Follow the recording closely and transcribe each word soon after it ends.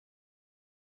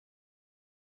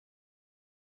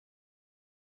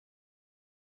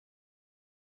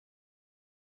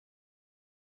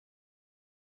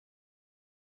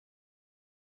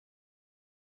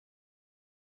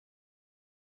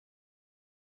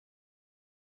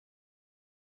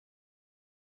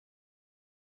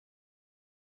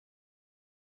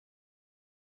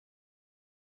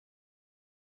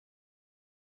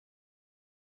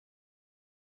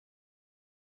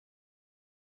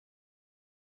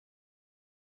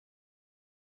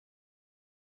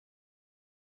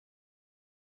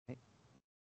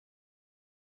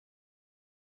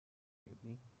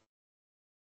Me?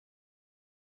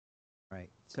 All right.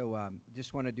 So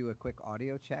just want to do a quick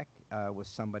audio check with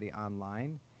somebody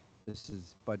online. This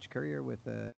is Budge Courier with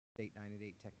the State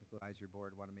 988 Technical Advisory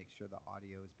Board. Want to make sure the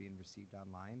audio is being received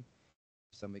online.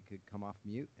 If somebody could come off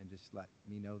mute and just let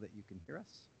me know that you can hear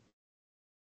us.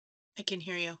 I can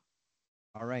hear you.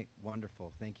 All right.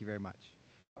 Wonderful. Thank you very much.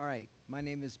 All right. My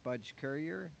name is Budge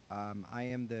Courier. I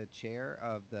am the chair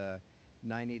of the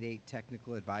 988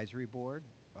 Technical Advisory Board.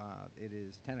 It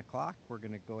is 10 o'clock. We're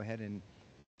going to go ahead and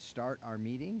start our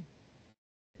meeting.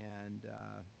 And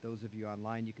those of you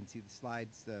online, you can see the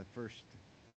slides. The first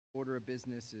order of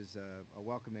business is a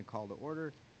welcome and call to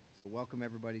order. So welcome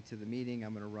everybody to the meeting.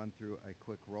 I'm going to run through a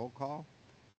quick roll call.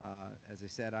 As I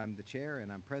said, I'm the chair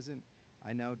and I'm present.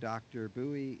 I know Dr.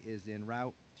 Bowie is en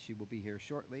route. She will be here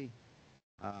shortly.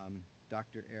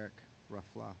 Dr. Eric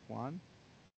Raflajuan.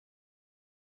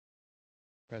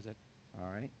 Present. All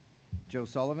right. Joe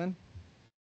Sullivan.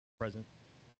 Present.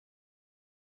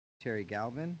 Terry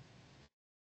Galvin.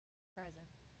 Present.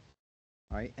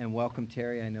 All right, and welcome,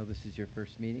 Terry. I know this is your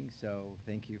first meeting, so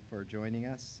thank you for joining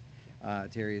us.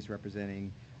 Terry is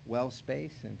representing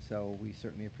WellSpace, and so we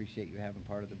certainly appreciate you having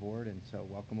part of the board, and so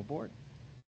welcome aboard.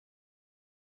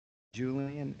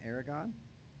 Julian Aragon.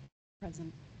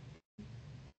 Present.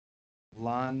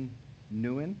 Lon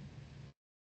Nguyen.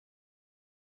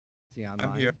 Is he online?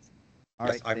 I'm here. All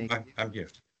yes, right, I'm here.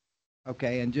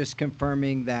 Okay, and just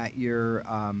confirming that you're,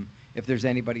 if there's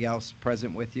anybody else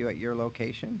present with you at your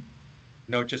location?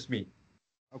 No, just me.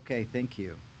 Okay, thank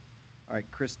you. All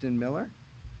right, Kristen Miller.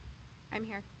 I'm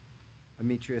here.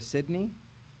 Ametria Sidney.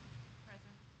 Present.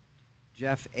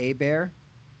 Jeff Abear.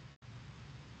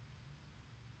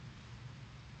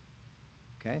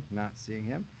 Okay, not seeing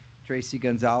him. Tracy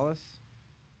Gonzalez.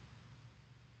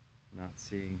 Not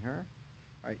seeing her.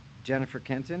 All right, Jennifer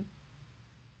Kenton.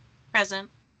 Present.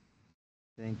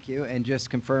 Thank you. And just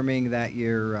confirming that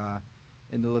you're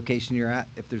in the location you're at,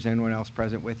 if there's anyone else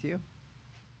present with you.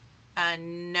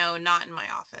 No, not in my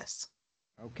office.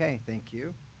 Okay, thank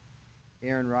you.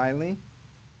 Aaron Riley.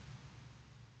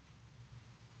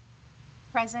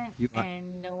 Present, You are-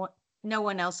 and no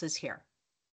one else is here.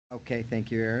 Okay,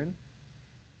 thank you, Aaron.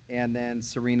 And then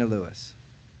Serena Lewis.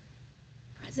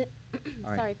 Present. All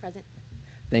right. Sorry, present.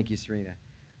 Thank you, Serena.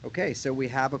 Okay, so we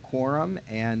have a quorum,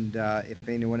 and if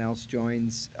anyone else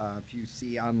joins, if you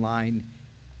see online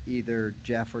either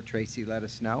Jeff or Tracy, let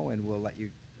us know, and we'll let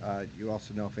you, you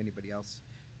also know if anybody else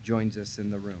joins us in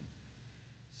the room.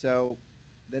 So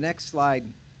the next slide,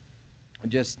 I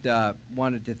just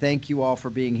wanted to thank you all for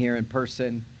being here in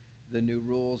person. The new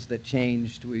rules that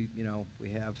changed, we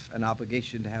have an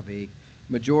obligation to have a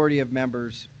majority of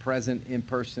members present in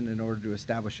person in order to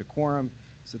establish a quorum.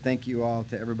 So thank you all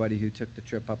to everybody who took the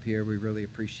trip up here. We really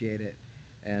appreciate it,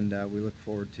 and we look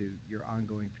forward to your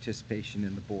ongoing participation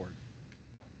in the board.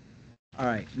 All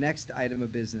right, next item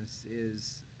of business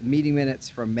is meeting minutes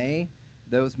from May.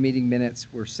 Those meeting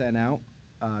minutes were sent out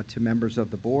to members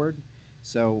of the board.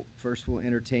 So first we'll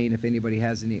entertain if anybody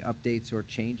has any updates or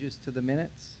changes to the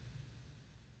minutes.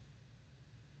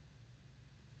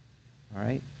 All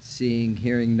right,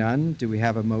 hearing none, do we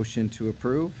have a motion to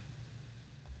approve?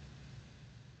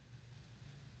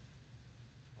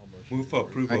 Move for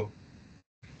approval.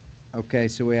 Okay,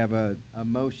 so we have a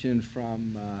motion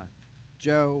from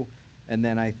Joe, and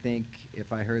then I think,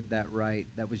 if I heard that right,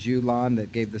 that was you, Lon,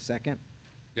 that gave the second?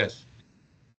 Yes.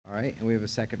 All right, and we have a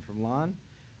second from Lon.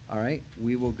 All right,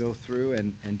 we will go through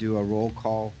and do a roll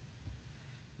call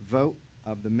vote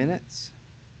of the minutes.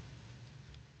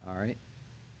 All right.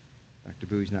 Dr.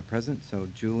 Bowie's not present, so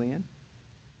Julian.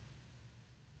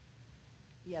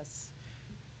 Yes.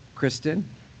 Kristen.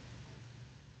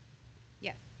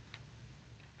 Yes.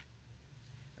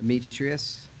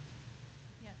 Demetrius.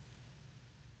 Yes.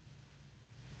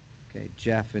 Okay,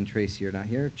 Jeff and Tracy are not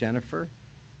here. Jennifer.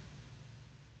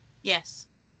 Yes.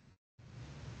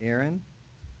 Aaron.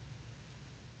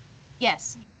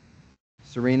 Yes.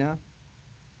 Serena.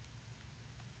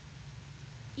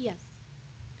 Yes.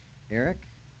 Eric.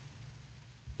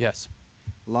 Yes.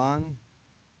 Lon.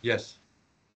 Yes.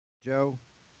 Joe.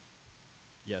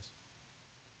 Yes.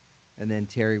 And then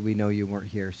Terry, we know you weren't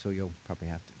here, so you'll probably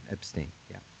have to abstain.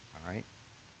 Yeah. All right.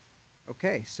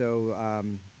 Okay, so I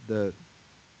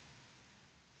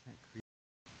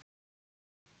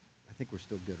think we're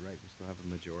still good, right? We still have a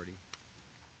majority.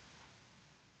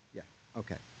 Yeah.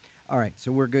 Okay. All right,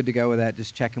 so we're good to go with that.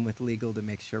 Just checking with legal to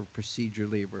make sure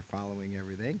procedurally we're following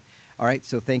everything. All right,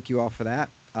 so thank you all for that.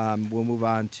 We'll move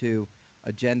on to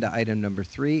agenda item number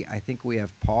 3. I think we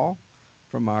have Paul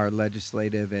from our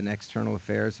Legislative and External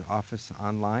Affairs Office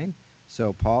online.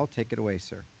 So Paul, take it away,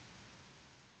 sir.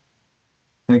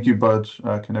 Thank you, Budge.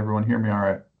 Can everyone hear me all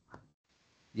right?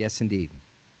 Yes, indeed.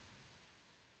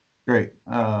 Great.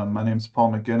 My name is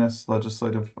Paul McGinnis,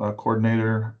 Legislative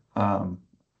Coordinator in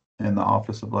the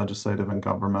Office of Legislative and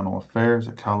Governmental Affairs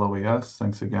at Cal OES.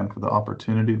 Thanks again for the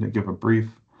opportunity to give a brief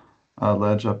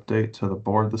ledge update to the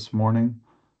board this morning.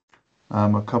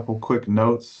 A couple quick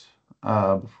notes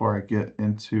before I get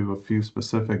into a few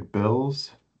specific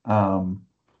bills.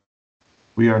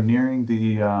 We are nearing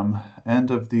the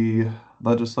end of the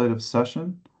legislative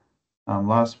session.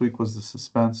 Last week was the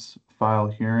suspense file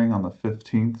hearing on the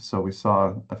 15th, so we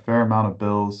saw a fair amount of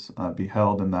bills be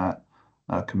held in that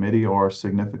committee or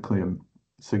significantly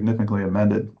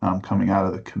amended coming out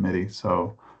of the committee.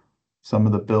 So some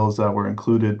of the bills that were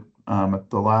included at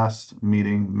the last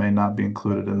meeting may not be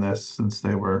included in this since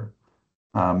they were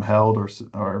held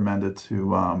or amended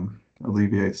to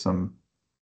alleviate some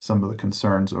of the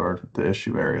concerns or the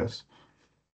issue areas.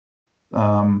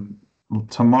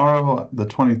 Tomorrow, the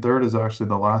 23rd, is actually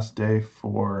the last day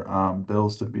for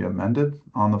bills to be amended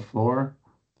on the floor,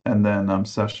 and then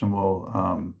session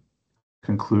will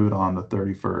conclude on the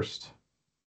 31st.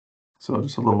 So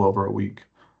just a little over a week.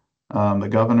 The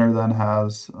governor then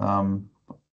has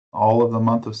all of the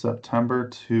month of September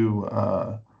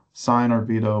to sign or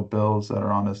veto bills that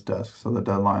are on his desk. So the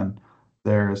deadline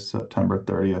there is September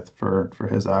 30th for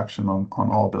his action on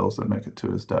all bills that make it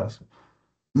to his desk.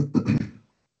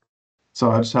 So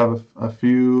I just have a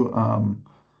few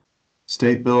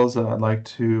state bills that I'd like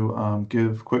to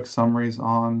give quick summaries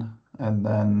on, and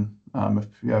then if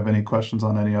you have any questions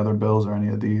on any other bills or any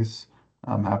of these,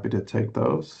 I'm happy to take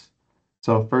those.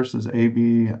 So first is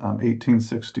AB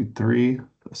 1863,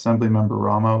 Assemblymember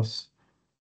Ramos.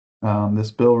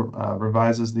 This bill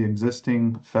revises the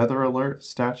existing feather alert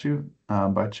statute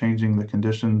by changing the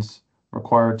conditions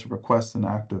required to request an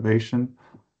activation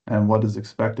and what is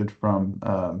expected from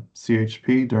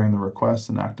CHP during the request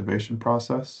and activation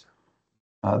process.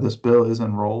 This bill is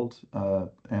enrolled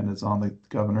and is on the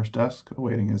governor's desk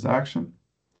awaiting his action.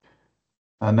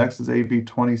 Next is AB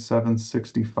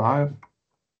 2765,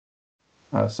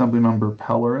 Assemblymember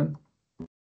Pellerin.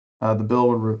 The bill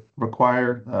would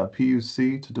require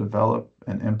PUC to develop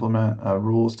and implement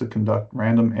rules to conduct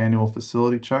random annual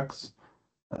facility checks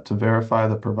to verify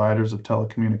that providers of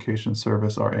telecommunication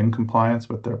service are in compliance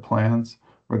with their plans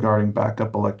regarding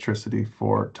backup electricity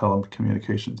for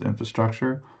telecommunications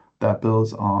infrastructure. That bill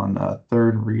is on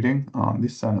third reading on the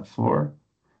Senate floor.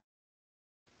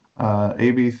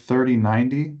 AB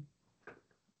 3090,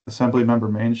 Assemblymember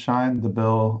Mainshine. The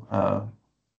bill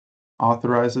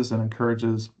authorizes and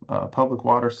encourages public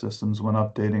water systems when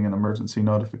updating an emergency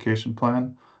notification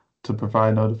plan to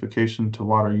provide notification to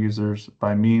water users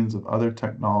by means of other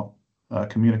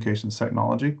communications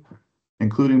technology,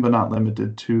 including but not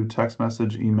limited to text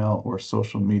message, email, or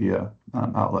social media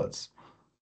outlets.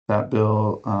 That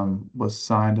bill was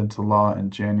signed into law in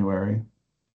January.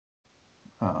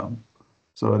 So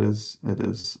it is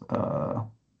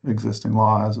existing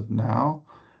law as of now.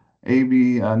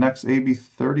 Next, AB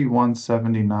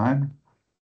 3179,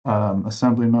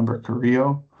 Assemblymember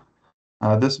Carrillo.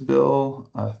 This bill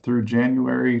through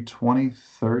January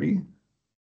 2030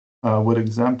 would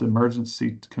exempt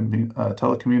emergency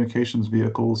telecommunications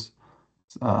vehicles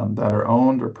that are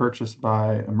owned or purchased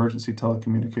by emergency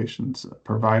telecommunications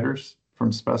providers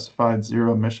from specified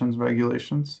zero emissions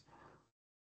regulations.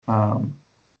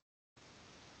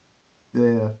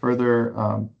 The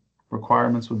further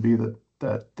requirements would be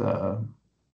that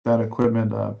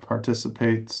equipment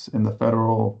participates in the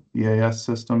federal EAS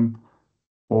system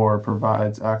or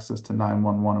provides access to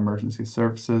 911 emergency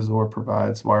services or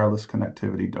provides wireless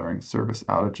connectivity during service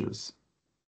outages.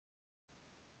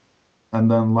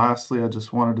 And then lastly, I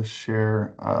just wanted to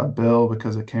share a bill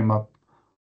because it came up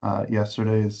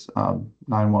yesterday's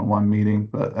 911 meeting,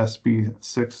 but SB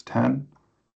 610.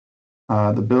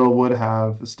 The bill would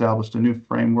have established a new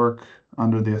framework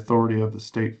under the authority of the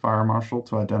state fire marshal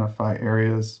to identify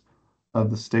areas of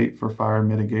the state for fire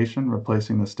mitigation,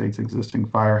 replacing the state's existing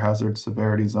fire hazard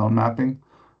severity zone mapping.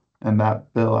 And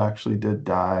that bill actually did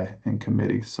die in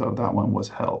committee, so that one was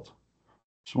held.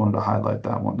 Just wanted to highlight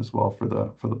that one as well for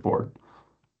the board.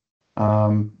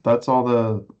 That's all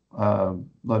the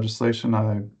legislation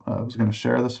I was going to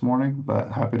share this morning,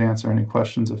 but happy to answer any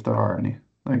questions if there are any.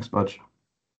 Thanks, Budge.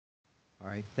 All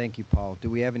right, thank you, Paul. Do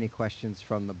we have any questions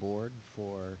from the board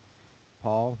for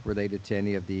Paul related to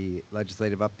any of the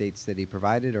legislative updates that he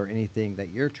provided or anything that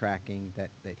you're tracking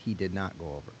that he did not go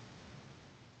over?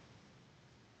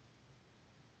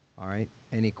 All right,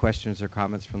 any questions or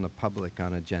comments from the public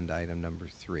on agenda item number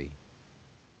 3?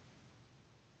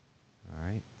 All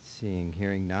right,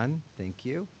 hearing none, thank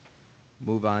you.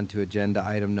 move on to agenda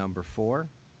item number 4.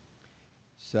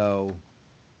 So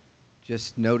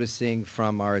just noticing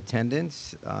from our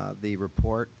attendance, the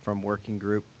report from working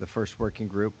group, the first working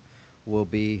group, will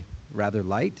be rather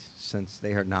light since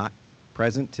they are not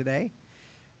present today.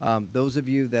 Those of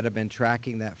you that have been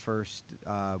tracking that first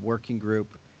working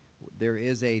group, there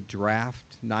is a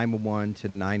draft 911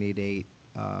 to 988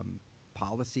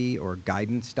 policy or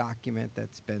guidance document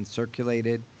that's been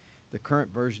circulated. The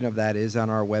current version of that is on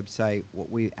our website. What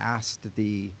we asked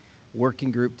the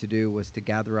working group to do was to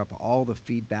gather up all the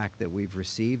feedback that we've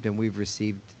received, and we've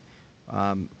received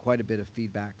quite a bit of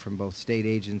feedback from both state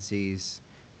agencies,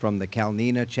 from the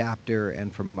CalNINA chapter,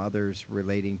 and from others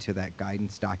relating to that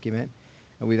guidance document.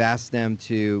 And we've asked them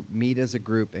to meet as a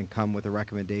group and come with a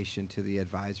recommendation to the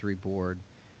advisory board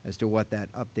as to what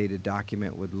that updated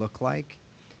document would look like.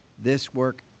 This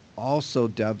work also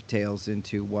dovetails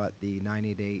into what the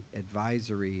 988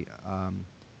 advisory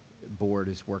board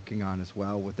is working on as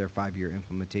well with their 5-year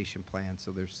implementation plan.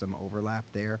 So there's some overlap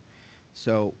there.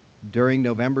 So during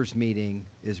November's meeting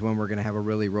is when we're going to have a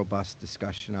really robust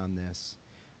discussion on this.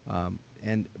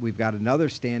 And we've got another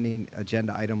standing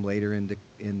agenda item later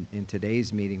in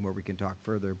today's meeting where we can talk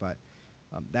further, but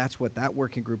that's what that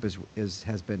working group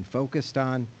has been focused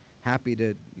on. Happy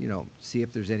to, see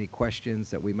if there's any questions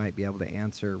that we might be able to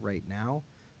answer right now,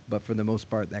 but for the most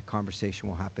part, that conversation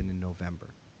will happen in November.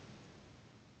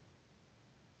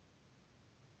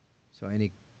 So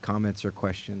any comments or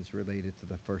questions related to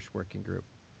the first working group?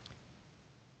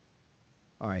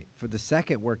 All right, for the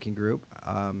second working group,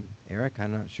 Eric,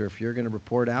 I'm not sure if you're going to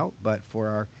report out, but for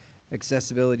our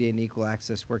accessibility and equal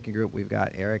access working group, we've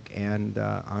got Eric and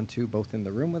Antu both in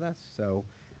the room with us. So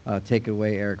take it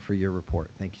away, Eric, for your report.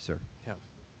 Thank you, sir. Yeah.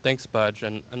 Thanks, Budge.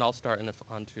 And I'll start, and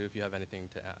if you have anything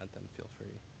to add, then feel free.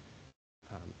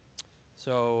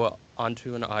 So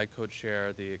Antu and I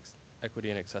co-chair the Equity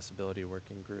and Accessibility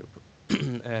Working Group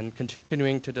and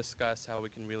continuing to discuss how we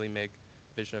can really make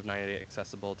Vision of 988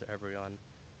 accessible to everyone,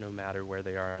 no matter where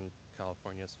they are in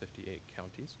California's 58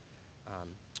 counties.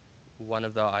 One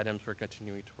of the items we're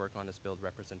continuing to work on is build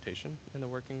representation in the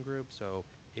working group. So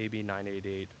AB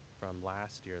 988 from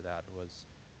last year that was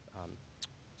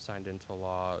signed into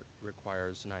law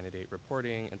requires 988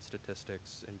 reporting and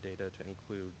statistics and data to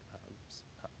include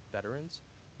veterans,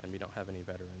 and we don't have any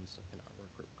veterans in our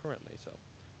work group currently, so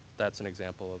that's an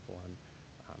example of one.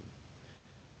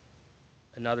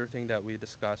 Another thing that we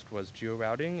discussed was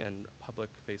georouting and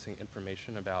public-facing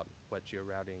information about what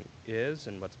georouting is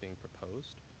and what's being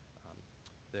proposed.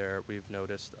 There we've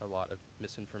noticed a lot of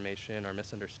misinformation or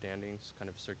misunderstandings kind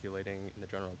of circulating in the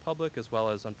general public, as well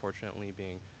as unfortunately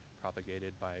being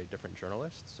propagated by different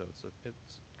journalists. So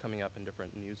it's coming up in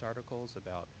different news articles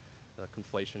about the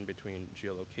conflation between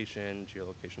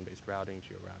geolocation-based routing,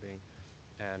 georouting,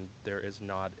 and there is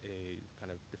not a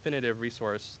kind of definitive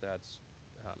resource that's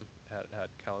at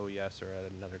Cal OES or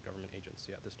at another government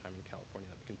agency at this time in California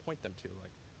that we can point them to, like,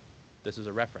 this is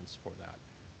a reference for that.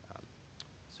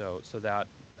 So that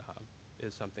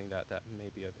is something that may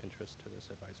be of interest to this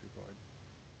advisory board.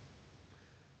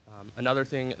 Another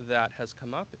thing that has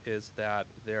come up is that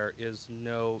there is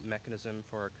no mechanism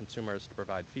for consumers to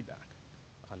provide feedback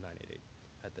on 988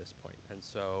 at this point. And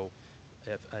so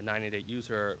if a 988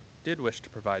 user did wish to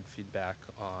provide feedback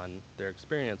on their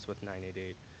experience with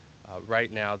 988,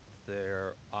 right now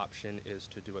their option is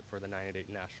to do it for the 988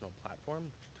 national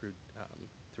platform through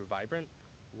Vibrant,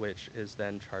 which is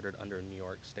then chartered under New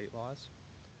York state laws.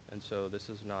 And so this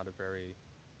is not a very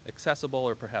accessible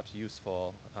or perhaps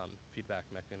useful feedback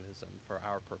mechanism for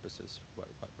our purposes, what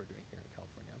we're doing here in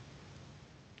California.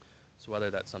 So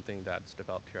whether that's something that's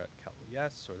developed here at Cal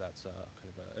OES or that's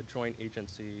kind of a joint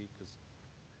agency, because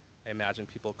I imagine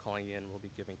people calling in will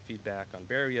be giving feedback on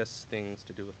various things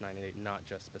to do with 988, not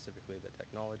just specifically the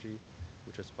technology,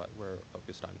 which is what we're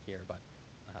focused on here, but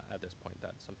at this point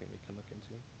that's something we can look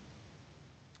into.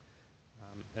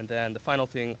 And then the final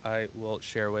thing I will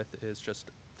share with is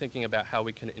just thinking about how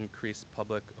we can increase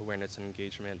public awareness and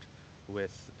engagement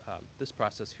with this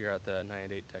process here at the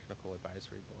 988 Technical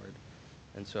Advisory Board.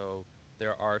 And so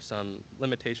there are some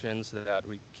limitations that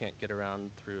we can't get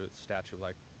around through statute,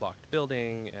 like blocked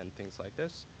building and things like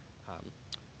this.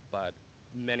 But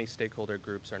many stakeholder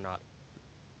groups are not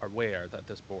aware that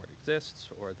this board exists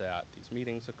or that these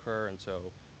meetings occur, and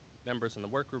so members in the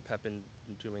work group have been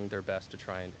doing their best to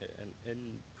try and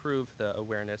improve the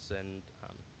awareness and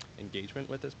engagement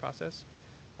with this process.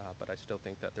 But I still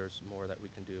think that there's more that we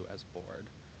can do as a board,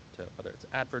 to whether it's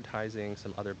advertising,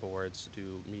 some other boards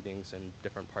do meetings in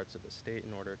different parts of the state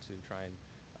in order to try and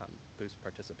boost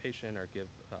participation or give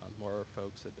more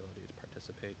folks the ability to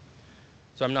participate.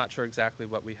 So I'm not sure exactly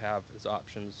what we have as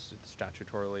options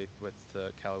statutorily with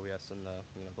the Cal OES and the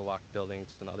the locked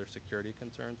buildings and other security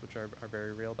concerns, which are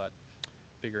very real. But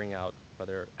figuring out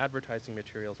whether advertising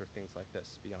materials or things like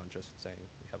this beyond just saying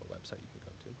we have a website you can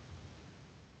go to.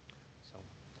 So,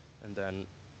 and then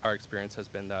our experience has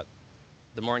been that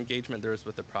the more engagement there is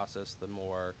with the process, the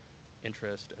more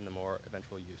interest and the more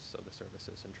eventual use of the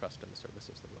services and trust in the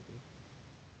services there will be.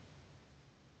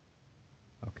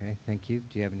 Okay, thank you.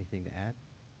 Do you have anything to add?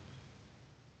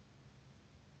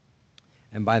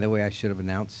 And by the way, I should have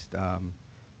announced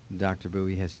Dr.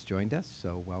 Bowie has joined us,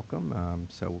 so welcome.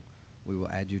 So we will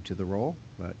add you to the roll,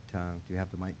 but if you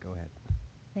have the mic, go ahead.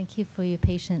 Thank you for your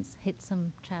patience. Hit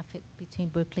some traffic between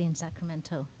Berkeley and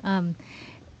Sacramento.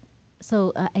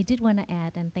 So I did want to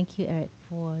add, and thank you, Eric,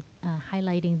 for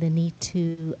highlighting the need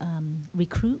to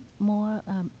recruit more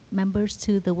members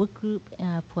to the work group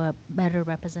for better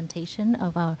representation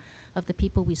of the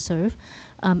people we serve.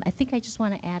 I think I just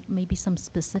want to add maybe some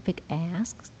specific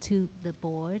asks to the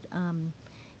board.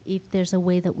 If there's a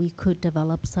way that we could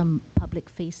develop some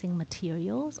public-facing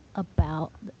materials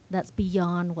about that's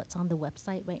beyond what's on the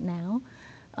website right now,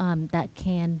 that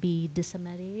can be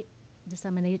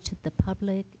disseminated to the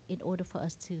public in order for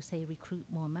us to, say, recruit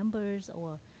more members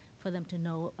or for them to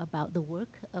know about the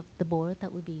work of the board,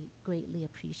 that would be greatly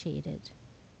appreciated.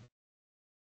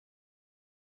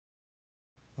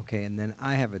 Okay, and then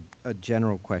I have a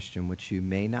general question, which you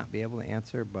may not be able to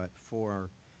answer, but for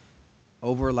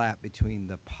overlap between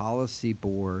the policy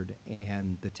board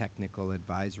and the technical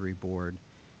advisory board,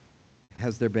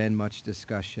 has there been much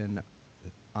discussion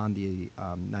on the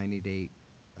 988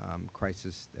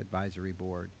 crisis advisory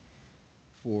board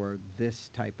for this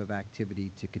type of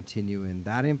activity to continue in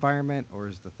that environment, or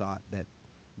is the thought that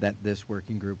this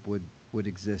working group would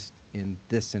exist in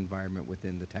this environment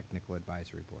within the technical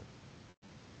advisory board?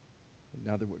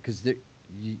 In other words, because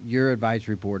your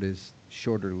advisory board is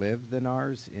shorter lived than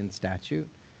ours in statute.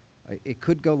 It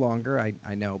could go longer,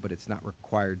 I know, but it's not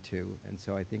required to. And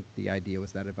so I think the idea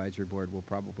was that advisory board will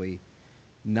probably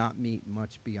not meet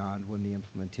much beyond when the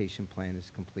implementation plan is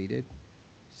completed.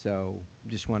 So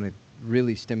just want to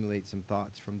really stimulate some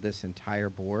thoughts from this entire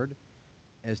board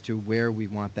as to where we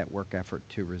want that work effort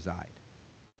to reside.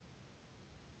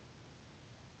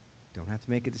 Don't have to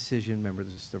make a decision. Remember,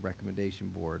 this is the recommendation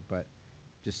board, but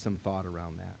just some thought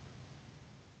around that.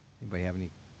 Anybody have any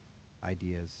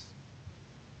ideas?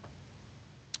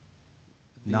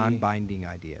 Non-binding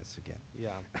ideas again.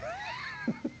 Yeah.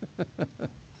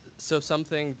 So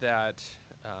something that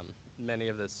many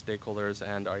of the stakeholders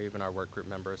and even our work group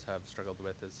members have struggled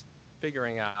with is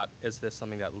figuring out, is this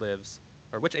something that lives,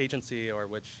 or which agency or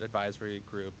which advisory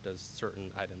group does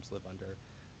certain items live under?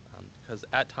 Because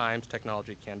at times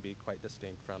technology can be quite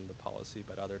distinct from the policy,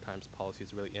 but other times policy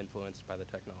is really influenced by the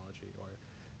technology, or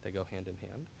they go hand in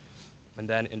hand. And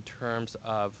then in terms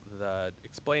of the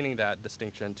explaining that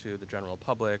distinction to the general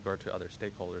public or to other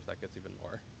stakeholders, that gets even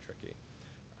more tricky.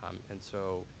 And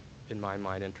so in my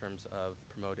mind, in terms of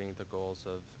promoting the goals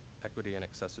of equity and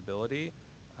accessibility,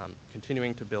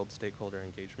 continuing to build stakeholder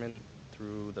engagement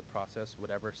through the process,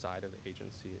 whatever side of the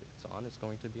agency it's on, is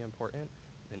going to be important.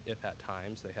 And if at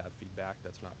times they have feedback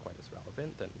that's not quite as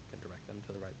relevant, then you can direct them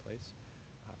to the right place.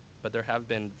 But there have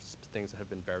been things that have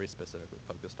been very specifically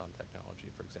focused on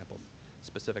technology. For example,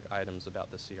 specific items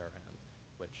about the CRM,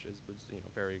 which is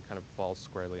very kind of falls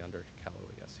squarely under Cal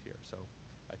OES here. So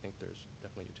I think there's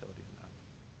definitely utility in that.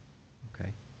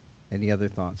 Okay. Any other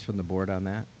thoughts from the board on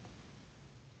that?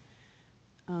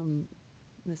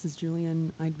 This is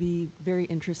Julian. I'd be very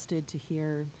interested to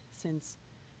hear, since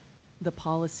the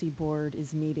policy board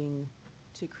is meeting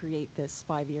to create this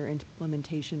 5-year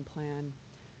implementation plan,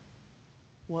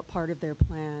 what part of their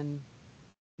plan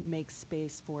makes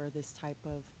space for this type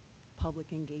of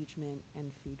public engagement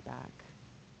and feedback.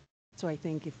 So I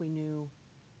think if we knew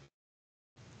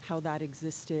how that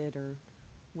existed or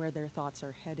where their thoughts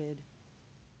are headed,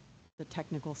 the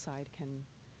technical side can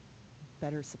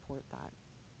better support that.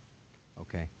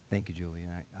 Okay. Thank you,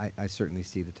 Julian. I certainly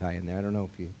see the tie in there. I don't know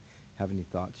if you have any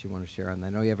thoughts you want to share on that. I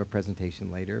know you have a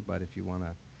presentation later, but if you want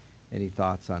to, any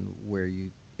thoughts on where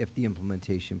if the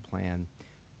implementation plan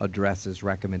addresses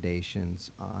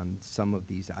recommendations on some of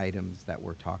these items that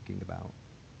we're talking about.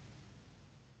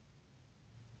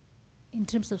 In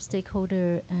terms of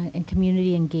stakeholder and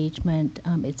community engagement,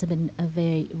 it's been a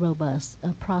very robust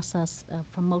process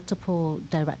from multiple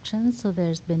directions. So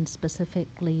there's been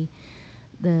specifically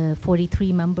the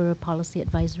 43-member policy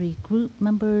advisory group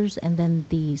members, and then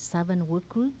the 7 work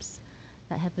groups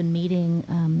that have been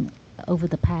meeting over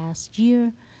the past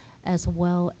year, as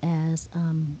well as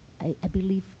I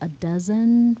believe a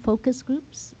dozen focus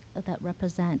groups that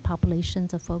represent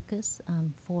populations of focus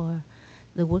for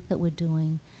the work that we're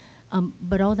doing.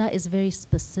 But all that is very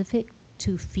specific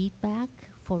to feedback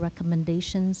for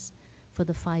recommendations for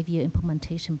the 5-year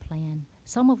implementation plan,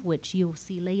 some of which you'll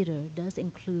see later does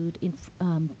include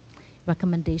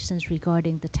recommendations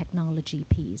regarding the technology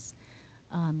piece.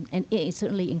 And it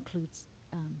certainly includes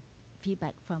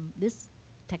feedback from this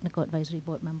technical advisory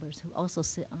board members who also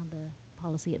sit on the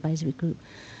policy advisory group.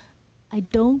 I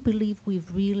don't believe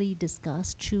we've really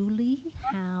discussed truly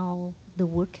how the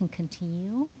work can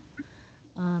continue.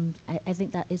 I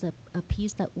think that is a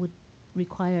piece that would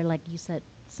require, like you said,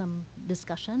 some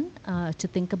discussion to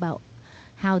think about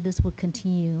how this would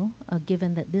continue,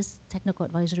 given that this technical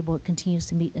advisory board continues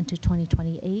to meet into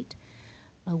 2028.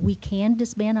 We can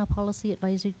disband our policy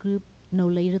advisory group no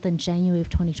later than January of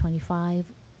 2025.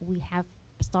 We have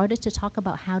started to talk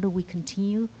about how do we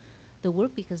continue the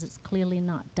work because it's clearly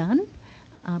not done,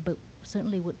 but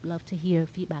certainly would love to hear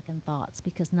feedback and thoughts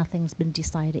because nothing's been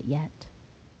decided yet.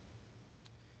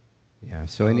 Yeah,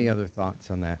 so any other thoughts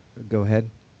on that? Go ahead.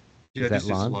 Yeah, that this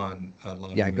Lon? is Lon.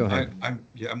 Lon Yeah, go Newman. ahead.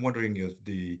 I'm wondering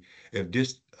if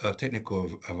this technical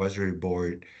advisory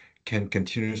board can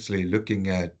continuously looking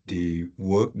at the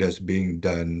work that's being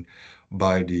done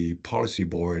by the policy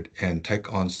board and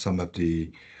take on some of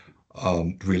the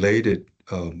related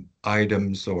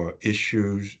items or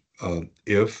issues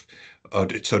if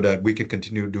so that we can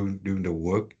continue doing the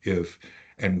work if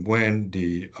and when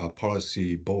the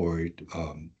policy board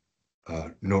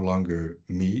no longer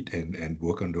meet and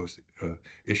work on those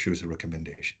issues and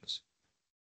recommendations.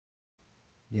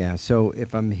 Yeah, so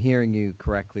if I'm hearing you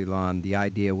correctly, Lon, the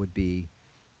idea would be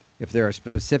if there are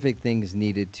specific things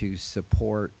needed to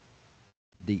support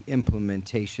the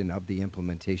implementation of the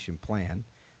implementation plan,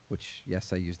 which,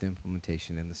 yes, I used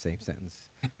implementation in the same sentence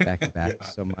back to back. Yeah.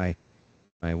 So my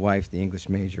wife, the English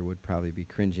major, would probably be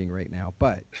cringing right now.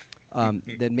 But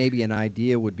then maybe an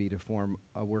idea would be to form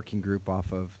a working group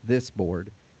off of this board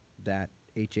that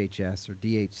HHS or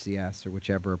DHCS or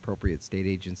whichever appropriate state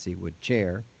agency would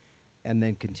chair, and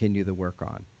then continue the work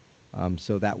on.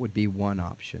 So that would be one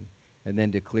option. And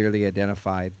then to clearly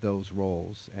identify those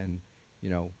roles. And,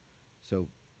 so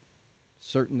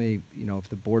certainly, if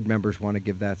the board members want to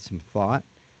give that some thought,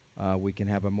 we can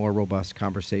have a more robust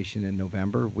conversation in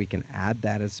November. We can add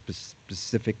that as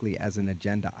specifically as an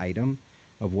agenda item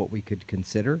of what we could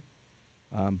consider.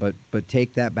 But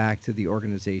take that back to the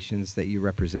organizations that you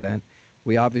represent.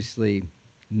 We obviously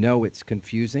know it's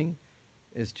confusing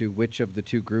as to which of the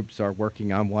two groups are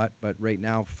working on what, but right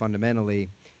now, fundamentally,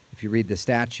 if you read the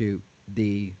statute,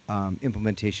 the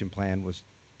implementation plan was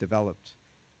developed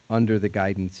under the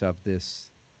guidance of this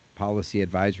policy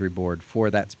advisory board for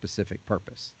that specific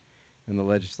purpose. And the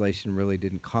legislation really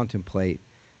didn't contemplate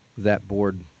that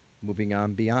board moving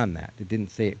on beyond that. It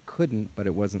didn't say it couldn't, but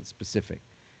it wasn't specific.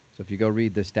 So if you go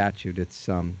read the statute, it's,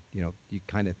 you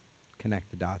kind of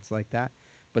connect the dots like that.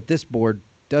 But this board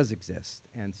does exist,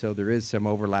 and so there is some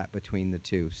overlap between the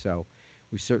two. So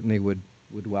we certainly would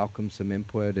welcome some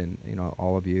input, and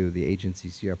all of you, the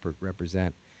agencies you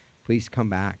represent, please come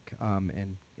back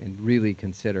and really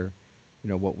consider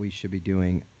what we should be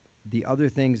doing. The other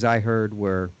things I heard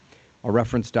were a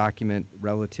reference document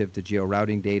relative to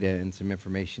geo-routing data and some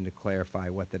information to clarify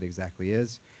what that exactly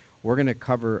is. We're going to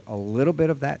cover a little bit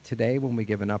of that today when we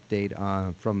give an update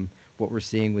from what we're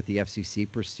seeing with the FCC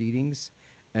proceedings.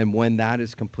 And when that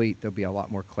is complete, there'll be a lot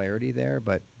more clarity there.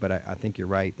 But I think you're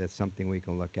right. That's something we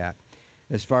can look at.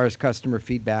 As far as customer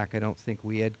feedback, I don't think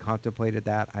we had contemplated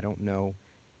that. I don't know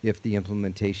if the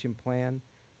implementation plan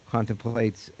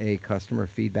contemplates a customer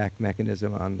feedback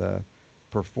mechanism on the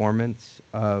performance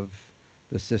of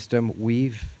the system.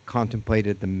 We've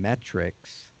contemplated the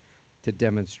metrics to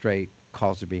demonstrate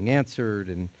calls are being answered,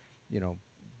 and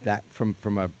that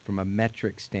from a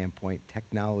metric standpoint,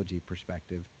 technology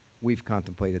perspective, we've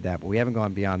contemplated that, but we haven't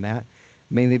gone beyond that,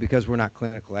 mainly because we're not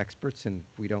clinical experts and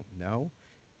we don't know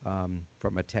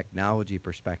from a technology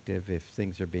perspective if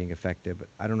things are being effective. But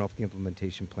I don't know if the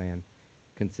implementation plan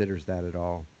considers that at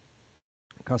all.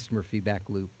 Customer feedback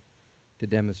loop to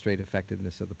demonstrate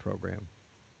effectiveness of the program.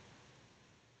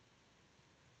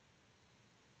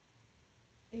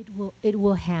 It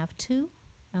will have to.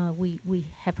 We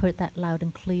have heard that loud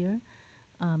and clear.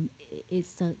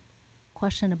 It's a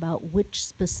question about which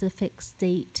specific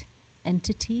state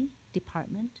entity,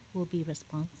 department will be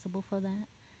responsible for that.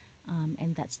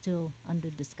 And that's still under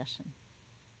discussion.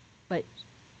 But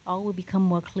all will become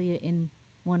more clear in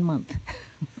 1 month.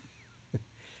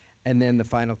 And then the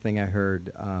final thing I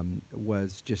heard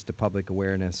was just the public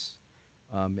awareness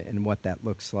and what that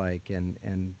looks like,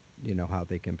 and how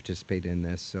they can participate in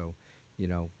this. So,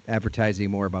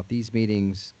 advertising more about these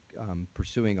meetings,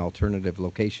 pursuing alternative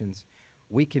locations.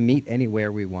 We can meet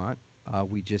anywhere we want.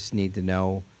 We just need to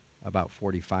know about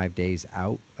 45 days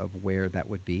out of where that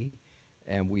would be.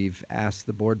 And we've asked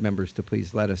the board members to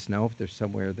please let us know if there's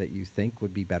somewhere that you think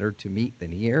would be better to meet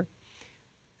than here.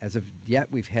 As of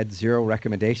yet, we've had 0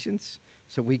 recommendations,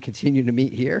 so we continue to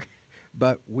meet here.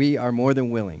 But we are more than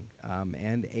willing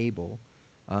and able.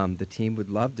 The team would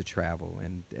love to travel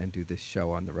and do this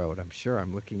show on the road. I'm sure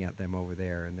I'm looking at them over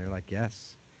there, and they're like,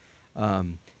 yes.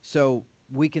 So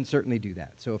we can certainly do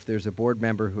that. So if there's a board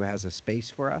member who has a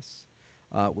space for us,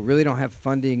 we really don't have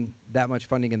that much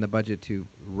funding in the budget to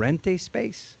rent a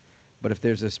space. But if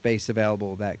there's a space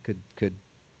available that could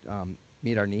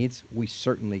meet our needs, we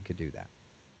certainly could do that.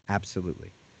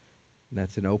 Absolutely. And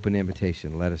that's an open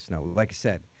invitation. Let us know. Like I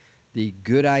said, the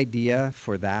good idea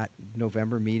for that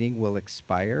November meeting will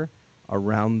expire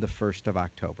around the 1st of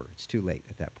October. It's too late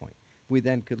at that point. We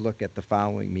then could look at the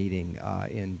following meeting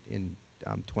in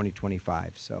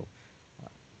 2025. So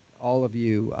all of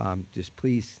you, just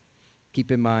please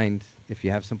keep in mind, if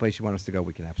you have someplace you want us to go,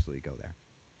 we can absolutely go there.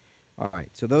 All right.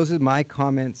 So those are my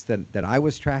comments that I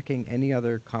was tracking. Any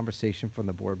other conversation from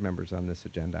the board members on this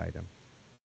agenda item?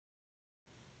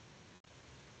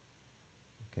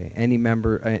 Okay, any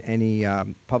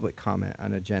public comment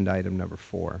on agenda item number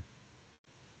 4,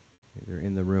 either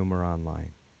in the room or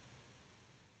online?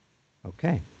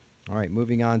 Okay, all right,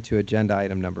 moving on to agenda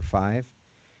item number 5.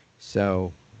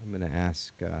 So I'm going to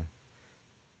ask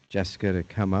Jessica to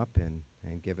come up and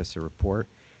give us a report.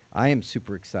 I am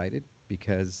super excited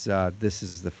because this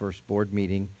is the first board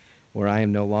meeting where I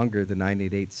am no longer the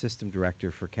 988 system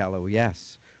director for Cal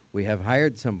OES. We have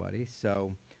hired somebody,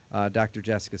 so Dr.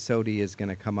 Jessica Sodi is going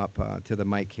to come up to the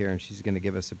mic here, and she's going to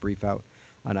give us a brief out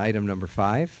on item number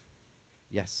 5.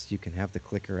 Yes, you can have the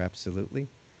clicker, absolutely.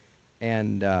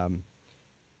 And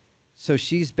so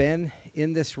she's been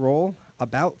in this role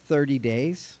about 30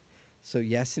 days. So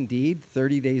yes, indeed,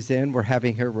 30 days in, we're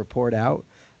having her report out.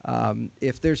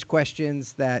 If there's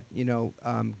questions that,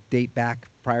 date back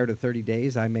prior to 30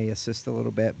 days, I may assist a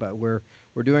little bit, but we're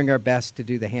doing our best to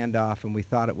do the handoff, and we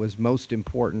thought it was most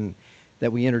important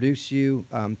that we introduce you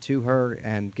to her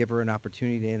and give her an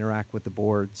opportunity to interact with the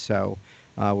board. So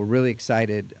we're really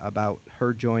excited about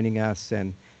her joining us.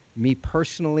 And me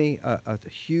personally, a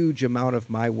huge amount of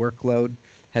my workload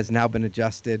has now been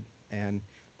adjusted, and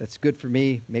that's good for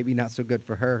me, maybe not so good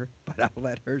for her, but I'll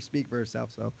let her speak for herself.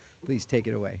 So please take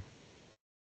it away.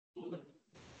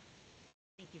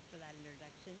 Thank you for that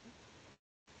introduction.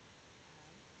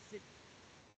 If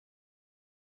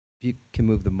you can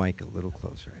move the mic a little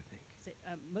closer, I think.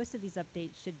 Most of these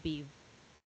updates should be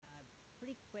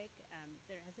pretty quick.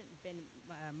 There hasn't been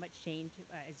much change,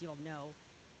 as you all know.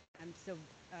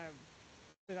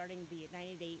 Regarding the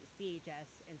 988 CHS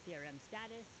and CRM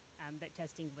status, that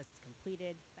testing was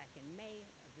completed back in May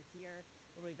of this year,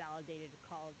 where we validated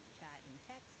call, chat, and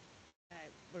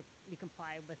text. We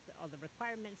comply with all the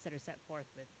requirements that are set forth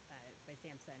by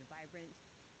SAMHSA and Vibrant,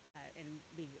 and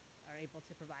we are able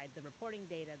to provide the reporting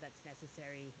data that's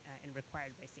necessary and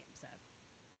required by SAMHSA.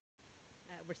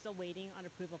 We're still waiting on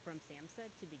approval from SAMHSA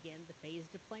to begin the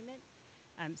phased deployment.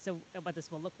 So what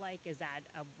this will look like is that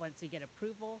once we get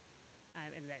approval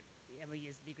and that the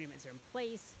MOUs, the agreements are in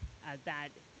place, that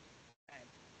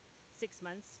 6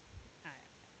 months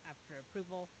after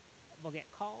approval, we'll get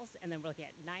calls, and then we'll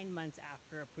get 9 months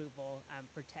after approval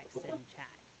for text and chat.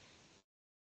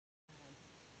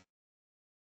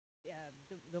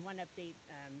 The one update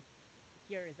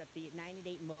here is that the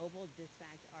 988 mobile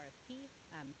dispatch RFP,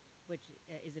 which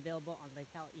is available on the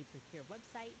Cal eProcure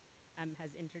website,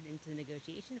 has entered into the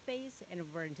negotiation phase,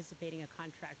 and we're anticipating a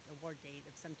contract award date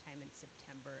of sometime in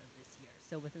September of this year,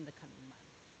 so within the coming months.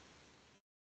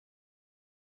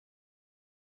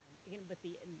 Again, with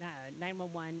the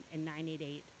 911 and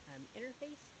 988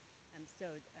 interface,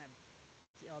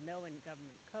 as you all know, in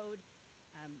government code,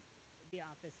 the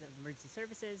Office of Emergency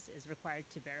Services is required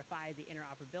to verify the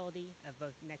interoperability of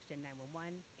both NextGen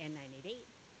 911 and 988.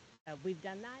 We've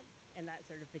done that, and that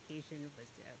certification was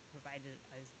provided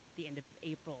as the end of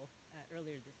April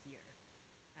earlier this year.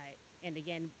 And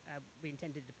again, we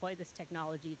intend to deploy this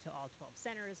technology to all 12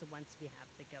 centers once we have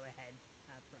the go-ahead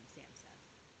from SAMHSA.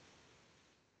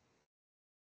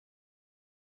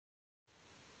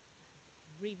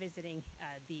 Revisiting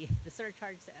the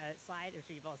surcharge slide, I'm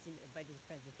sure you've all seen the budget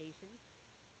presentation.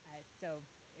 So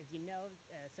as you know,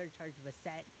 surcharge was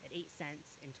set at 8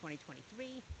 cents in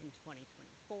 2023 and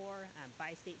 2024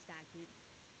 by state statute.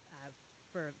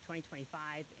 For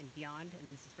 2025 and beyond, and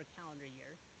this is for calendar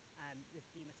year, this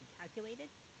fee must be calculated.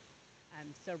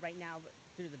 So right now,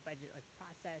 through the budget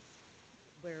process,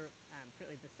 we're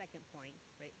currently the second point,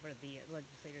 right, where the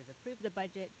legislators approved the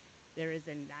budget. There is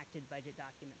an enacted budget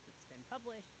document that's been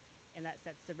published, and that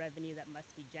sets the revenue that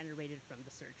must be generated from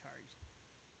the surcharge.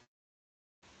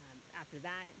 After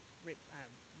that,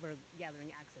 we're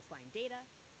gathering access line data,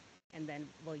 and then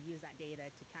we'll use that data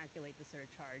to calculate the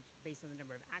surcharge based on the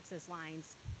number of access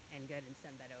lines and go ahead and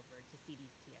send that over to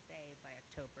CDTSA by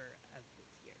October of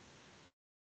this year.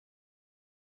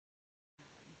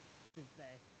 This is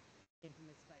the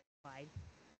infamous slide.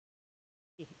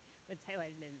 What's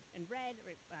highlighted in red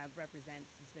represents,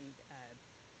 it's been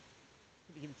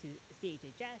given to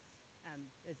CHHS,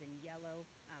 is in yellow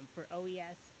for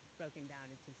OES, broken down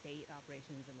into state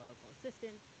operations and local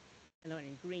assistance, and the one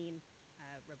in green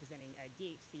representing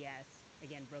DHCS,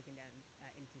 again broken down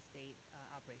into state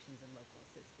operations and local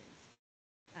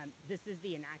assistance. This is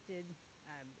the enacted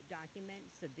document,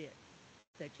 so the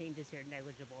changes here are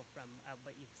negligible from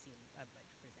what you've seen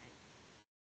budget present.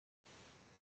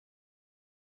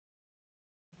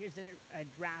 Here's a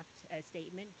draft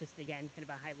statement, just again, kind of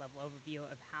a high-level overview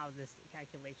of how this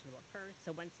calculation will occur.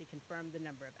 So once you confirm the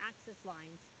number of access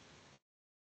lines,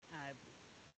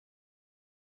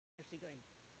 actually going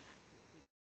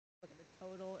look at the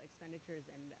total expenditures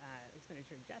and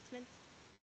expenditure adjustments,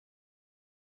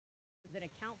 then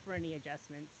account for any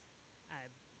adjustments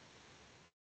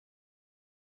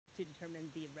to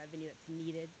determine the revenue that's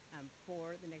needed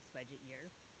for the next budget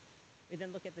year. We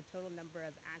then look at the total number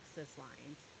of access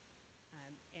lines.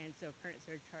 And so current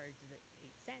surcharge is at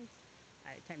 8 cents,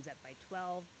 times that by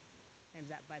 12, times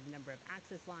that by the number of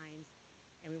access lines.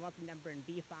 And we want the number in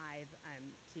B5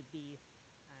 to be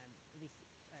at least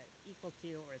equal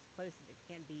to or as close as it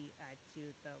can be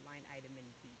to the line item in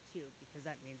B2, because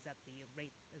that means that the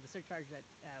rate of the surcharge that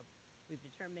we've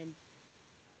determined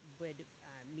would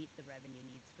meet the revenue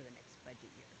needs for the next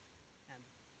budget year.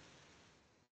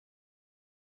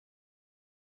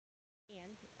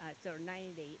 So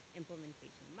 988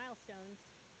 implementation milestones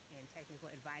and technical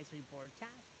advisory board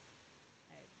tasks.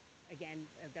 Again,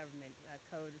 a government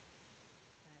code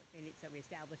that we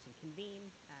established and convene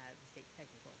the state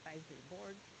technical advisory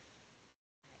board.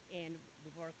 And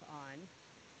we work on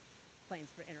plans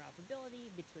for interoperability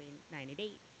between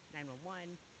 988,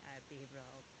 911, behavioral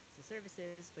health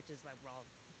services, which is why we're all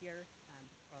here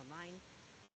or online.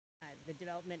 The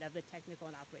development of the technical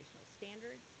and operational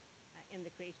standards, and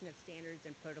the creation of standards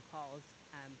and protocols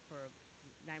for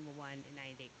 911 and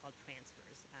 988 called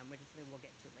transfers, which is something we'll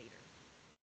get to later.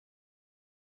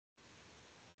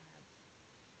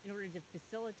 In order to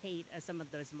facilitate some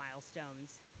of those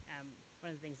milestones,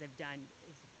 one of the things I've done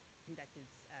is conducted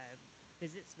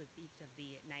visits with each of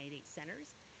the 988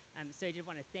 centers. So I did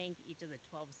want to thank each of the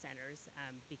 12 centers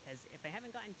because if I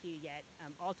haven't gotten to you yet,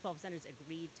 all 12 centers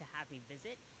agreed to have me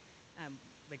visit,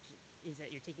 which is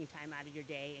that you're taking time out of your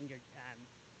day and your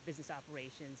business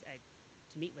operations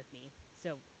to meet with me.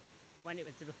 So one, it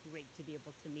was really great to be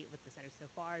able to meet with the center so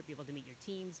far, be able to meet your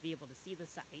teams, be able to see the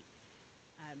site,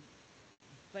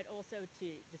 but also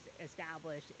to just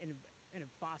establish and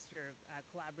foster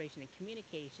collaboration and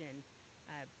communication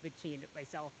between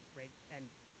myself, right, and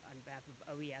on behalf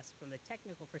of OES from the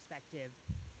technical perspective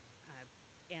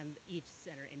and each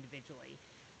center individually.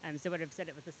 So what I've said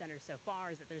it with the centers so far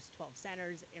is that there's 12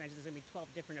 centers, and there's going to be 12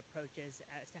 different approaches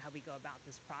as to how we go about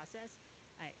this process,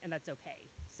 and that's okay.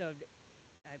 So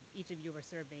each of you are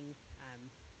serving,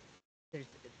 there's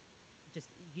just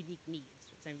unique needs.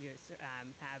 Some of you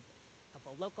have a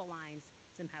couple local lines,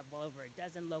 some have well over a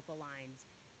dozen local lines.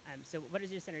 So what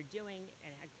is your center doing,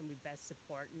 and how can we best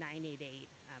support 988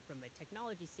 from a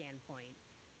technology standpoint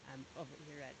over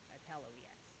here at Cal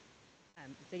OES?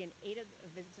 So again, 8 of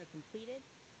the visits are completed.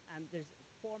 There's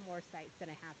 4 more sites that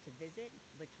I have to visit,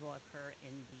 which will occur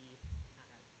in the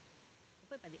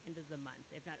hopefully by the end of the month,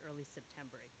 if not early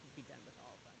September. It can be done with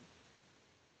all of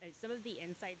them. Some of the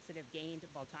insights that I've gained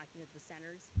while talking with the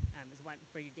centers is one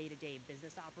for your day-to-day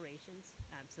business operations.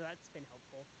 So that's been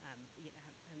helpful. You know,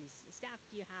 how many staff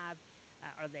do you have?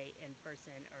 Are they in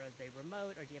person, or are they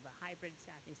remote, or do you have a hybrid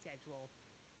staffing schedule?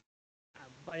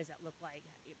 What does that look like?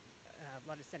 A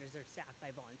lot of centers are staffed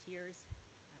by volunteers.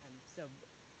 So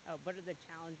what are the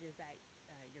challenges that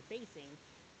you're facing?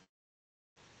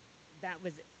 That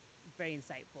was very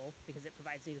insightful because it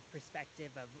provides me with perspective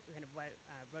of kind of what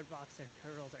roadblocks or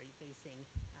hurdles are you facing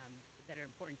that are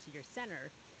important to your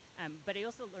center. But I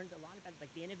also learned a lot about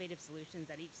like the innovative solutions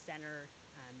that each center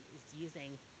is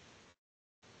using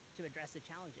to address the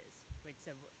challenges. Right?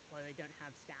 So while they don't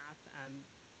have staff,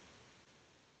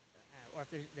 or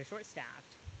if they're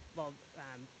short-staffed, well,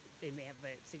 they may have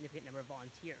a significant number of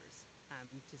volunteers.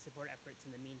 to support efforts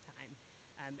in the meantime.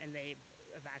 And they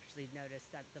have actually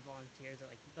noticed that the volunteers are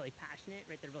like really passionate,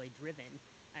 right? They're really driven,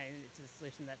 and it's a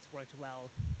solution that's worked well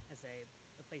as a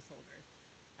placeholder.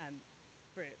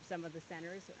 For some of the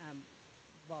centers,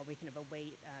 while we kind of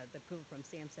await the approval from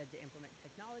SAMHSA to implement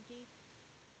technology,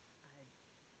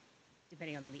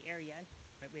 depending on the area,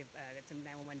 right, we've got some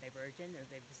 911 diversion.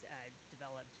 They've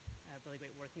developed really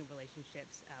great working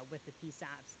relationships with the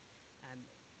PSAPs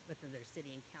within their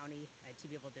city and county to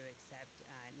be able to accept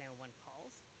 911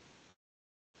 calls.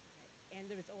 And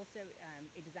there was also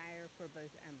a desire for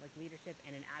both like leadership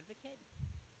and an advocate.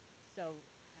 So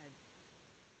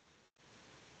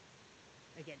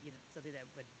again, something that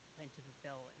would plan to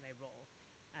fulfill my role.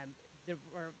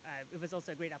 It was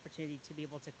also a great opportunity to be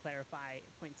able to clarify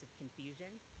points of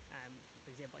confusion.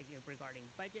 For example, regarding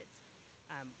budgets,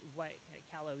 what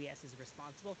Cal OES is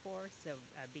responsible for. So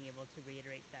being able to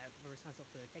reiterate that we're responsible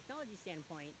for the technology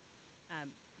standpoint.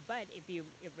 But if you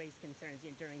raise concerns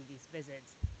during these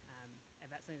visits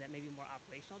about something that may be more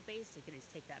operational based, you can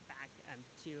just take that back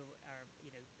to our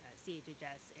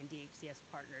CHHS and DHCS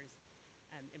partners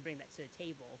and bring that to the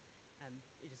table,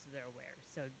 just so they're aware.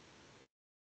 So.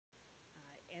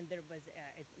 And there was,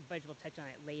 Budge will touch on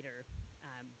it later,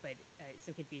 but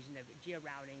some confusion of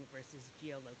geo-routing versus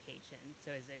geolocation.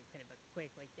 So as a kind of a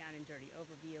quick, like down and dirty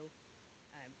overview,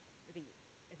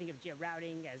 I think of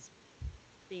geo-routing as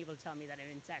being able to tell me that I'm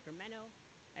in Sacramento.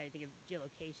 I think of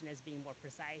geolocation as being more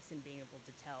precise and being able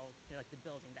to tell like the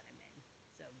building that I'm in.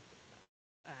 So,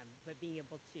 but being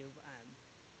able to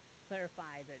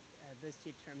clarify that those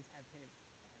two terms have kind of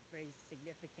very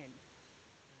significant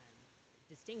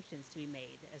distinctions to be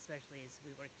made, especially as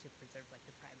we work to preserve like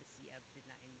the privacy of the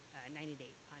 90-day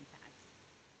contacts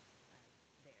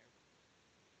there.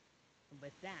 And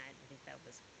with that, I think that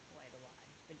was quite a lot.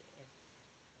 But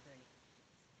are there any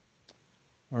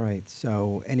questions? All right,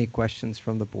 so any questions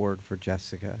from the board for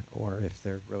Jessica? Or if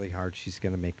they're really hard, she's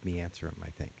going to make me answer them, I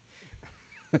think,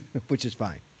 which is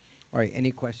fine. All right,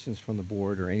 any questions from the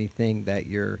board or anything that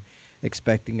you're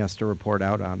expecting us to report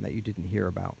out on that you didn't hear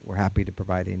about? We're happy to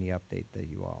provide any update that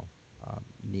you all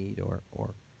need or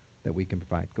that we can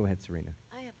provide. Go ahead, Serena.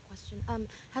 I have a question.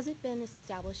 Has it been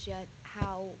established yet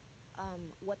how,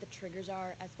 what the triggers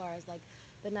are as far as like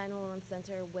the 911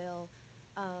 center will,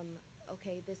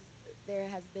 okay, it's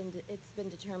been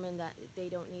determined that they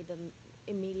don't need the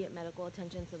immediate medical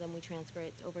attention, so then we transfer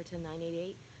it over to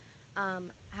 988.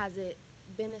 Has it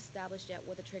been established yet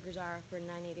what the triggers are for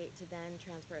 988 to then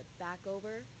transfer it back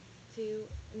over to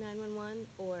 911,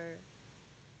 or?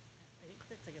 I think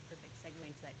that's like a perfect segue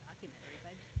into that document,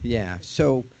 right, Bud? Yeah,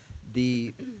 so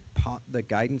the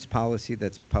guidance policy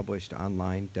that's published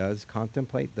online does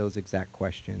contemplate those exact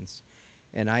questions.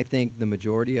 And I think the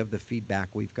majority of the feedback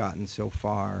we've gotten so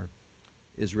far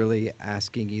is really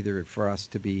asking either for us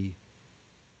to be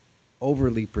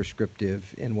overly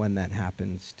prescriptive in when that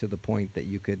happens, to the point that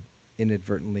you could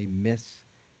inadvertently miss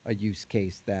a use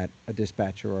case that a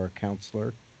dispatcher or a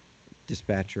counselor,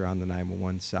 dispatcher on the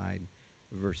 911 side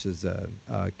versus a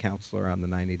counselor on the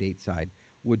 988 side,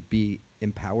 would be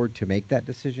empowered to make that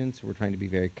decision. So we're trying to be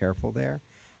very careful there.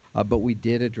 But we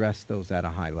did address those at a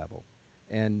high level.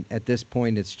 And at this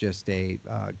point, it's just a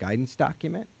guidance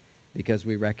document, because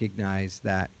we recognize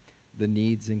that the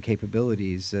needs and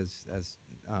capabilities, as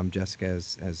Jessica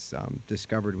has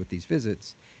discovered with these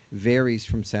visits, varies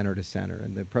from center to center.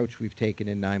 And the approach we've taken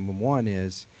in 911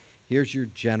 is, here's your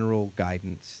general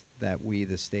guidance that we,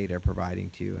 the state, are providing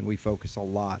to you. And we focus a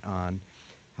lot on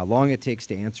how long it takes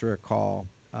to answer a call,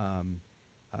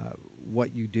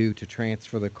 what you do to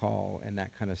transfer the call, and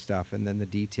that kind of stuff. And then the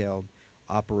detailed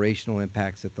operational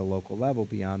impacts at the local level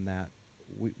beyond that,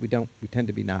 we tend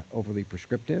to be not overly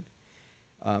prescriptive.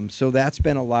 So that's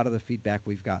been a lot of the feedback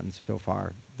we've gotten so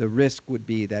far. The risk would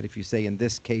be that if you say, in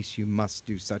this case, you must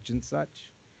do such and such,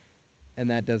 and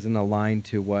that doesn't align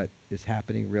to what is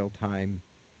happening real time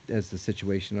as the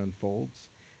situation unfolds.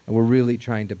 And we're really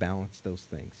trying to balance those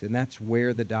things. And that's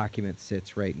where the document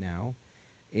sits right now.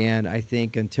 And I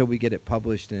think until we get it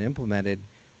published and implemented,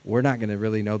 we're not going to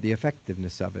really know the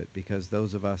effectiveness of it, because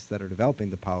those of us that are developing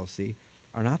the policy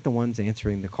are not the ones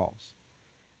answering the calls.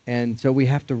 And so we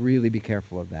have to really be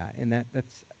careful of that. And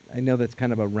that's, I know that's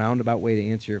kind of a roundabout way to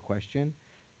answer your question,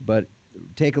 but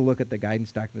take a look at the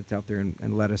guidance document that's out there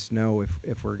and let us know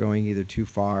if we're going either too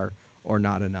far or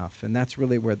not enough. And that's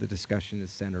really where the discussion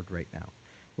is centered right now.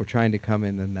 We're trying to come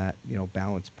in that,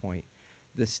 balance point.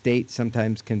 The state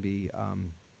sometimes can be,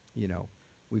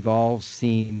 we've all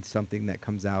seen something that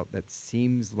comes out that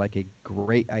seems like a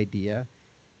great idea,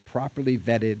 properly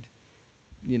vetted,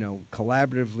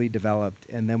 collaboratively developed,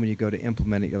 and then when you go to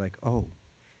implement it, you're like, oh,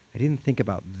 I didn't think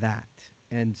about that.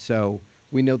 And so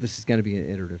we know this is going to be an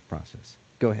iterative process.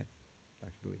 Go ahead,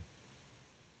 Dr. Bowie.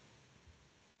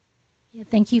 Yeah,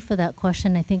 thank you for that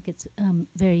question. I think it's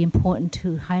very important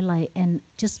to highlight, and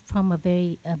just from a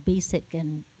very basic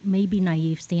and maybe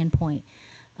naive standpoint,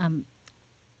 I'm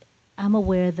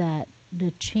aware that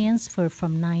the transfer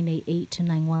from 988 to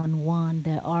 911,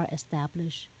 there are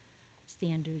established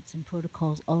standards and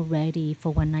protocols already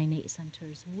for when 988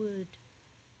 centers would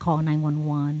call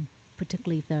 911,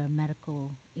 particularly if there are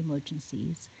medical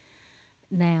emergencies.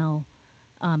 Now,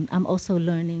 I'm also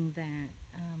learning that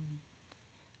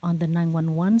on the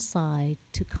 911 side,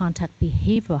 to contact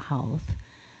behavioral health,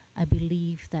 I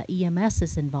believe that EMS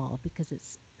is involved because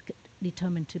it's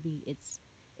determined to be, it's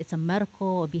a medical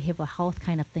or behavioral health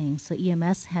kind of thing. So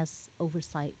EMS has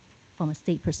oversight from a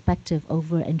state perspective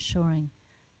over ensuring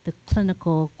the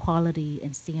clinical quality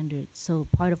and standards. So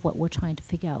part of what we're trying to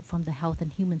figure out from the Health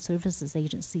and Human Services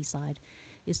Agency side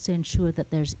is to ensure that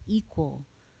there's equal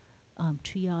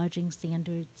triaging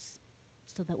standards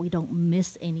so that we don't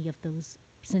miss any of those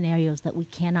scenarios that we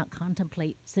cannot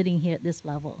contemplate sitting here at this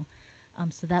level.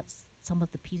 So that's some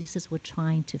of the pieces we're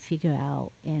trying to figure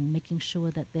out, and making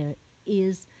sure that there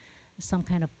is some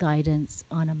kind of guidance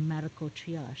on a medical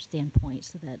triage standpoint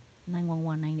so that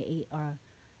 911, 988 are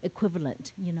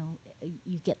equivalent. You know,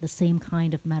 you get the same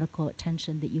kind of medical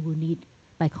attention that you will need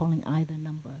by calling either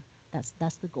number. That's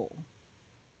the goal.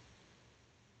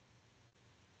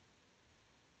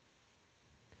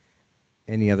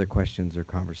 Any other questions or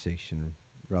conversation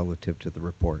relative to the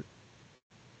report?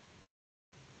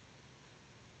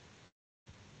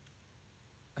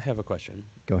 I have a question.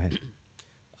 Go ahead.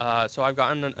 So I've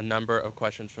gotten a number of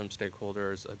questions from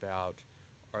stakeholders about,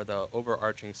 are the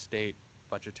overarching state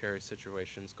budgetary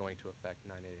situations going to affect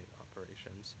 988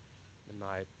 operations? And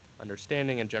my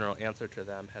understanding and general answer to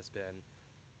them has been,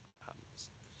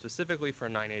 specifically for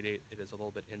 988, it is a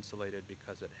little bit insulated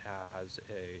because it has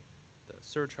the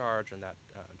surcharge, and that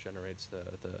generates the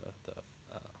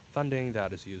funding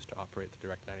that is used to operate the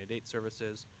direct 988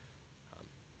 services.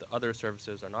 The other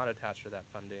services are not attached to that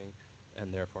funding,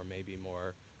 and therefore may be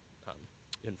more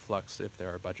in flux if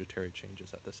there are budgetary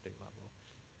changes at the state level.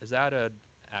 Is that an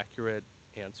accurate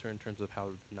answer in terms of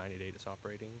how 988 is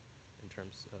operating, in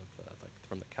terms of like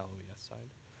from the Cal OES side?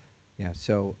 Yeah,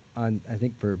 so I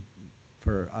think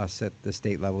for us at the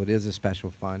state level, it is a special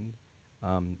fund.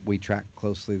 We track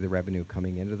closely the revenue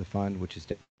coming into the fund, which is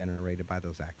generated by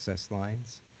those access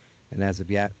lines. And as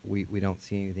of yet, we don't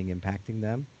see anything impacting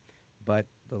them. But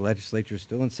the legislature is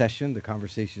still in session. The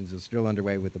conversations are still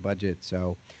underway with the budget,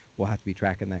 so we'll have to be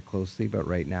tracking that closely. But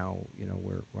right now, you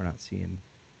know, we're not seeing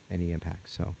any impact.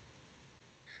 So,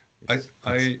 if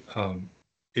I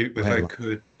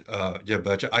could,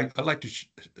 Budget, I'd like to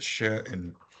share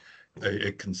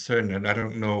a concern, and I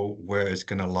don't know where it's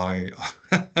going to lie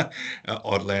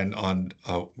or land on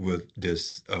with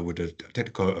this with the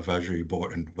technical advisory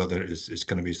board, and whether it's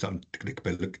going to be something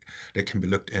that can be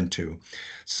looked into.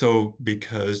 So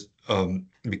because of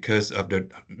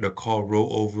the call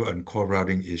rollover and call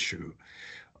routing issue,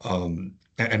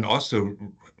 and also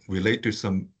relate to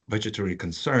some budgetary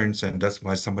concerns, and that's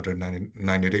why some of the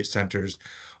 988 centers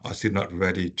are still not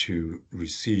ready to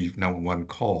receive 911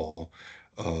 call.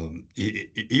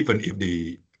 Even if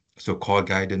the so-called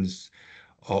guidance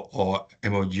or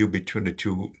MOU between the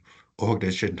two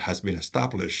organizations has been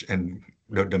established, and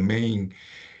the main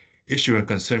issue and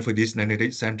concern for these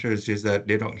 988 centers is that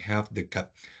they don't have the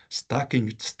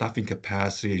staffing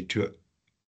capacity to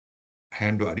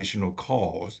handle additional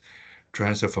calls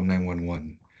transfer from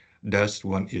 911. That's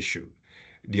one issue.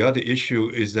 The other issue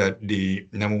is that the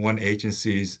 911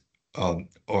 agencies are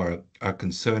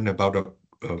concerned about a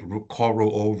call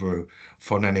rollover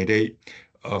for 988.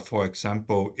 For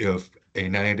example, if a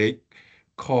 988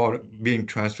 call being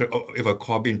transferred, or if a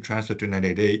call being transferred to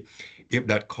 988, if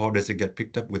that call doesn't get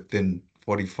picked up within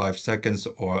 45 seconds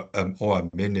or a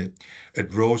minute,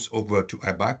 it rolls over to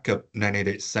a backup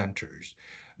 988 centers.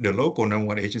 The local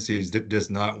 911 agencies does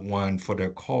not want for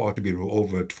their call to be rolled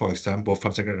over, for example,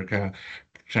 from Sacramento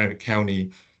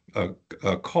County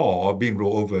call being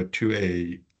rolled over to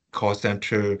a call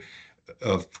center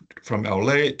from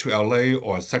LA to LA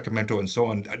or Sacramento and so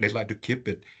on. They like to keep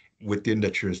it within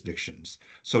the jurisdictions.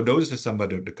 So those are some of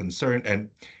the concern,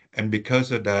 and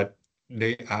because of that,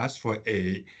 they asked for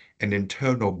an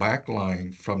internal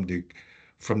backline from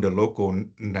the local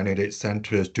 988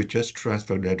 centers to just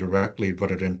transfer there directly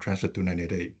rather than transfer to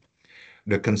 988.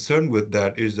 The concern with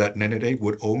that is that 988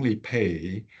 would only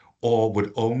pay or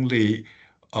would only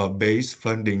base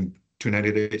funding to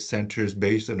 988 centers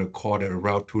based on a call that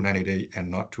route to 988 and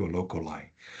not to a local line.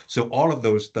 So all of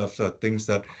those stuff are things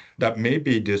that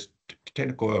maybe this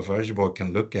technical advisory board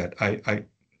can look at. I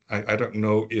don't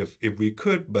know if we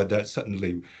could, but that's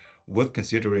certainly worth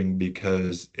considering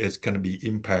because it's going to be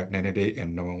impact 98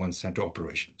 and 911 center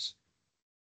operations.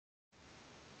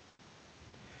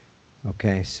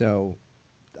 Okay, so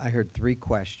I heard three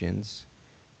questions.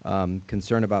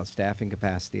 Concern about staffing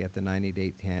capacity at the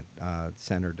 988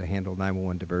 center to handle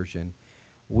 911 diversion.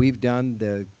 We've done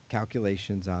the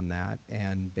calculations on that,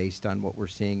 and based on what we're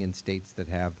seeing in states that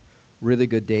have really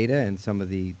good data and some of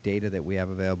the data that we have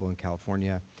available in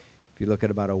California, if you look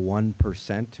at about a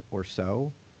 1% or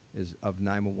so of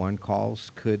 911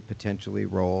 calls could potentially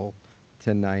roll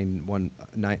to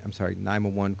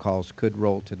 911 calls could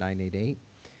roll to 988.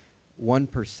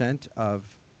 1%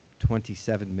 of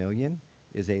 27 million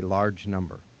is a large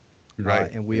number,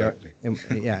 Right. and we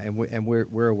exactly. are, and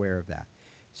we're aware of that.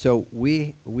 So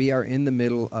we are in the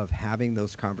middle of having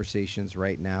those conversations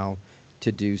right now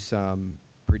to do some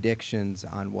predictions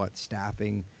on what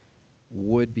staffing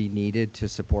would be needed to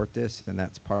support this, and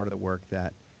that's part of the work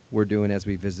that we're doing as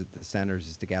we visit the centers,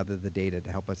 is to gather the data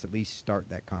to help us at least start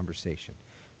that conversation.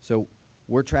 So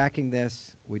we're tracking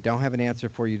this. We don't have an answer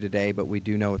for you today, but we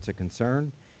do know it's a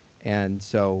concern, and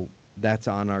so that's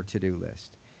on our to-do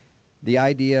list. The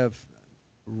idea of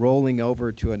rolling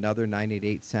over to another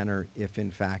 988 center, if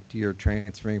in fact you're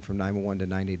transferring from 911 to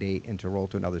 988 and to roll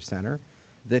to another center,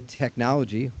 the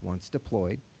technology, once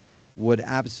deployed, would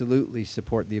absolutely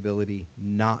support the ability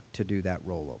not to do that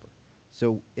rollover.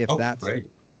 So if that's Great.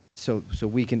 so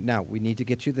we can, now we need to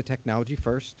get you the technology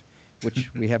first,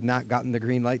 which we have not gotten the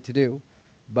green light to do,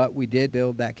 but we did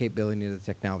build that capability into the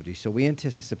technology. So we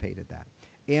anticipated that.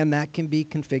 And that can be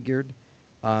configured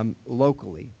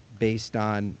locally based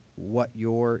on what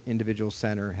your individual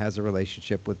center has a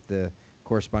relationship with the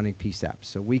corresponding PSAP.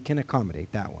 So we can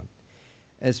accommodate that one.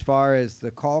 As far as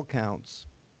the call counts,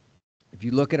 if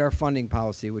you look at our funding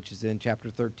policy, which is in Chapter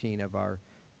 13 of our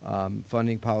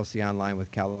funding policy online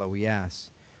with Cal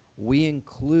OES, we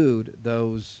include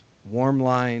those warm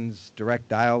lines, direct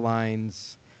dial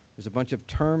lines. There's a bunch of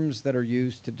terms that are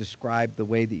used to describe the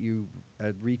way that you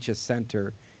reach a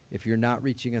center if you're not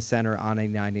reaching a center on a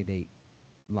 988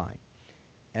 line.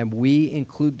 And we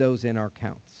include those in our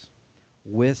counts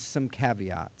with some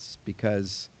caveats,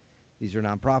 because these are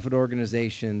nonprofit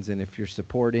organizations, and if you're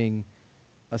supporting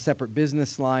a separate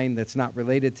business line that's not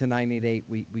related to 988,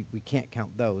 we can't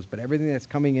count those. But everything that's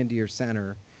coming into your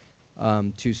center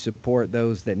to support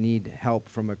those that need help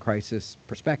from a crisis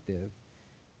perspective,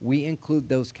 we include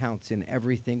those counts in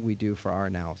everything we do for our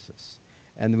analysis.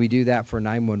 And we do that for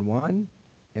 911,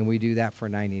 and we do that for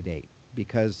 988,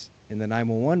 because in the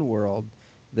 911 world,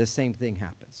 the same thing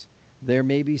happens. There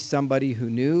may be somebody who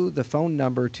knew the phone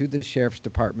number to the sheriff's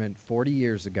department 40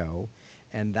 years ago,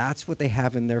 and that's what they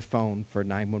have in their phone for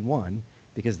 911,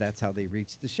 because that's how they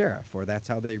reach the sheriff, or that's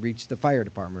how they reach the fire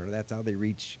department, or that's how they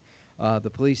reach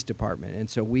the police department. And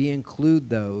so we include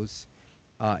those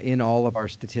in all of our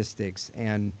statistics,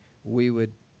 and we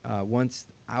would, once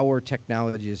our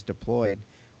technology is deployed,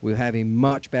 we'll have a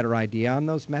much better idea on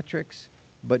those metrics.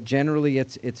 But generally,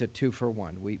 it's a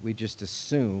 2-for-1. We just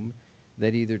assume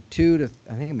that either 2 to,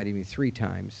 I think it might even be 3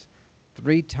 times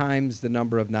the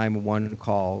number of 911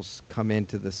 calls come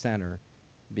into the center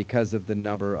because of the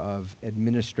number of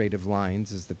administrative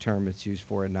lines, is the term it's used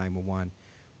for in 911.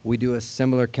 We do a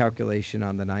similar calculation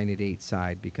on the 988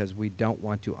 side because we don't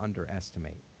want to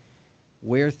underestimate.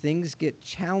 Where things get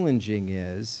challenging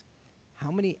is,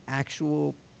 how many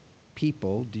actual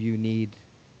people do you need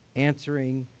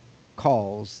answering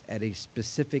calls at a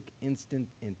specific instant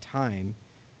in time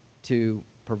to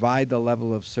provide the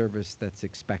level of service that's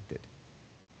expected?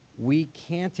 We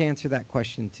can't answer that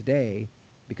question today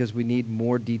because we need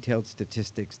more detailed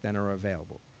statistics than are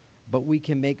available. But we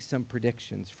can make some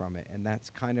predictions from it, and that's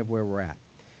kind of where we're at.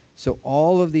 So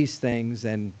all of these things,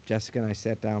 and Jessica and I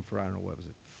sat down for, I don't know, what was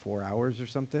it, 4 hours or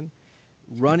something,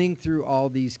 running through all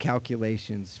these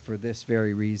calculations for this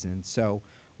very reason. So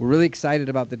we're really excited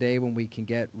about the day when we can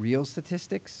get real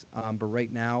statistics, but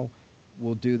right now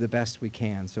we'll do the best we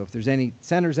can. So if there's any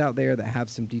centers out there that have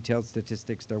some detailed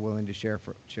statistics they're willing to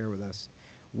share with us,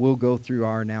 we'll go through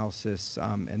our analysis,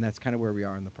 and that's kind of where we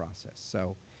are in the process.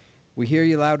 So we hear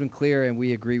you loud and clear, and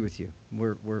we agree with you.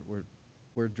 We're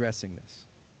addressing this.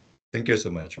 Thank you so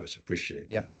much, Wes. Appreciate it.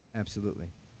 Yeah, absolutely.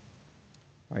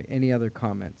 All right, any other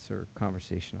comments or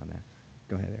conversation on that?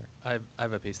 Go ahead, Eric. I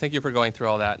have a piece. Thank you for going through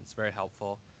all that. It's very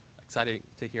helpful. Excited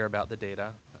to hear about the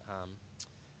data.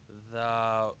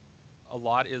 A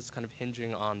lot is kind of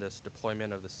hinging on this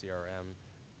deployment of the CRM.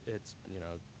 It's,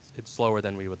 it's slower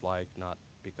than we would like, not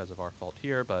because of our fault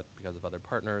here, but because of other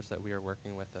partners that we are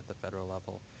working with at the federal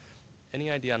level. Any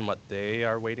idea on what they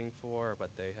are waiting for, or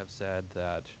what they have said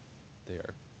that they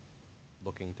are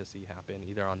looking to see happen,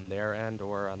 either on their end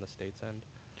or on the state's end?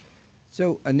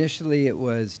 So initially, it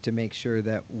was to make sure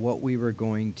that what we were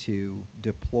going to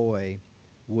deploy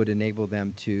would enable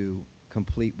them to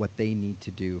complete what they need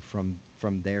to do from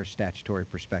their statutory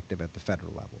perspective at the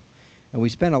federal level. And we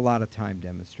spent a lot of time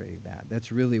demonstrating that.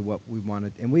 That's really what we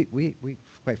wanted. And we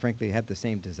quite frankly had the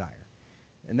same desire.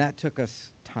 And that took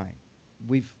us time.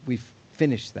 We've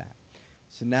finished that.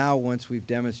 So now once we've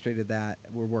demonstrated that,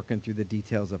 we're working through the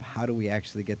details of how do we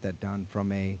actually get that done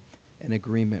from an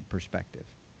agreement perspective.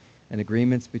 And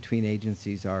agreements between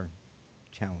agencies are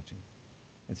challenging.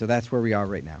 And so that's where we are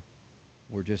right now.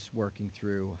 We're just working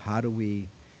through how do we,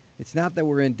 it's not that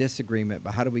we're in disagreement,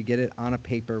 but how do we get it on a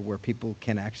paper where people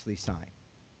can actually sign?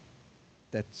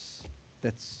 That's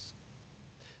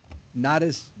not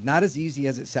as easy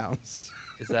as it sounds.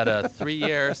 Is that a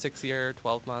 3-year, 6-year,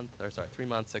 12-month, or sorry, 3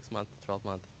 months, 6 month, 12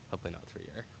 month? Hopefully not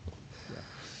 3-year.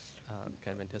 Yeah.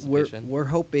 Kind of anticipation. We're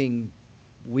hoping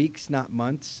weeks, not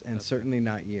months, and Okay. certainly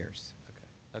not years.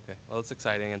 Okay. Well, it's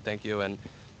exciting, and thank you. And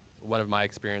one of my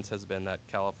experience has been that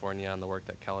California and the work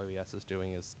that Cal OES is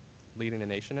doing is leading the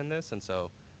nation in this, and so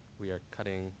we are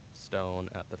cutting stone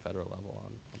at the federal level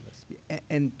on this.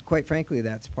 And quite frankly,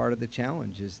 that's part of the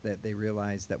challenge, is that they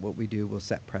realize that what we do will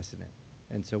set precedent.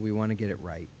 And so we want to get it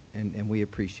right. And we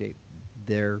appreciate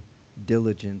their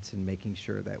diligence in making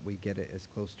sure that we get it as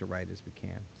close to right as we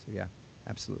can. So yeah,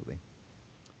 absolutely.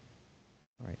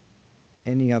 All right.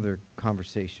 Any other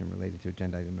conversation related to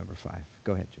agenda item number 5?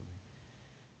 Go ahead, Julie.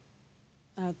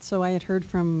 So I had heard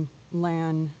from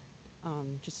Lan,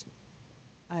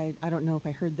 I don't know if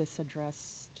I heard this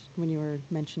addressed when you were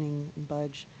mentioning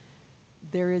Budge.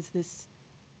 There is this,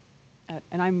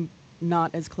 and I'm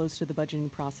not as close to the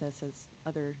budgeting process as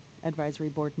other advisory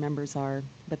board members are,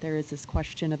 but there is this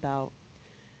question about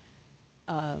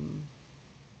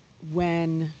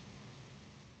when,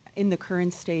 in the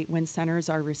current state, when centers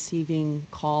are receiving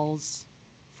calls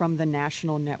from the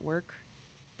national network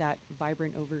that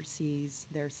Vibrant oversees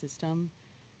their system,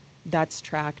 that's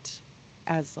tracked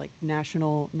as like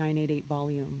national 988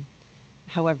 volume.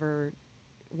 However,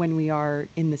 when we are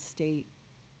in the state,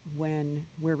 when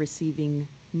we're receiving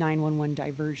 911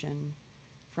 diversion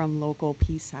from local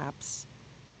PSAPs,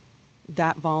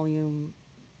 that volume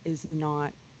is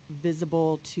not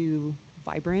visible to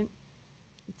Vibrant.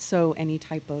 So any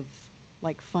type of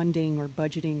like funding or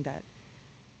budgeting that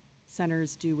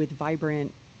centers do with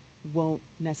Vibrant won't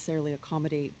necessarily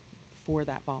accommodate for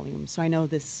that volume. So I know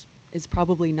this is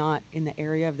probably not in the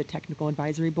area of the technical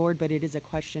advisory board, but it is a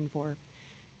question for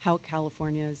how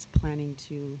California is planning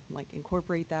to like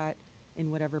incorporate that in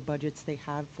whatever budgets they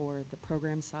have for the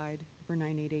program side for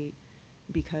 988,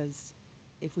 because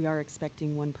if we are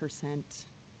expecting 1%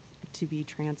 to be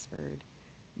transferred,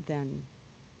 then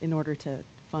in order to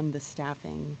fund the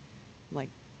staffing, like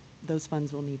those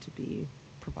funds will need to be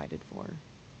provided for.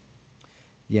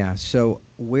 Yeah, so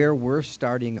where we're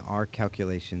starting our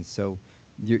calculations, so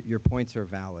your points are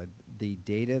valid. The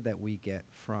data that we get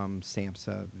from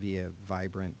SAMHSA via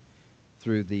Vibrant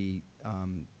through the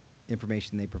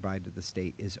information they provide to the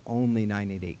state is only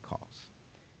 988 calls.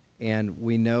 And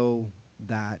we know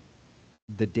that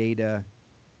the data,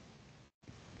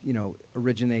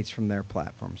 originates from their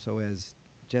platform. So as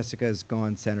Jessica's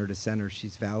gone center to center,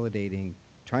 she's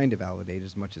trying to validate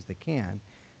as much as they can,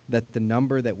 that the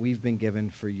number that we've been given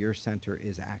for your center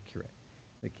is accurate.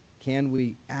 Like, can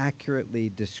we accurately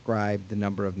describe the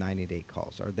number of 988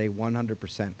 calls? Are they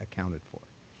 100% accounted for?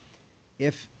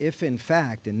 If in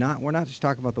fact, we're not just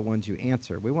talking about the ones you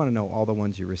answer, we want to know all the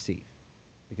ones you receive,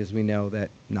 because we know that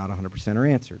not 100% are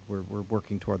answered. We're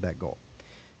working toward that goal.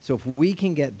 So if we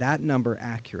can get that number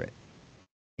accurate,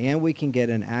 and we can get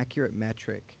an accurate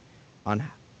metric on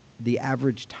the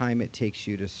average time it takes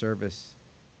you to service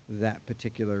that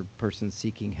particular person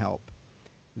seeking help,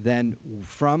 then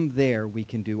from there we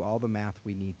can do all the math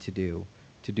we need to do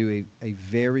a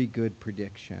very good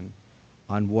prediction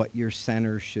on what your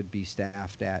center should be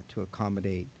staffed at to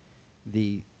accommodate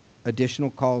the additional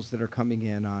calls that are coming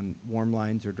in on warm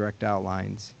lines or direct dial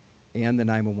lines and the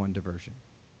 911 diversion,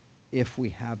 if we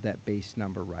have that base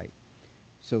number right.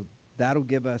 So that'll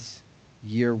give us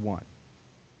year 1.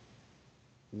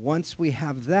 Once we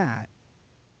have that,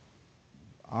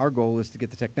 our goal is to get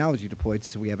the technology deployed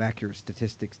so we have accurate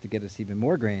statistics to get us even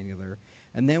more granular.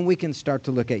 And then we can start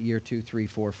to look at year 2, 3,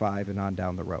 4, 5, and on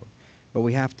down the road. But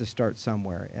we have to start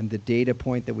somewhere. And the data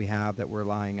point that we have that we're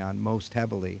relying on most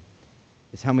heavily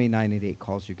is how many 988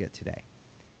 calls you get today.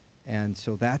 And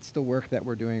so that's the work that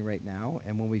we're doing right now.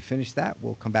 And when we finish that,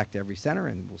 we'll come back to every center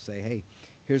and we'll say, hey,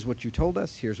 here's what you told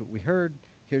us. Here's what we heard.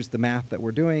 Here's the math that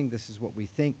we're doing. This is what we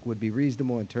think would be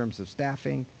reasonable in terms of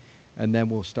staffing. And then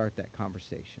we'll start that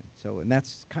conversation. So, and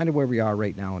that's kind of where we are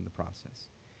right now in the process.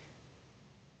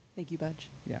 Thank you, Budge.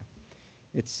 Yeah.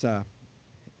 It's,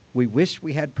 we wish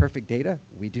we had perfect data.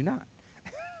 We do not.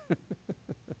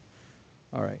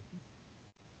 All right.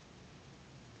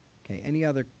 Okay, any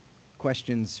other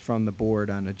questions from the board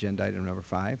on agenda item number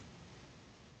 5?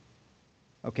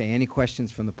 Okay, any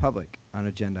questions from the public on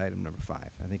agenda item number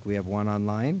 5? I think we have one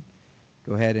online.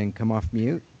 Go ahead and come off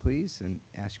mute, please, and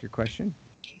ask your question.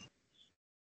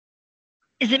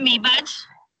 Is it me, Budge,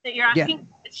 that you're Yeah. asking?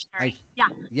 It's Sherry. Yeah.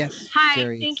 Yes. Hi,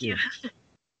 Sherry, thank it's you.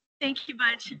 Thank you,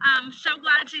 Budge. I'm so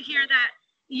glad to hear that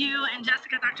you and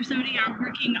Jessica, Dr. Sodi, are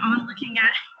working on looking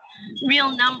at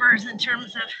real numbers in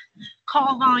terms of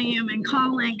call volume and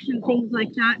call length and things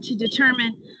like that to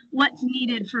determine what's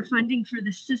needed for funding for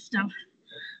the system.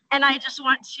 And I just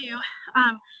want to,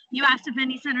 you asked if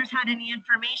any centers had any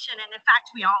information, and in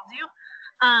fact, we all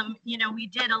do. You know, we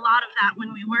did a lot of that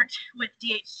when we worked with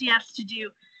DHCS to do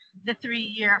the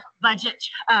 3-year budget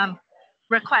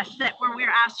requests that we were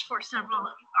asked for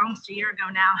almost a year ago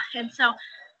now. And so,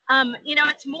 you know,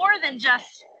 it's more than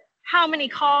just how many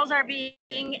calls are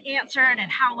being answered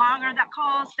and how long are that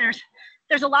calls.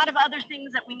 There's a lot of other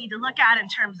things that we need to look at in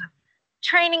terms of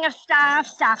training of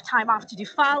staff time off to do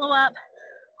follow-up,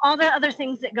 all the other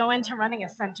things that go into running a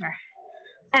center.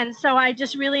 And so I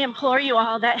just really implore you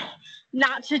all that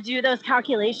not to do those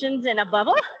calculations in a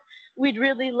bubble. We'd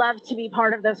really love to be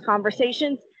part of those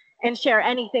conversations and share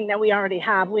anything that we already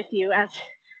have with you as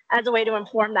a way to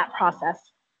inform that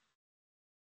process.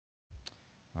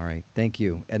 All right, thank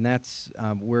you. And that's,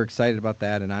 we're excited about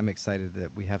that, and I'm excited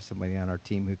that we have somebody on our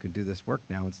team who can do this work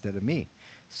now instead of me.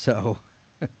 So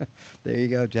there you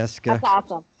go, Jessica. That's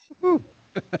awesome.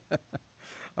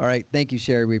 All right, thank you,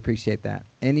 Sherry. We appreciate that.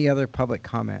 Any other public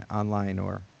comment online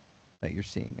or that you're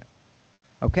seeing?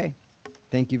 Okay,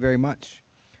 thank you very much.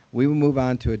 We will move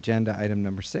on to agenda item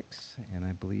number 6, and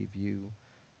I believe you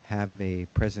have a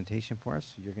presentation for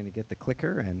us. You're going to get the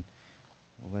clicker, and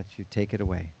we'll let you take it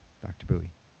away, Dr.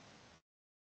 Bowie.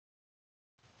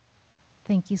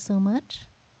 Thank you so much.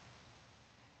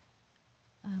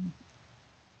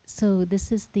 So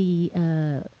this is the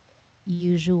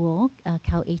usual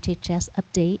Cal HHS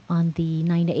update on the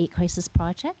 9-8 crisis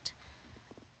project.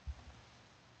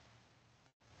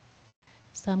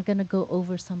 So I'm going to go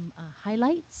over some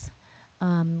highlights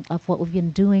of what we've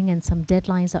been doing and some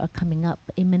deadlines that are coming up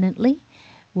imminently.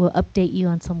 We'll update you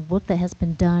on some work that has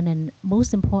been done, and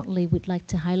most importantly, we'd like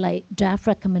to highlight draft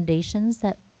recommendations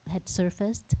that had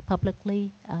surfaced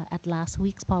publicly at last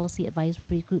week's Policy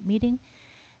Advisory Group meeting,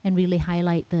 and really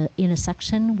highlight the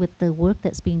intersection with the work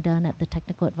that's being done at the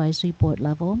Technical Advisory Board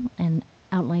level, and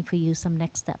outline for you some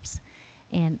next steps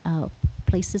and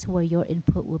places where your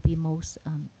input will be most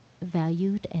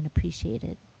valued and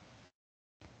appreciated.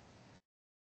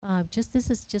 This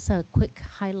is just a quick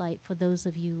highlight for those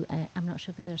of you, I'm not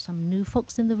sure if there's some new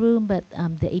folks in the room, but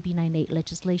the AB 98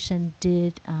 legislation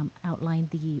did outline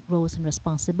the roles and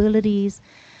responsibilities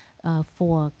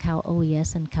for Cal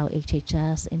OES and Cal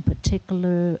HHS. In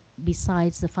particular,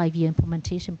 besides the 5-year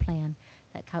implementation plan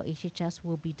that Cal HHS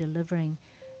will be delivering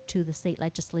to the state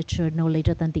legislature no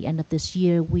later than the end of this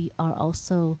year, we are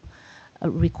also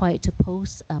required to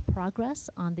post progress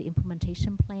on the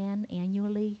implementation plan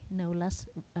annually, no less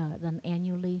than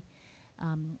annually,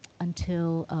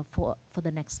 until for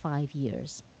the next 5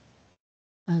 years.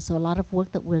 So a lot of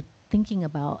work that we're thinking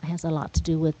about has a lot to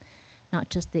do with not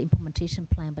just the implementation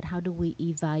plan, but how do we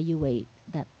evaluate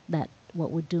that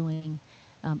what we're doing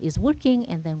is working,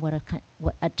 and then what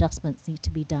adjustments need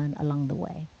to be done along the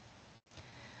way.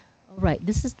 All right,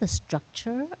 this is the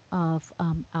structure of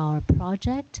our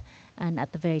project. And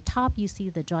at the very top, you see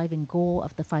the driving goal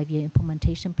of the 5-year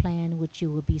implementation plan, which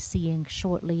you will be seeing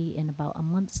shortly in about a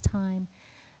month's time.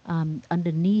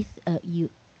 Underneath,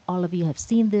 all of you have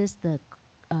seen this, the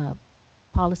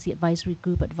Policy Advisory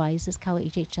Group advises Cal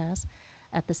HHS.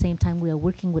 At the same time, we are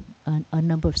working with a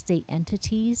number of state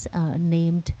entities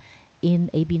named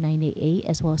in AB 98,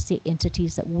 as well as state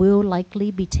entities that will likely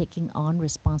be taking on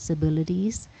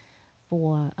responsibilities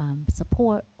for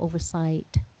support,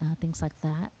 oversight, things like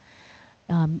that.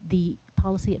 The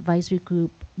Policy Advisory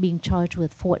Group, being charged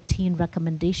with 14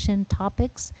 recommendation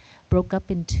topics, broke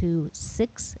up into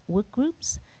 6 work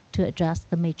groups to address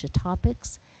the major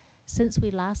topics. Since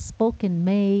we last spoke in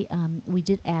May, we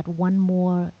did add one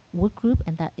more work group,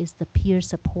 and that is the Peer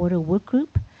Supporter Work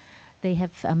Group. They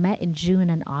have met in June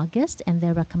and August, and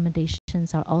their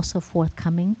recommendations are also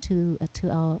forthcoming to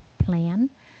our plan.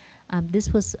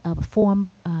 This was formed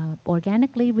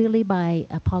organically, really, by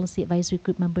policy advisory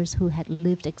group members who had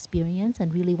lived experience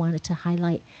and really wanted to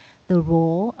highlight the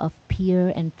role of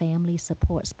peer and family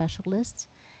support specialists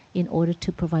in order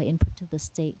to provide input to the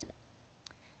state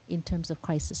in terms of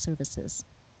crisis services.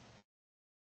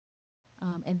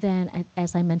 And then,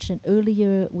 as I mentioned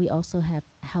earlier, we also have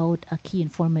held key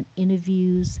informant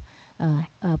interviews,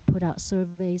 put out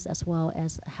surveys, as well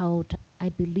as held, I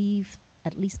believe,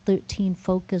 at least 13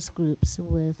 focus groups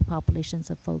with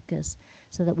populations of focus,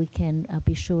 so that we can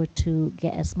be sure to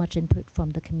get as much input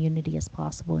from the community as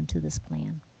possible into this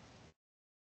plan.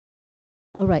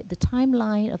 All right, the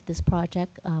timeline of this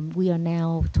project, we are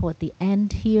now toward the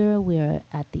end here. We're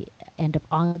at the end of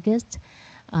August.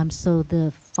 So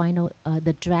the final,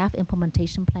 the draft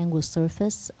implementation plan will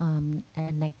surface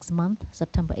next month,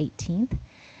 September 18th.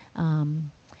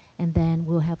 And then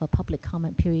we'll have a public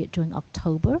comment period during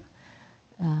October.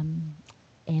 And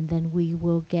then we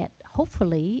will get,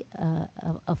 hopefully,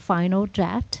 a final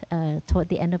draft toward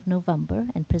the end of November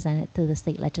and present it to the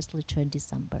state legislature in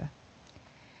December.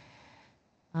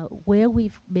 Where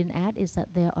we've been at is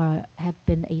that there have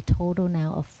been a total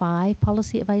now of 5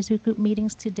 policy advisory group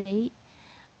meetings to date.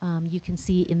 You can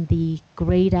see in the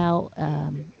grayed out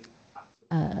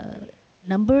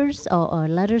numbers or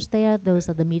letters there, those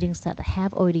are the meetings that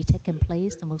have already taken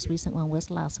place. The most recent one was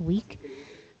last week.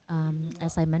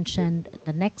 As I mentioned,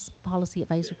 the next policy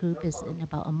advisory group is in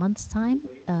about a month's time.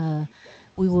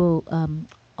 We will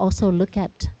also look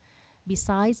at,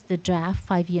 besides the draft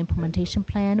 5-year implementation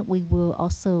plan, we will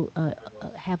also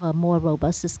have a more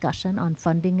robust discussion on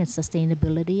funding and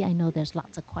sustainability. I know there's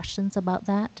lots of questions about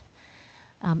that,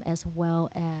 as well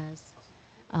as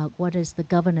what is the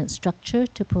governance structure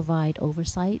to provide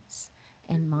oversights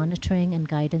and monitoring and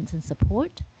guidance and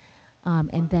support.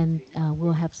 And then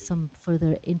we'll have some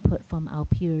further input from our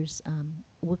peers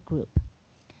work group.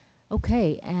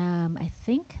 Okay, I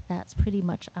think that's pretty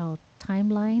much our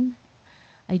timeline.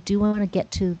 I do want to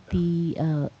get to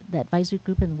the advisory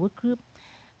group and work group.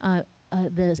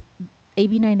 The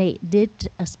AB 98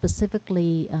 did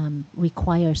specifically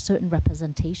require certain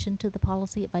representation to the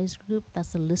policy advisory group.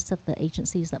 That's a list of the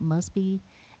agencies that must be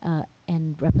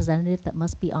and representatives that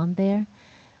must be on there.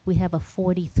 We have a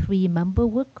 43-member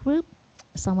work group.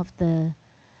 Some of the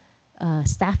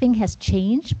staffing has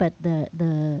changed, but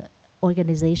the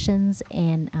organizations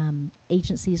and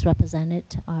agencies represented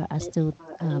are still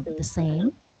the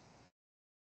same.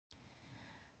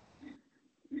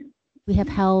 We have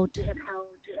held...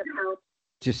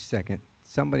 Just a second.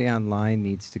 Somebody online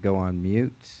needs to go on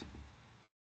mute.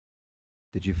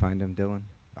 Did you find him, Dylan?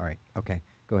 All right. Okay.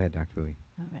 Go ahead, Dr. Bowie.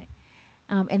 All right.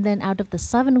 And then out of the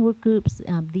 7 work groups,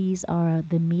 these are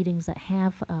the meetings that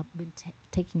have been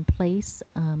taking place.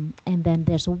 And then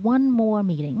there's one more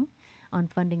meeting on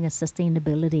funding and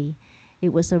sustainability. It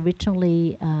was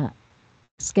originally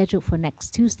scheduled for next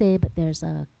Tuesday, but there's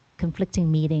a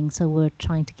conflicting meeting, so we're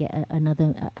trying to get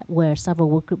another where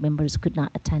several work group members could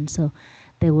not attend. So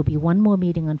there will be one more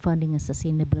meeting on funding and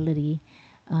sustainability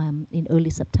in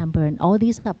early September, and all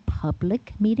these are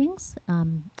public meetings.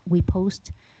 We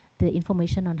post the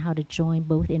information on how to join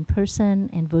both in person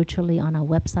and virtually on our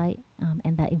website,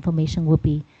 and that information will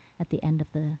be at the end of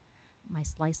my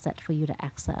slide set for you to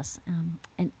access.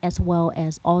 And as well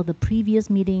as all the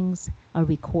previous meetings are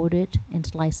recorded and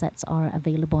slide sets are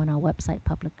available on our website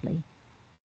publicly.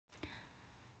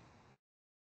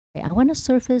 Okay, I want to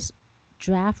surface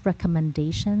draft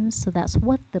recommendations. So that's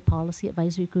what the policy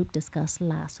advisory group discussed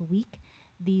last week.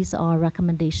 These are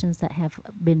recommendations that have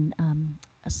been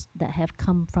that have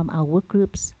come from our work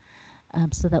groups,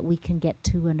 so that we can get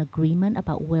to an agreement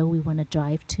about where we want to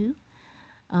drive to.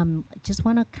 Just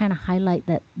want to kind of highlight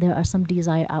that there are some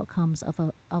desired outcomes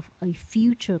of a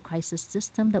future crisis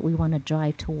system that we want to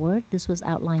drive toward. This was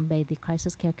outlined by the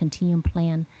Crisis Care Continuum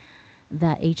Plan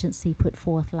that agency put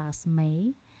forth last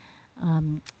May.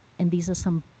 And these are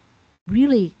some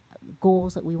really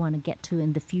goals that we want to get to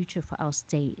in the future for our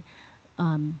state.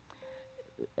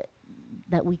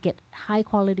 That we get high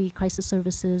quality crisis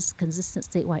services, consistent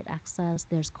statewide access,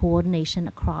 there's coordination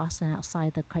across and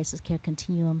outside the crisis care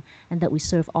continuum, and that we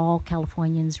serve all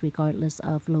Californians regardless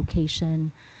of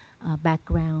location,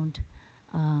 background,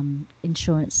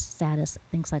 insurance status,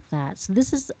 things like that. So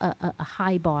this is a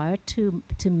high bar to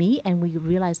me, and we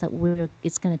realize that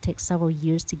it's going to take several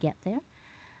years to get there.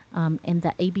 And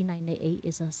that AB 98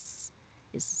 is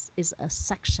a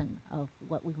section of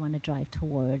what we want to drive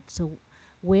toward. So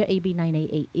where AB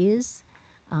 988 is,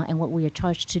 and what we are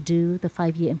charged to do. The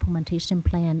 5-year implementation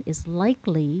plan is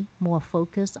likely more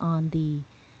focused on the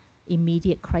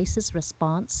immediate crisis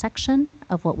response section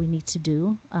of what we need to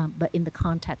do, but in the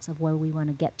context of where we want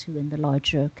to get to in the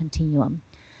larger continuum.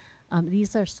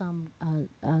 These are some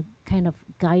kind of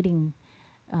guiding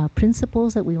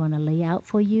principles that we want to lay out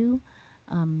for you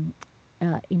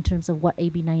in terms of what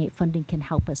AB 98 funding can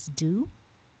help us do.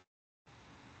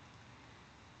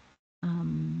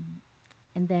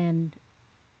 And then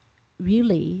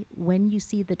really, when you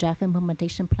see the draft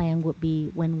implementation plan would be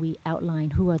when we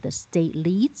outline who are the state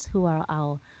leads, who are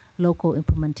our local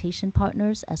implementation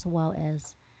partners, as well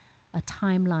as a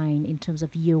timeline in terms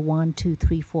of year 1, 2,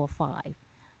 3, 4, 5.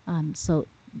 So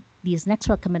these next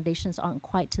recommendations aren't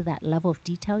quite to that level of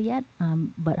detail yet,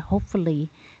 but hopefully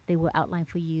they will outline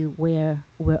for you where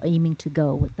we're aiming to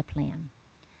go with the plan.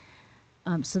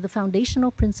 So the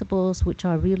foundational principles, which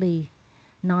are really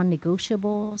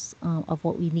non-negotiables of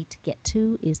what we need to get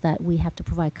to, is that we have to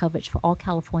provide coverage for all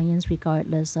Californians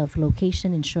regardless of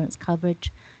location, insurance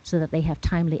coverage, so that they have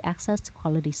timely access to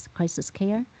quality crisis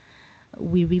care.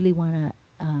 We really want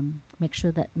to make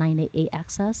sure that 988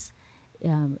 access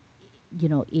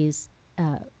is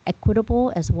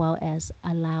equitable, as well as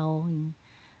allowing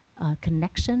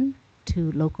connection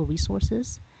to local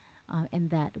resources, and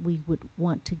that we would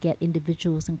want to get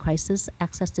individuals in crisis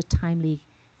access to timely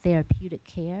therapeutic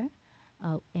care,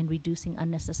 and reducing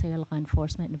unnecessary law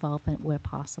enforcement involvement where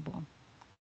possible.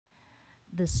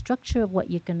 The structure of what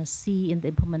you're going to see in the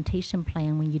implementation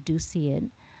plan, when you do see it,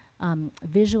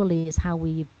 visually is how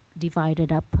we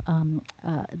divided up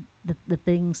the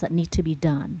things that need to be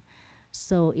done.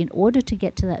 So in order to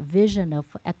get to that vision of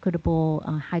equitable,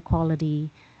 high quality,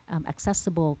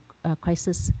 accessible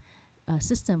crisis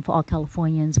system for all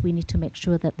Californians, we need to make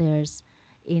sure that there's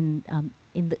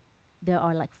there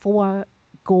are like 4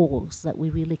 goals that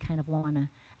we really kind of want to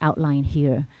outline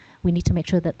here. We need to make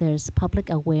sure that there's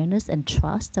public awareness and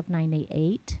trust of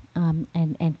 988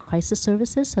 and crisis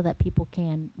services, so that people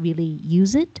can really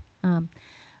use it.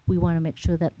 We want to make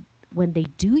sure that when they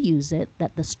do use it,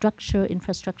 that the structure,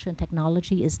 infrastructure, and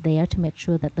technology is there to make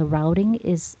sure that the routing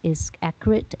is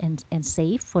accurate and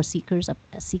safe for seekers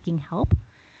seeking help.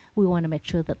 We want to make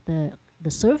sure that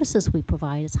the services we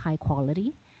provide is high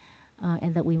quality,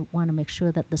 and that we want to make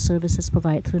sure that the services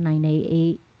provided through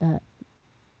 988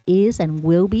 is and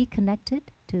will be connected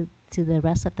to the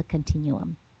rest of the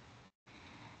continuum.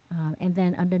 And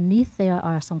then underneath there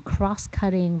are some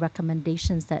cross-cutting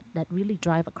recommendations that really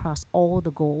drive across all the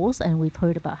goals. And we've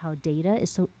heard about how data is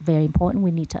so very important.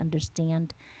 We need to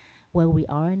understand where we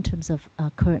are in terms of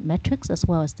current metrics, as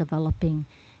well as developing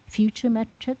future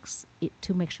metrics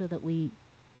to make sure that we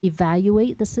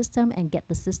evaluate the system and get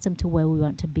the system to where we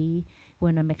want to be. We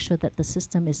want to make sure that the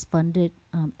system is funded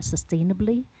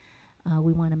sustainably.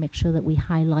 We want to make sure that we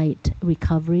highlight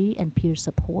recovery and peer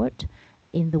support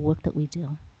in the work that we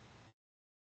do.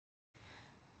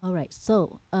 All right,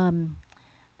 so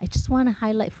I just want to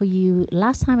highlight for you,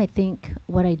 last time I think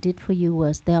what I did for you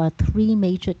was there are 3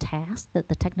 major tasks that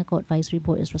the Technical Advisory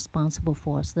Board is responsible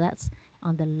for. So that's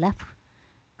on the left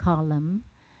column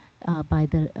by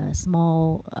the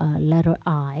small letter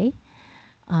I,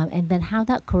 and then how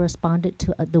that corresponded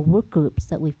to the work groups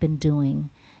that we've been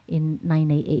doing in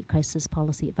 988 Crisis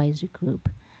Policy Advisory Group.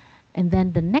 And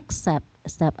then the next step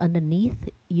underneath,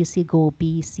 you see goal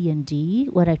B, C, and D.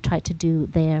 What I tried to do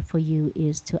there for you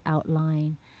is to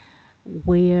outline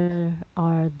where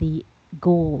are the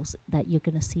goals that you're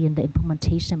going to see in the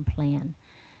implementation plan.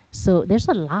 So there's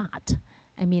a lot.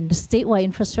 I mean, the statewide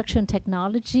infrastructure and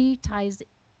technology ties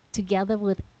together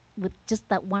with just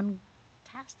that one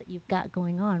task that you've got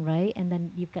going on, right? And then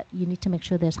you need to make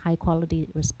sure there's high quality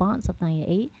response of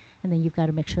 988, and then you've got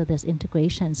to make sure there's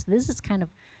integration. So this is kind of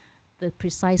the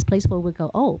precise place where we go,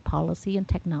 oh, policy and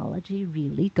technology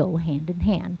really go hand in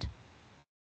hand.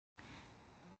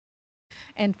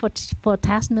 And for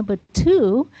task number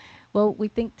 2, well, we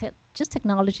think that just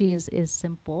technology is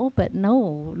simple, but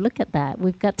no, look at that.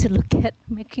 We've got to look at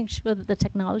making sure that the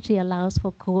technology allows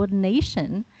for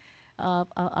coordination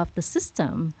of the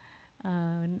system,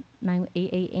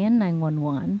 988 and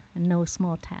 911, no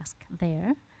small task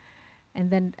there. And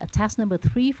then task number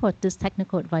 3 for this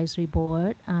Technical Advisory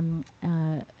Board, again,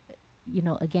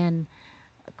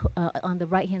 on the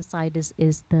right-hand side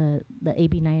is the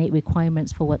AB 98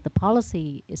 requirements for what the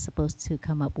policy is supposed to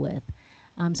come up with.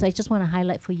 So I just want to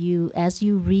highlight for you, as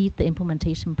you read the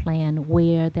implementation plan,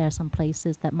 where there are some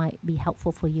places that might be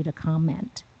helpful for you to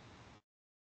comment.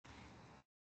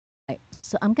 Right,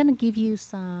 so I'm going to give you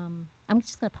some, I'm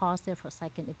just going to pause there for a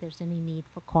second if there's any need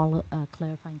for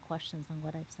clarifying questions on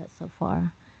what I've said so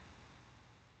far.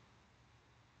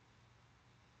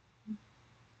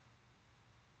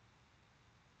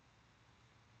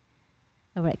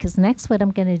 All right, because next what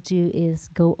I'm going to do is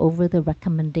go over the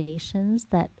recommendations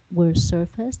that were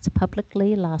surfaced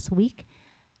publicly last week.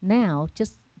 Now,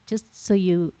 just so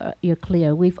you're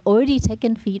clear, we've already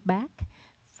taken feedback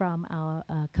from our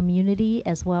community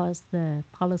as well as the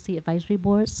policy advisory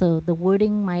board. So the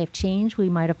wording might have changed. We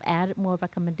might have added more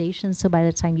recommendations. So by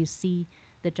the time you see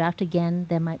the draft again,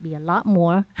 there might be a lot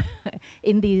more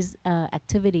in these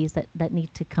activities that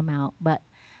need to come out. But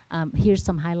here's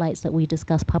some highlights that we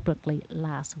discussed publicly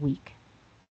last week.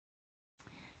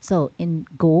 So in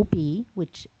Goal B,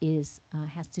 which is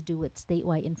has to do with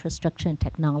statewide infrastructure and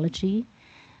technology,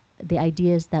 the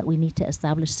idea is that we need to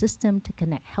establish a system to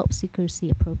connect help seekers to the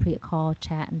appropriate call,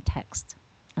 chat, and text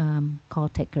call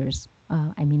takers.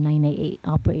 988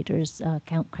 operators,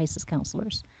 crisis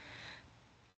counselors.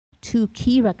 Two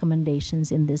key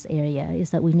recommendations in this area is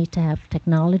that we need to have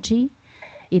technology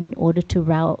in order to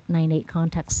route 988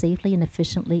 contacts safely and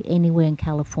efficiently anywhere in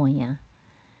California.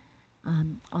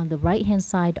 On the right-hand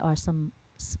side are some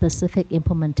specific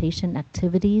implementation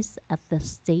activities at the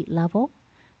state level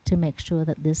to make sure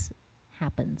that this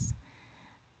happens.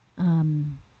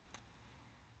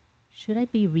 Should I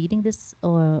be reading this,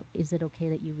 or is it okay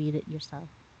that you read it yourself?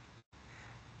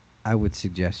 I would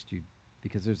suggest you,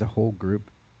 because there's a whole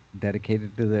group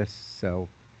dedicated to this, so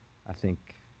I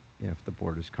think if the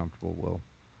board is comfortable,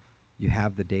 you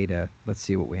have the data. Let's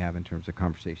see what we have in terms of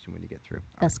conversation when you get through.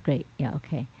 That's great. Yeah,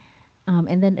 okay.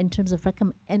 And then in terms of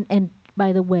and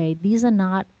by the way, these are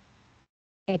not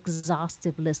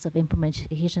exhaustive lists of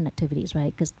implementation activities,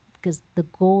 right? Because the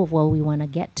goal of what we want to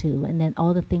get to, and then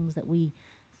all the things that we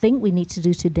think we need to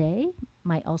do today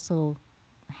might also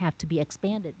have to be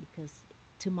expanded, because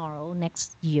tomorrow,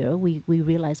 next year, we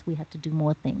realize we have to do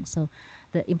more things. So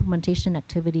the implementation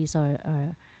activities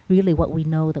are really what we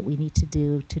know that we need to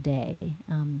do today.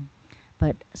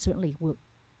 But certainly we'll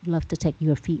love to take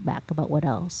your feedback about what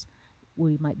else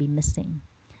we might be missing.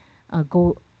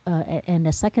 And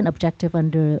the second objective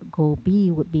under Goal B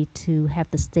would be to have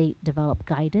the state develop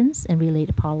guidance and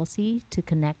related policy to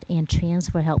connect and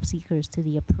transfer help seekers to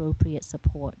the appropriate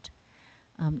support.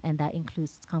 And that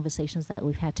includes conversations that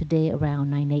we've had today around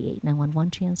 988,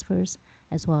 911 transfers,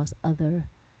 as well as other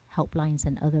helplines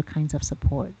and other kinds of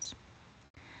supports.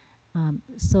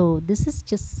 So this is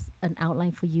just an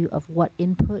outline for you of what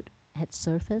input had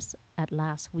surfaced at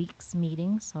last week's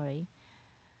meeting, sorry.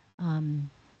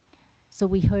 So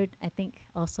we heard, I think,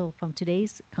 also from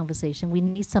today's conversation, we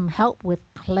need some help with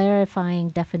clarifying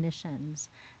definitions.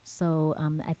 So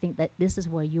I think that this is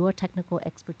where your technical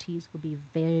expertise would be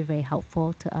very, very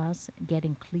helpful to us,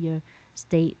 getting clear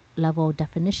state level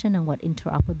definition on what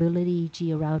interoperability,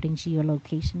 geo-routing,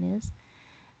 geolocation is.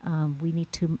 We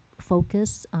need to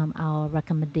focus our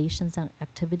recommendations and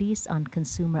activities on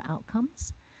consumer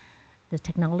outcomes. The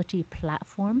technology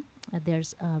platform,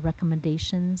 there's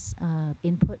recommendations,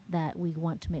 input that we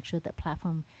want to make sure that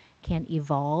platform can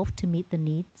evolve to meet the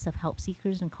needs of help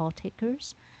seekers and call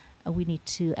takers. We need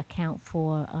to account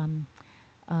for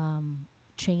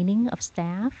training of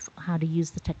staff, how to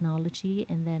use the technology,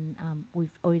 and then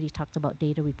we've already talked about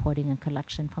data reporting and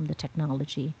collection from the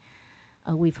technology.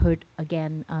 We've heard,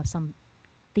 again, some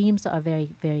themes that are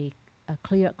very, very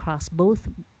clear across both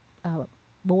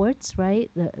boards, right?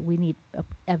 We need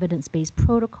evidence-based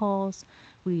protocols.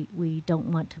 We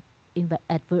don't want to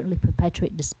advertently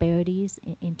perpetuate disparities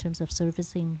in terms of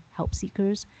servicing help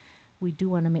seekers. We do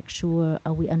want to make sure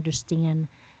we understand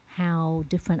how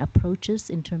different approaches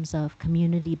in terms of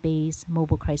community-based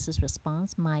mobile crisis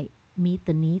response might meet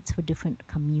the needs for different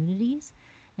communities.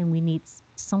 And we need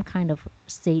some kind of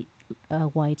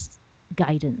state-wide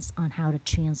guidance on how to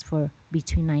transfer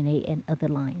between 9A and other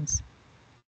lines.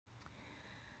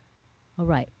 All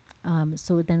right,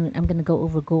 so then I'm going to go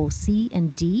over Goal C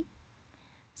and D.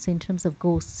 So in terms of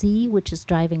Goal C, which is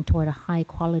driving toward a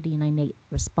high-quality 988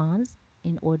 response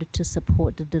in order to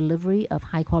support the delivery of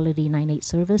high-quality 988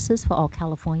 services for all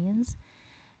Californians.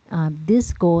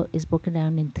 This goal is broken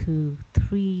down into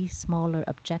 3 smaller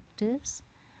objectives.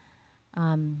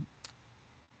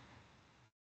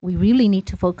 We really need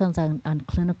to focus on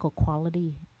clinical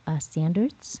quality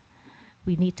standards.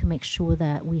 We need to make sure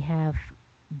that we have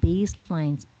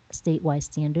baseline statewide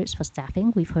standards for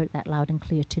staffing. We've heard that loud and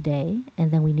clear today.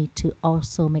 And then we need to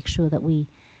also make sure that we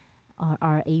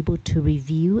are able to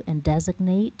review and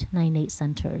designate 988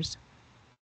 centers.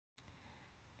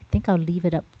 I think I'll leave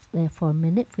it up there for a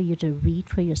minute for you to read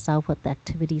for yourself what the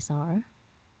activities are.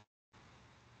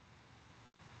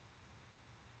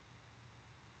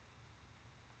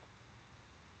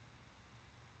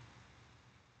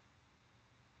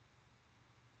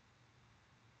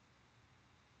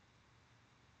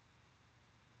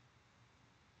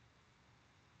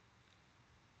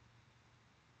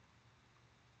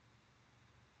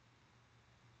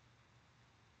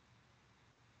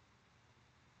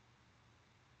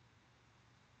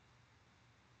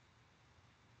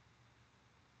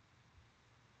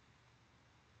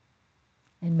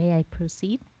 And may I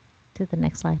proceed to the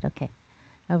next slide? Okay.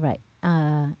 All right.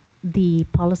 The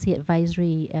policy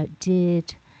advisory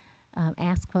did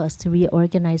ask for us to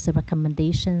reorganize the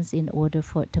recommendations in order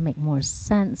for it to make more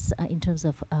sense in terms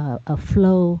of a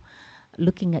flow,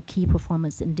 looking at key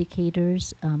performance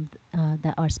indicators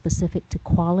that are specific to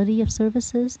quality of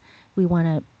services. We want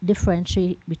to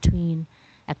differentiate between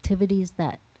activities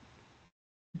that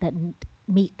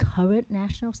meet current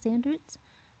national standards,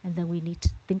 and then we need to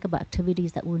think about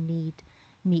activities that will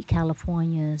meet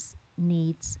California's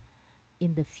needs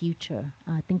in the future,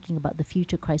 thinking about the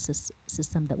future crisis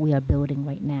system that we are building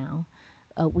right now.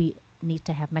 We need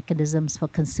to have mechanisms for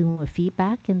consumer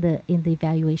feedback in the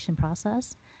evaluation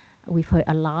process. We've heard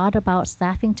a lot about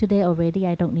staffing today already.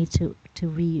 I don't need to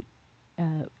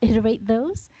reiterate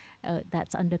those.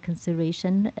 That's under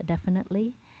consideration,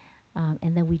 definitely.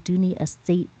 And then we do need a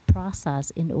state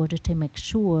process in order to make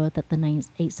sure that the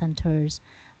 9-8 centers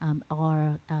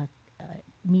are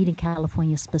meeting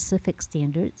California specific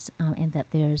standards and that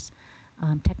there's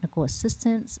technical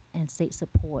assistance and state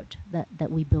support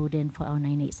that we build in for our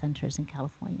 9-8 centers in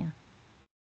California.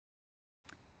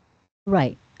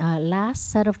 Right.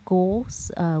 Last set of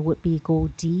goals would be goal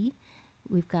D.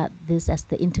 We've got this as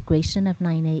the integration of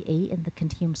 988 and the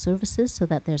continuum services so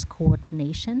that there's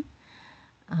coordination.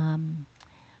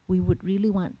 We would really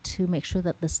want to make sure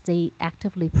that the state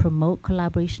actively promote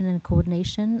collaboration and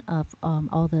coordination of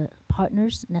all the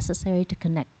partners necessary to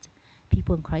connect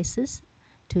people in crisis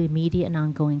to immediate and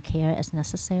ongoing care as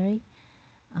necessary.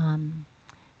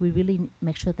 We really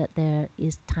make sure that there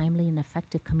is timely and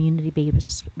effective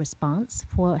community-based response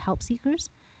for help seekers,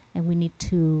 and we need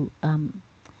to,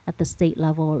 at the state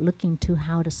level, look into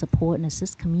how to support and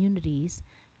assist communities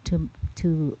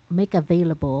to make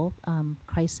available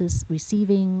crisis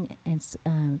receiving and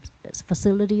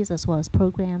facilities as well as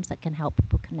programs that can help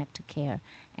people connect to care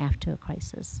after a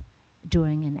crisis,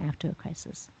 during and after a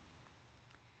crisis.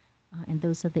 And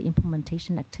those are the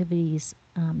implementation activities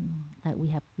that we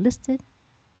have listed.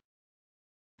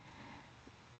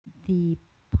 The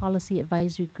policy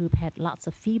advisory group had lots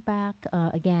of feedback.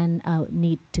 Again,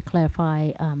 need to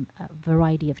clarify a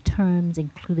variety of terms,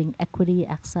 including equity,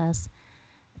 access,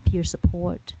 peer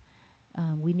support.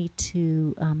 We need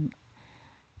to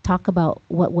talk about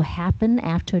what will happen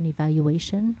after an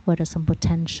evaluation. What are some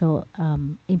potential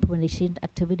implementation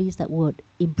activities that would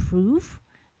improve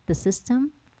the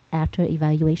system after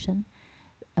evaluation?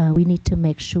 We need to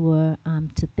make sure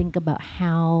to think about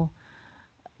how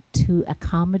to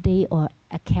accommodate or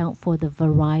account for the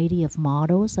variety of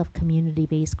models of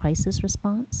community-based crisis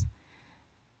response.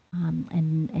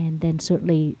 And then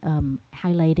certainly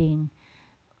highlighting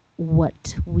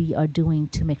what we are doing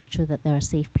to make sure that there are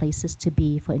safe places to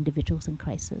be for individuals in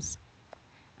crisis,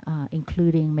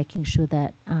 including making sure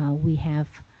that we have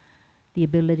the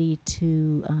ability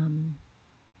to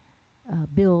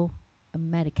bill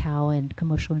Medi-Cal and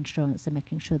commercial insurance, and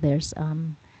making sure there's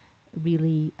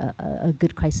really a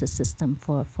good crisis system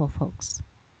for folks.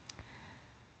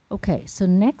 Okay, so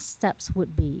next steps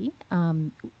would be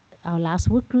our last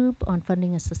work group on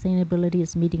funding and sustainability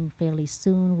is meeting fairly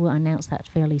soon. We'll announce that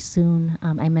fairly soon.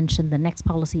 I mentioned the next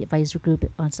policy advisory group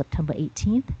on September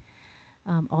 18th.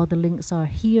 All the links are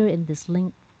here in this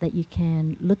link that you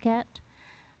can look at.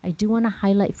 I do want to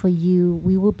highlight for you,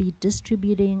 we will be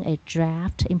distributing a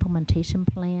draft implementation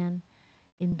plan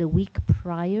in the week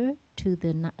prior to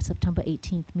the September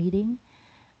 18th meeting.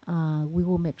 We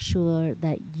will make sure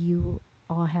that you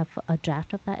all have a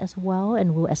draft of that as well,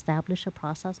 and we'll establish a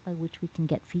process by which we can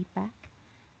get feedback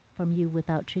from you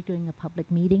without triggering a public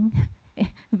meeting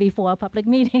before a public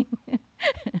meeting.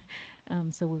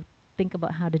 So we'll think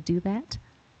about how to do that.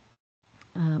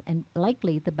 And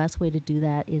likely the best way to do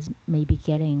that is maybe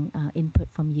getting input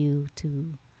from you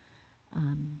to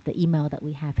the email that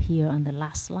we have here on the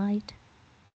last slide.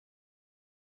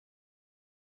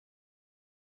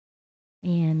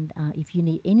 And if you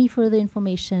need any further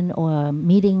information or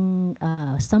meeting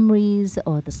summaries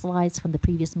or the slides from the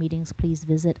previous meetings, please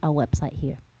visit our website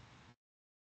here.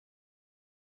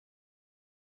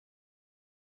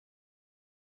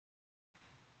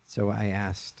 So I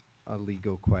asked a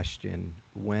legal question.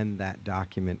 When that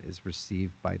document is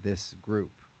received by this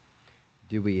group,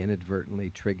 do we inadvertently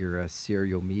trigger a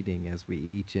serial meeting as we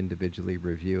each individually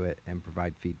review it and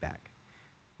provide feedback?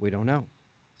 We don't know.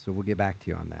 So we'll get back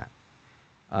to you on that.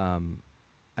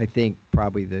 I think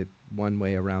probably the one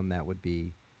way around that would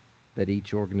be that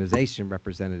each organization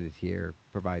represented here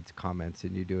provides comments,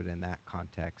 and you do it in that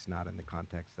context, not in the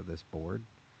context of this board.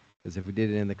 Because if we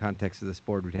did it in the context of this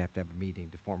board, we'd have to have a meeting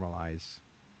to formalize,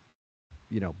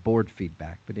 board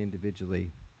feedback. But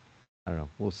individually, I don't know,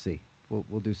 we'll see.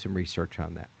 We'll do some research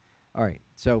on that. All right.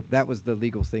 So that was the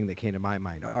legal thing that came to my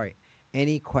mind. All right.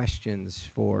 Any questions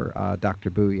for Dr.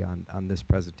 Bowie on this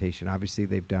presentation? Obviously,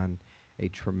 they've done a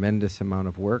tremendous amount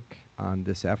of work on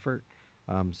this effort.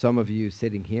 Some of you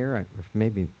sitting here,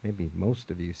 maybe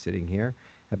most of you sitting here,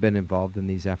 have been involved in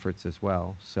these efforts as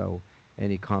well. So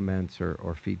any comments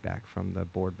or feedback from the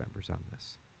board members on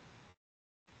this?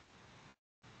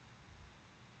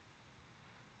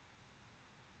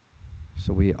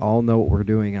 So we all know what we're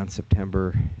doing on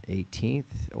September 18th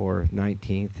or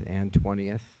 19th and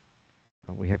 20th.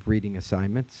 We have reading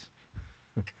assignments.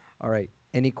 All right.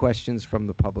 Any questions from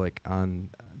the public on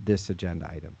this agenda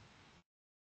item?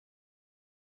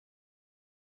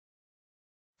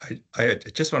 I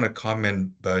just want to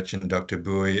comment, Butch and Dr.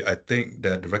 Bowie. I think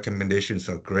that the recommendations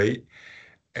are great,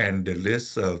 and the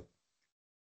list of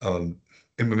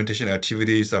implementation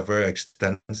activities are very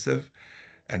extensive,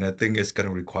 and I think it's going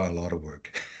to require a lot of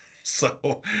work.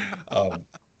 So,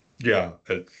 yeah,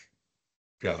 but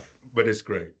it's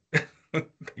great.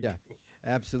 Yeah,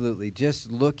 absolutely.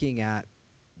 Just looking at,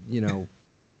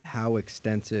 how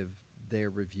extensive their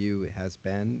review has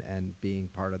been and being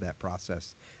part of that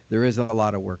process, there is a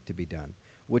lot of work to be done,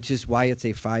 which is why it's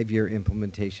a 5-year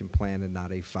implementation plan and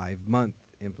not a 5-month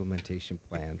implementation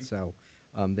plan. So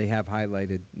they have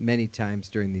highlighted many times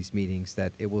during these meetings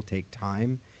that it will take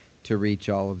time to reach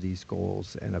all of these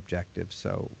goals and objectives.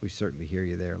 So we certainly hear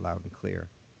you there loud and clear.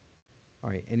 All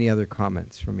right, any other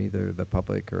comments from either the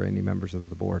public or any members of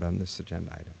the board on this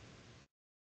agenda item?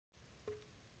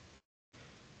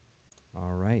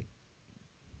 All right.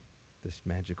 This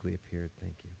magically appeared.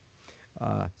 Thank you.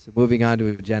 So moving on to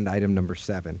agenda item number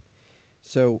 7.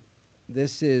 So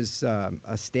this is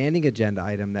a standing agenda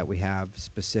item that we have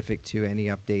specific to any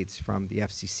updates from the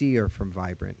FCC or from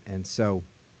Vibrant. And so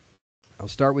I'll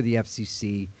start with the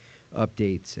FCC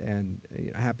updates, and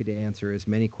happy to answer as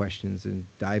many questions and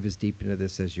dive as deep into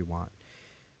this as you want.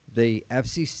 The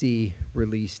FCC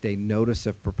released a notice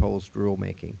of proposed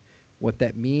rulemaking. What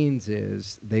that means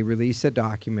is they release a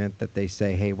document that they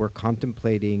say, hey, we're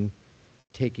contemplating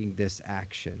taking this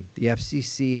action. The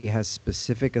FCC has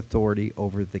specific authority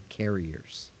over the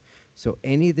carriers. So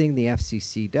anything the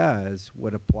FCC does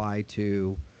would apply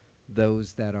to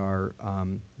those that are,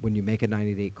 when you make a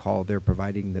 90-day call, they're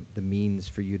providing the means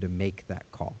for you to make that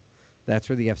call. That's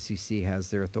where the FCC has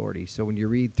their authority. So when you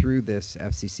read through this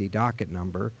FCC docket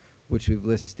number, which we've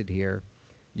listed here,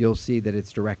 you'll see that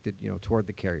it's directed, toward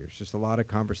the carriers. Just a lot of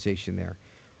conversation there.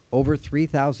 Over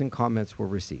 3,000 comments were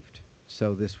received.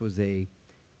 So this was a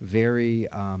very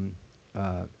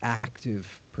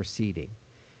active proceeding.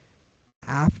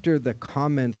 After the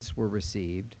comments were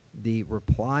received, the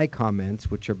reply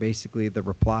comments, which are basically the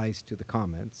replies to the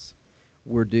comments,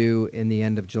 were due in the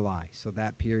end of July. So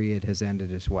that period has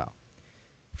ended as well.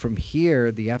 From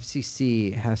here, the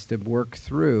FCC has to work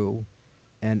through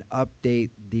and update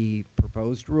the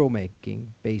proposed rulemaking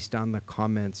based on the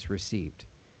comments received.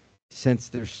 Since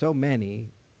there's so many,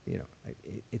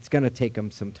 it's going to take them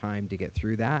some time to get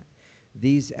through that.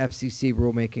 These FCC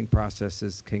rulemaking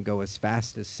processes can go as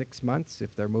fast as 6 months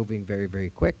if they're moving very, very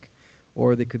quick,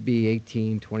 or they could be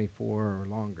 18, 24, or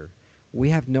longer. We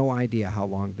have no idea how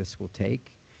long this will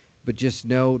take, but just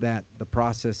know that the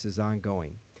process is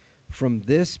ongoing. From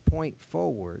this point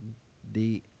forward,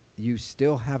 you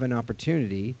still have an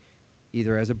opportunity,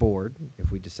 either as a board,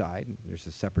 if we decide, there's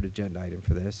a separate agenda item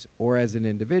for this, or as an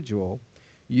individual,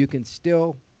 you can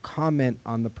still comment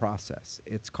on the process.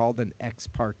 It's called an ex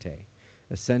parte.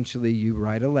 Essentially, you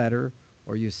write a letter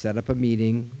or you set up a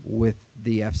meeting with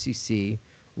the FCC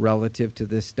relative to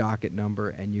this docket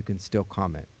number, and you can still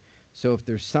comment. So if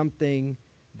there's something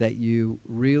that you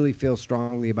really feel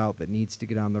strongly about that needs to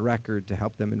get on the record to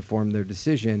help them inform their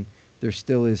decision, there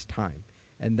still is time.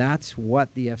 And that's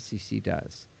what the FCC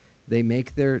does. They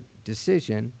make their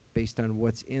decision based on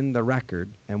what's in the record,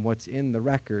 and what's in the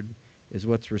record is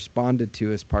what's responded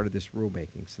to as part of this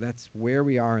rulemaking. So that's where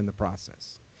we are in the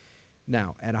process.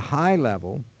 Now, at a high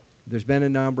level, there's been a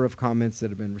number of comments that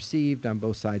have been received on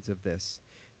both sides of this.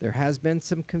 There has been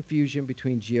some confusion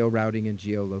between geo-routing and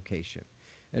geolocation.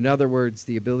 In other words,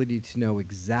 the ability to know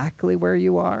exactly where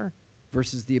you are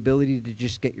versus the ability to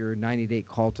just get your 90-day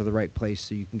call to the right place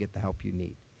so you can get the help you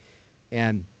need.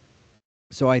 And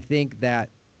so I think that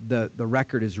the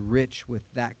record is rich with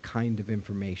that kind of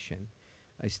information.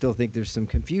 I still think there's some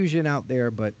confusion out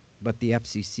there, but the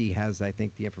FCC has, I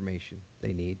think, the information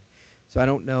they need. So I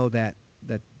don't know that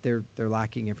they're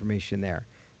lacking information there.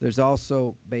 There's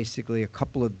also basically a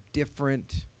couple of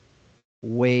different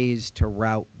ways to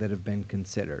route that have been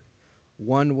considered.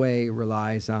 One way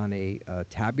relies on a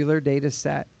tabular data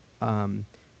set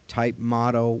type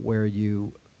model where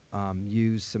you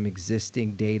use some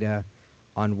existing data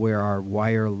on where our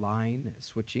wireline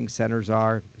switching centers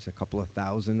are. There's a couple of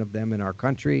thousand of them in our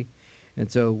country. And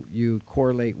so you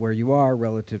correlate where you are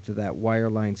relative to that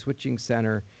wireline switching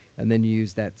center, and then you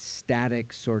use that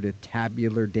static sort of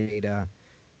tabular data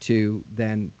to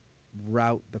then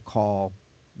route the call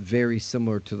very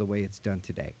similar to the way it's done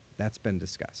today. That's been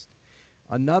discussed.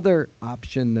 Another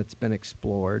option that's been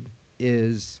explored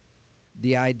is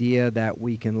the idea that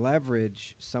we can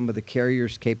leverage some of the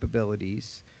carrier's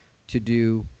capabilities to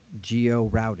do geo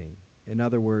routing. In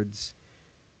other words,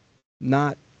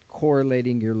 not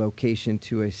correlating your location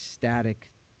to a static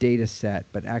data set,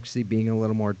 but actually being a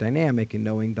little more dynamic and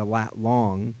knowing the lat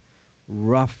long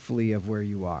roughly of where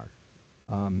you are.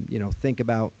 You know, think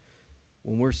about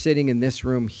when we're sitting in this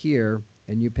room here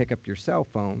and you pick up your cell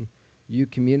phone, you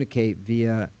communicate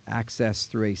via access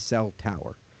through a cell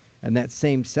tower. And that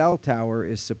same cell tower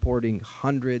is supporting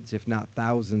hundreds, if not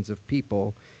thousands of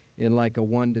people in like a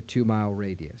 1 to 2 mile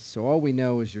radius. So all we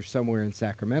know is you're somewhere in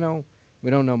Sacramento.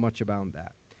 We don't know much about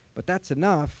that. But that's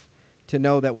enough to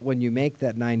know that when you make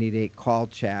that 988 call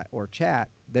chat,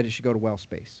 that it should go to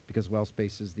WellSpace, because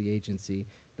WellSpace is the agency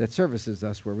that services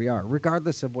us where we are,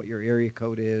 regardless of what your area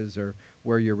code is or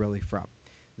where you're really from.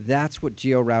 That's what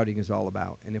geo-routing is all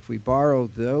about. And if we borrow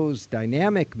those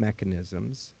dynamic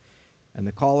mechanisms and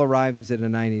the call arrives at a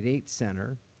 988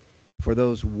 center, for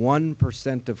those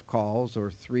 1% of calls,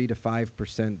 or 3 to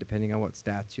 5%, depending on what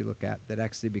stats you look at, that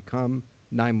actually become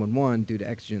 911 due to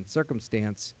exigent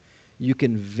circumstance, you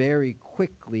can very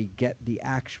quickly get the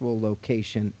actual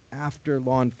location after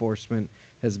law enforcement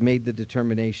has made the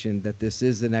determination that this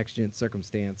is an exigent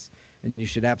circumstance, and you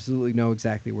should absolutely know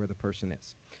exactly where the person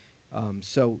is.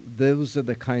 So those are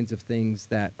the kinds of things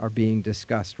that are being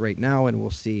discussed right now, and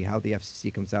we'll see how the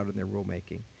FCC comes out in their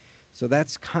rulemaking. So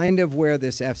that's kind of where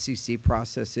this FCC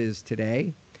process is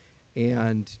today.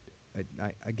 And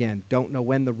I again, don't know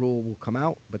when the rule will come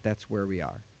out, but that's where we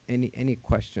are. Any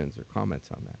questions or comments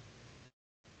on that?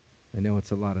 I know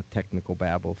it's a lot of technical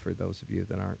babble for those of you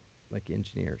that aren't like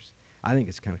engineers. I think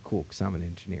it's kind of cool because I'm an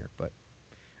engineer, but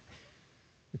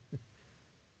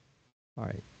all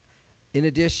right. In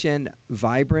addition,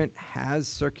 Vibrant has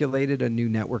circulated a new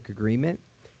network agreement,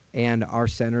 and our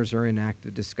centers are in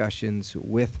active discussions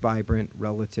with Vibrant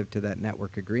relative to that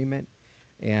network agreement.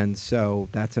 And so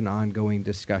that's an ongoing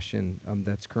discussion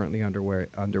that's currently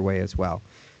underway as well.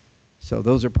 So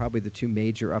those are probably the two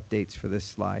major updates for this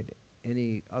slide.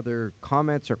 Any other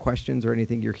comments or questions or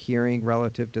anything you're hearing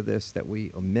relative to this that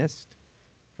we missed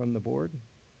from the board?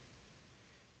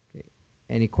 Okay.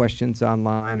 Any questions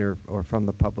online or from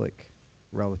the public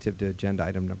relative to agenda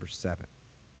item number 7?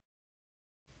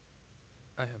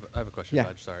 I have a question, Yeah.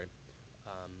 Budge, sorry.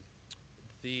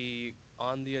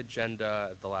 On the agenda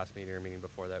at the last meeting or meeting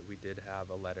before that, we did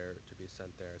have a letter to be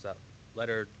sent there. Is that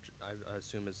letter, I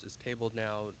assume, is tabled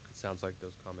now? It sounds like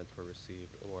those comments were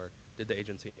received, or did the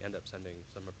agency end up sending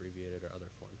some abbreviated or other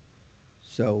form?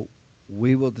 So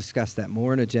we will discuss that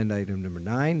more in agenda item number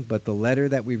 9, but the letter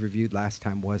that we reviewed last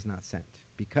time was not sent,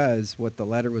 because what the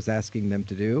letter was asking them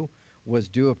to do was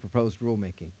do a proposed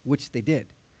rulemaking, which they did.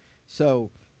 So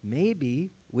maybe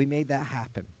we made that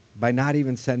happen by not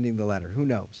even sending the letter. Who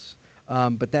knows?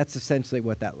 But that's essentially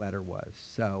what that letter was.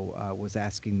 So was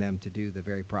asking them to do the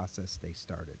very process they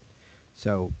started.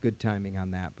 So good timing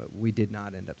on that, but we did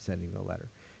not end up sending the letter.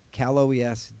 Cal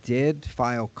OES did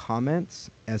file comments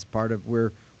as part of,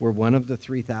 we're one of the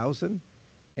 3,000,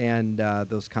 and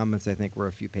those comments I think were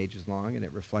a few pages long, and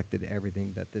it reflected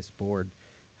everything that this board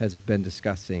has been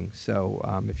discussing. So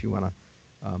if you want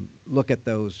to look at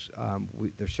those,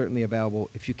 they're certainly available.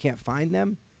 If you can't find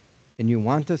them and you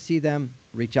want to see them,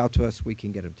 reach out to us. We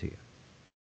can get them to you.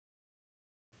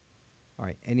 All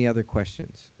right. Any other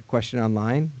questions? A question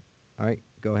online? All right.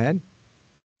 Go ahead.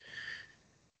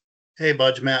 Hey,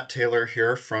 Budge, Matt Taylor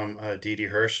here from D.D.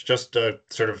 Hirsch. Just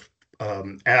sort of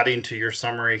adding to your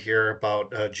summary here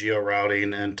about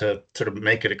geo-routing, and to sort of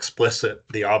make it explicit,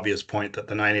 the obvious point that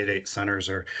the 988 centers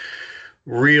are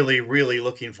really, really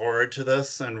looking forward to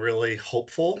this and really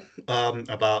hopeful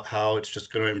about how it's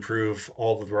just going to improve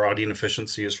all the routing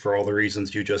efficiencies for all the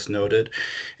reasons you just noted.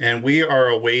 And we are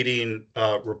awaiting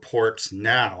reports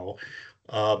now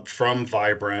from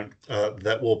Vibrant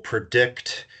that will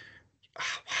predict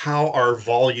how our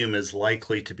volume is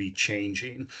likely to be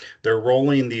changing. They're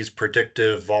rolling these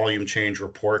predictive volume change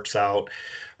reports out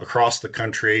across the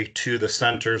country to the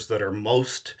centers that are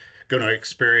most going to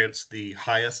experience the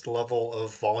highest level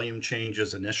of volume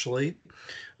changes initially.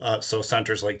 So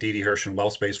centers like D.D. Hirsch and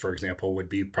WellSpace, for example, would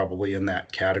be probably in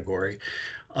that category.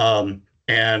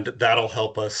 and that'll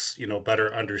help us,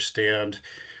 better understand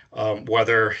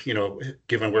whether,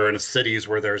 given we're in cities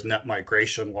where there's net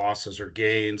migration losses or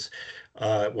gains,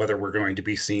 whether we're going to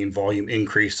be seeing volume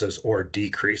increases or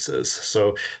decreases.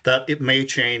 So that it may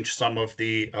change some of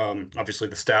the, obviously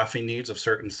the staffing needs of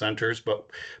certain centers,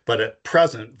 but at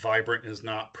present, Vibrant is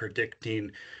not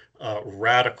predicting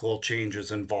radical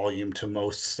changes in volume to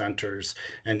most centers,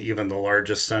 and even the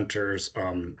largest centers,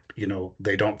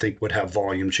 they don't think would have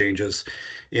volume changes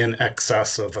in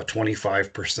excess of a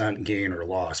 25% gain or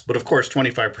loss. But of course,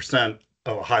 25%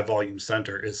 of a high volume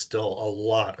center is still a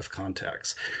lot of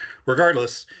contacts.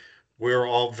 Regardless, we're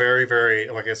all very, very,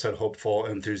 like I said, hopeful,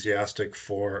 enthusiastic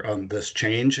for this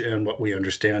change. And what we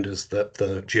understand is that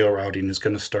the geo-routing is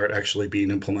going to start actually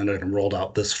being implemented and rolled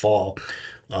out this fall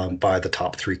by the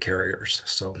top 3 carriers.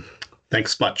 So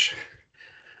thanks much.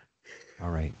 All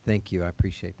right. Thank you. I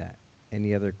appreciate that.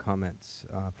 Any other comments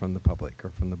from the public or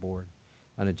from the board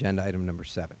on agenda item number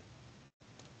 7?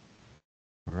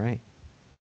 All right.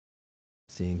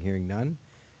 Seeing, hearing none.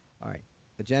 All right.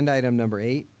 Agenda item number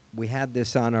 8. We had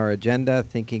this on our agenda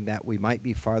thinking that we might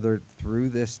be farther through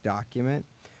this document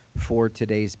for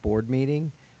today's board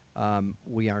meeting.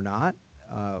 We are not.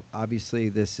 Obviously,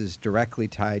 this is directly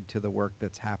tied to the work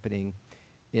that's happening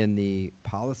in the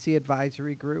policy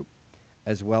advisory group,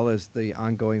 as well as the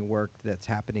ongoing work that's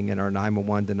happening in our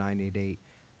 911 to 988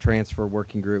 transfer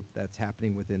working group that's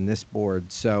happening within this board.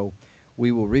 So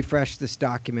we will refresh this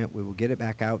document. We will get it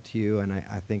back out to you, and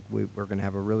I think we're going to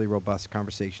have a really robust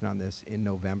conversation on this in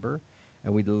November.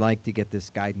 And we'd like to get this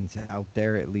guidance out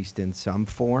there, at least in some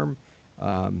form,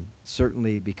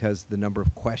 certainly because the number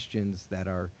of questions that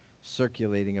are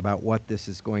circulating about what this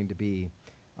is going to be,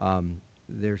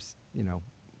 there's,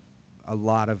 a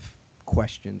lot of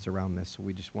questions around this. So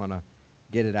we just want to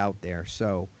get it out there.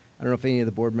 So I don't know if any of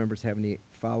the board members have any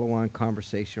follow-on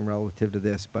conversation relative to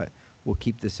this, but we'll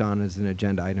keep this on as an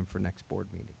agenda item for next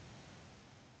board meeting.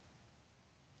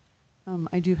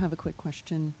 I do have a quick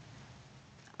question.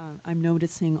 I'm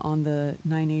noticing on the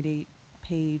 988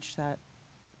 page that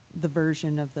the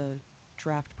version of the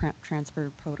draft transfer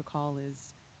protocol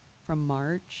is from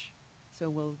March. So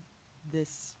will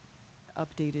this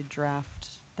updated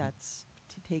draft that's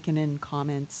taken in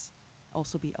comments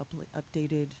also be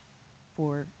updated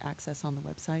for access on the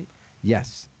website?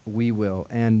 Yes, we will.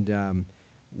 And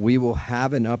we will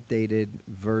have an updated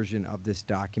version of this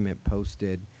document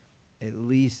posted at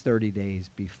least 30 days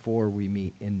before we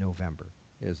meet in November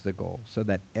is the goal, so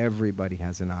that everybody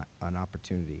has an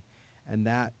opportunity. And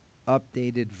that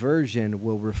updated version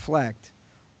will reflect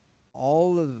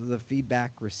all of the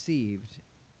feedback received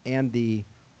and the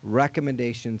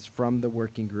recommendations from the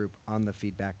working group on the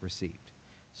feedback received.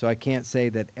 So I can't say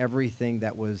that everything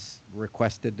that was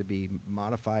requested to be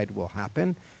modified will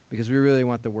happen, because we really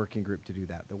want the working group to do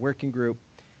that. The working group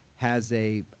has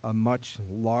a much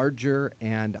larger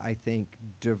and, I think,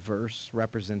 diverse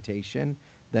representation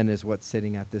than is what's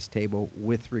sitting at this table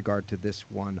with regard to this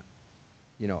one,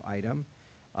 item.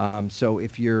 So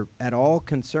if you're at all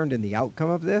concerned in the outcome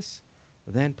of this,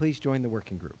 then please join the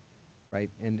working group, right?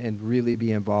 And really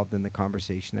be involved in the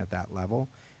conversation at that level.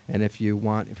 And if you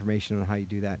want information on how you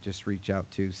do that, just reach out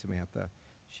to Samantha.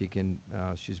 She can,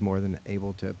 she's more than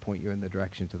able to point you in the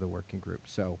direction to the working group.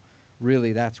 So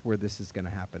really, that's where this is going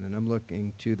to happen. And I'm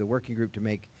looking to the working group to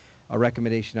make a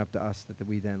recommendation up to us that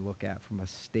we then look at from a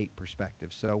state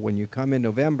perspective. So when you come in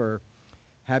November,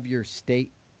 have your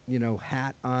state,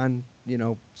 hat on,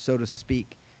 so to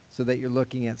speak, so that you're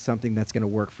looking at something that's going to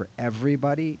work for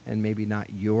everybody and maybe not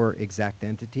your exact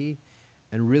entity.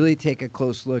 And really take a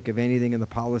close look if anything in the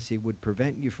policy would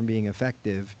prevent you from being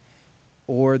effective,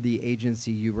 or the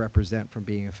agency you represent from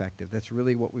being effective. That's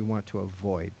really what we want to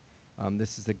avoid.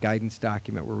 This is a guidance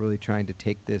document. We're really trying to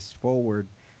take this forward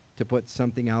to put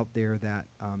something out there that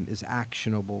is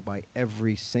actionable by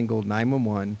every single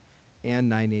 911 and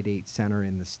 988 center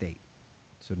in the state.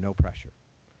 So no pressure.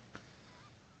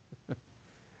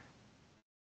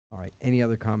 All right. Any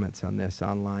other comments on this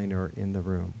online or in the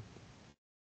room?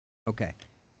 Okay.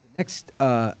 The next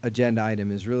agenda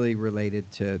item is really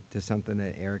related to something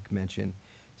that Eric mentioned.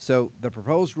 So the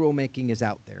proposed rulemaking is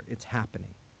out there. It's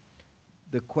happening.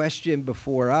 The question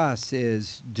before us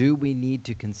is, do we need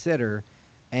to consider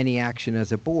any action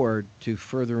as a board to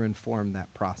further inform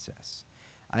that process?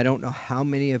 I don't know how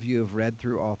many of you have read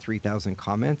through all 3,000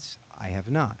 comments. I have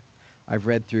not. I've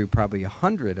read through probably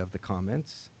 100 of the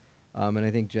comments, and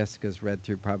I think Jessica's read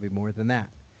through probably more than that.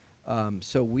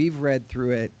 So we've read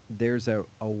through it. There's a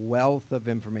wealth of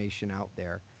information out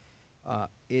there.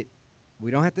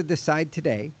 We don't have to decide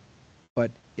today,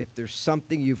 but if there's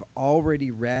something you've already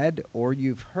read or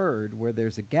you've heard where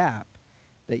there's a gap,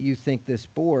 that you think this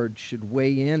board should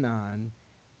weigh in on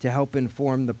to help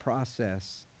inform the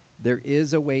process, there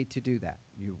is a way to do that.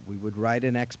 We would write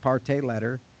an ex parte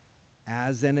letter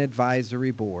as an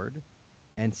advisory board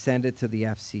and send it to the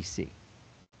FCC.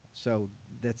 So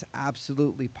that's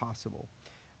absolutely possible.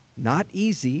 Not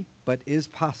easy, but is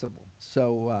possible.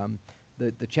 So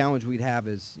the challenge we'd have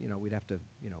is, we'd have to,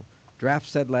 draft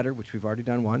said letter, which we've already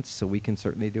done once, so we can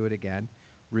certainly do it again,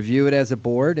 review it as a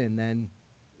board, and then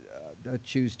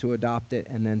choose to adopt it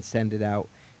and then send it out.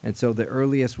 And so the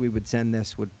earliest we would send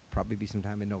this would probably be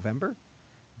sometime in November,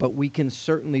 but we can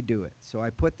certainly do it. So I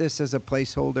put this as a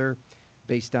placeholder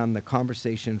based on the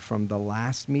conversation from the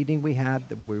last meeting we had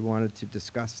that we wanted to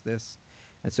discuss this.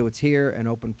 And so it's here and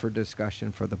open for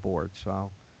discussion for the board. So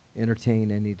I'll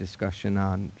entertain any discussion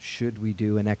on should we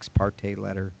do an ex parte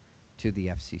letter to the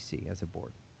FCC as a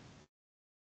board.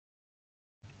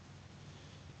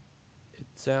 It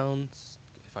sounds,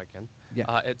 if I can,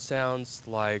 Yeah. it sounds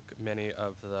like many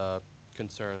of the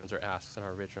concerns or asks in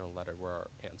our original letter were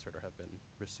answered or have been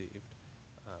received.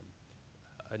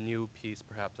 A new piece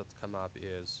perhaps that's come up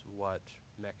is what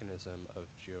mechanism of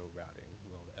geo-routing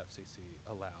will the FCC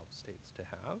allow states to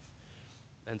have?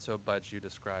 And so, Budge, you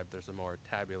described there's a more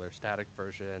tabular static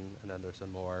version, and then there's a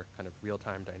more kind of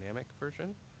real-time dynamic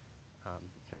version.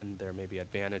 And there may be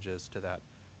advantages to that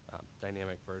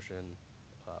dynamic version.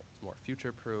 It's more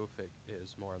future-proof. It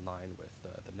is more in line with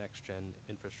the next-gen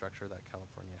infrastructure that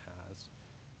California has.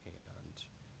 And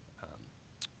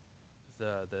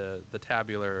the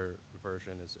tabular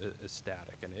version is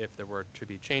static. And if there were to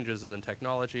be changes in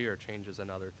technology or changes in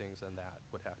other things, then that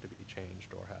would have to be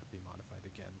changed or have to be modified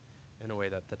again in a way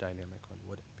that the dynamic one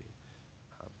wouldn't be.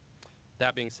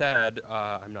 That being said,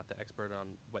 I'm not the expert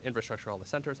on what infrastructure all the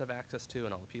centers have access to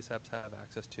and all the PSEPs have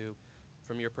access to.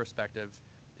 From your perspective,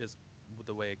 is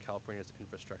the way California's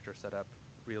infrastructure set up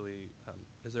really,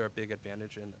 is there a big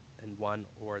advantage in one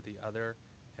or the other,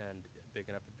 and a big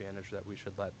enough advantage that we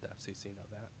should let the FCC know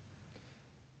that?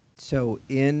 So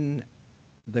in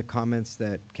the comments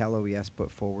that Cal OES put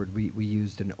forward, we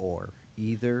used an or.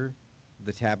 Either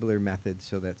the tabular method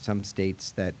so that some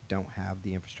states that don't have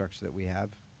the infrastructure that we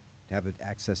have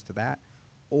access to that,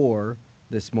 or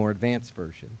this more advanced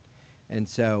version. And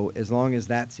so as long as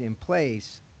that's in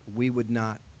place, we would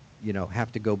not,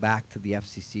 have to go back to the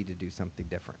FCC to do something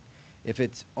different. If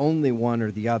it's only one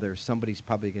or the other, somebody's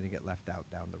probably going to get left out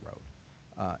down the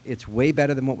road. It's way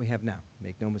better than what we have now,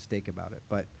 make no mistake about it.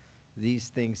 But these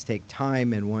things take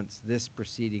time, and once this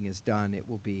proceeding is done, it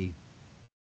will be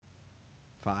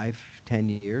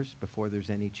 5-10 years before there's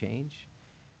any change.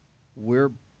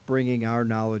 We're bringing our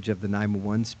knowledge of the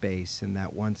 911 space, and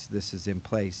that once this is in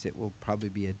place, it will probably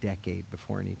be a decade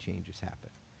before any changes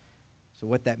happen. So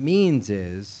what that means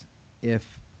is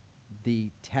if the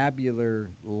tabular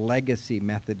legacy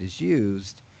method is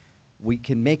used, we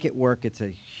can make it work. It's a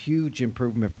huge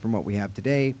improvement from what we have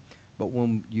today. But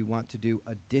when you want to do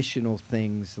additional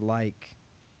things like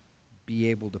be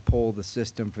able to poll the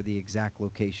system for the exact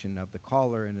location of the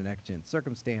caller in an exigent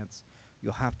circumstance,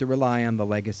 you'll have to rely on the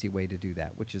legacy way to do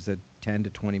that, which is a 10 to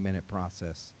 20 minute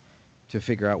process to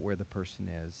figure out where the person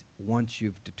is once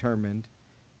you've determined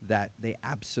that they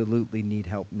absolutely need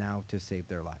help now to save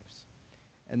their lives.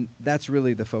 And that's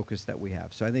really the focus that we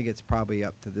have. So I think it's probably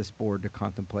up to this board to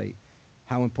contemplate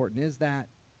how important is that,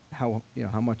 how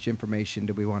much information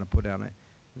do we want to put on it.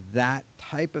 That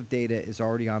type of data is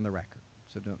already on the record.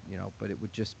 So don't, but it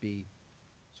would just be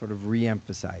sort of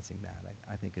re-emphasizing that,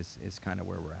 I think is kind of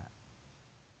where we're at.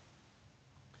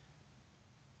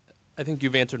 I think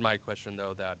you've answered my question,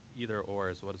 though, that either or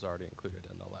is what is already included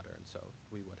in the letter, and so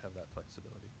we would have that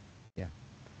flexibility. Yeah.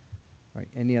 All right.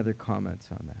 Any other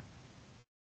comments on that?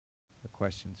 Or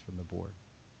questions from the board?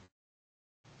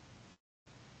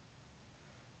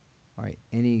 All right.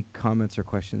 Any comments or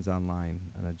questions online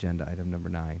on agenda item number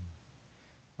 9?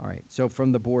 All right. So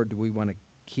from the board, do we want to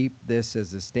keep this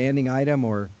as a standing item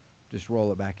or just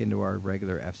roll it back into our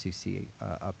regular FCC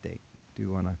update? Do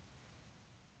you want to?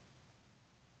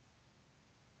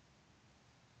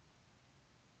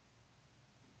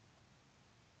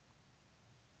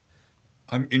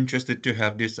 I'm interested to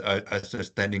have this as a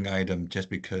standing item just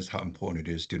because how important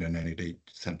it is to the 98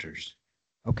 centers.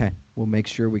 Okay, we'll make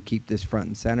sure we keep this front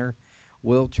and center.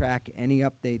 We'll track any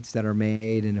updates that are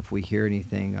made, and if we hear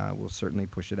anything, we'll certainly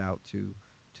push it out to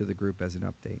the group as an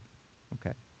update.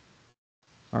 Okay.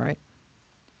 All right.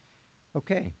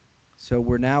 Okay, so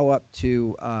we're now up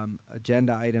to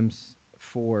agenda items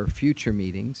for future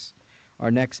meetings. Our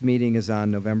next meeting is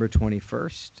on November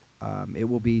 21st. It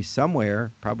will be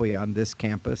somewhere, probably on this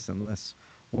campus, unless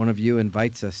one of you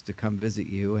invites us to come visit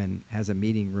you and has a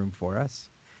meeting room for us.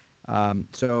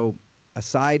 So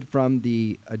aside from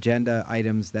the agenda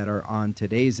items that are on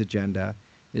today's agenda,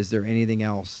 is there anything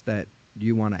else that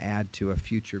you want to add to a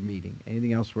future meeting?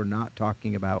 Anything else we're not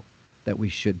talking about that we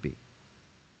should be?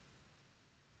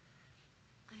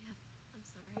 I'm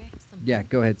sorry, I have something. Yeah,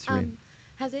 go ahead, Serene.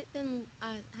 Has it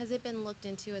been looked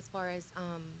into as far as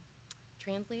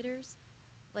translators,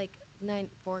 like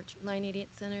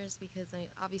 988 centers? Because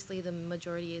obviously the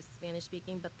majority is Spanish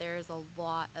speaking, but there's a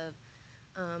lot of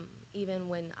even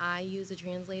when I use a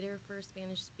translator for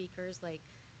Spanish speakers, like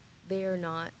they are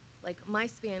not like my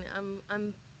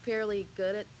I'm fairly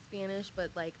good at Spanish, but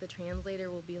like the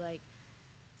translator will be like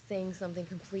saying something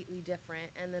completely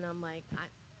different, and then I'm like,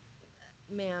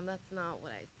 ma'am, that's not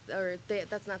what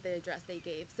that's not the address they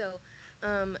gave. So,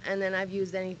 and then I've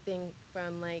used anything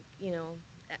from like,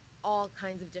 all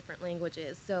kinds of different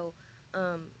languages. So,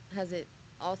 has it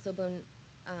also been,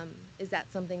 is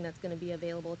that something that's going to be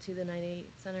available to the 988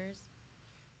 centers?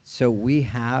 So we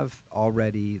have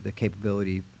already the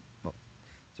capability.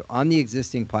 So on the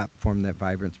existing platform that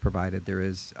Vibrant's provided, there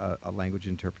is a language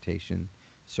interpretation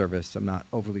service. I'm not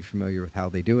overly familiar with how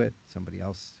they do it. Somebody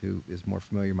else who is more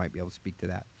familiar might be able to speak to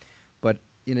that. But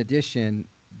in addition,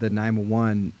 the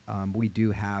 911, we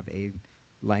do have a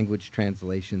language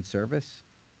translation service.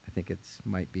 I think it's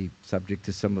might be subject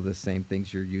to some of the same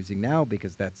things you're using now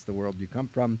because that's the world you come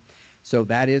from. So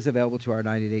that is available to our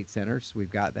 988 centers.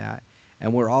 We've got that.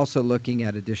 And we're also looking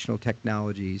at additional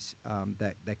technologies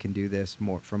that can do this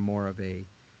from more of a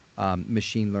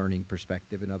machine learning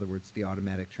perspective. In other words, the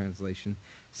automatic translation,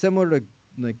 similar to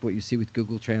like what you see with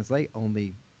Google Translate,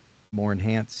 only more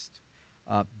enhanced.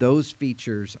 Those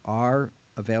features are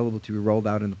available to be rolled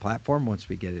out in the platform once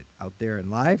we get it out there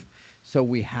and live. So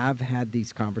we have had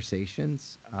these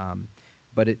conversations,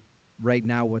 but right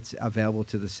now what's available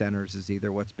to the centers is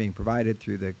either what's being provided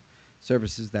through the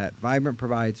services that Vibrant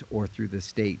provides or through the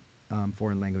state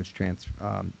foreign language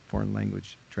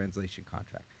translation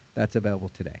contract. That's available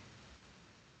today.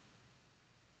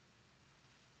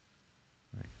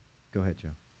 All right. Go ahead,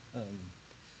 Joe.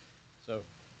 So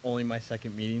only my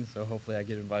second meeting, so hopefully I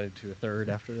get invited to a third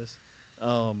after this.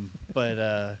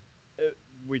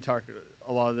 We talked,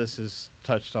 a lot of this is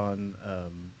touched on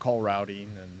call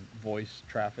routing and voice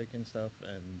traffic and stuff,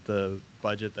 and the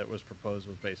budget that was proposed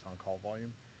was based on call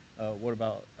volume. What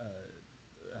about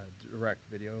direct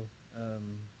video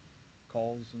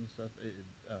calls and stuff?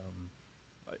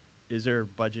 Is there a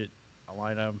budget, a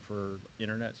line item for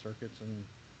internet circuits and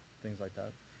things like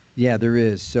that? Yeah, there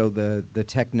is. So the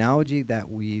technology that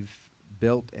we've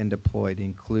built and deployed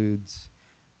includes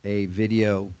a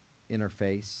video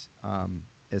interface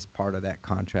as part of that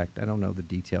contract. I don't know the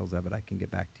details of it. I can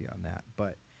get back to you on that.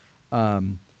 But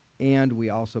and we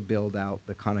also build out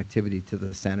the connectivity to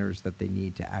the centers that they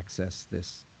need to access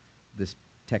this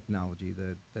technology,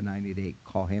 the 988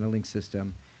 call handling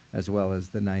system, as well as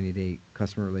the 988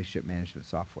 customer relationship management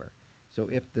software. So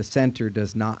if the center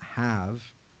does not have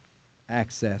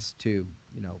access to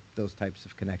those types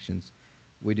of connections,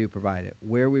 we do provide it.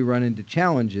 Where we run into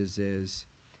challenges is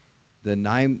the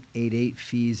 988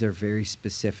 fees are very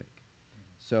specific.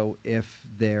 So if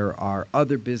there are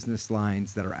other business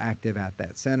lines that are active at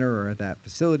that center or at that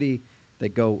facility that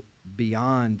go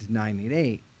beyond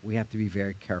 988, we have to be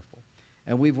very careful.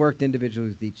 And we've worked individually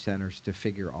with each centers to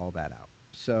figure all that out.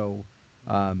 So,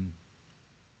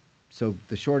 so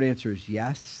the short answer is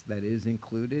yes, that is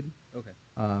included. Okay.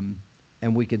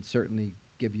 And we can certainly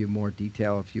give you more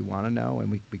detail if you want to know,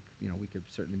 and we could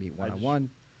certainly meet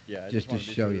one-on-one. Yeah, just to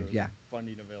show you. Yeah.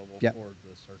 Funding available Yep. for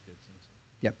the circuits and stuff.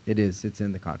 Yep, it is. It's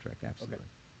in the contract. Absolutely. Okay.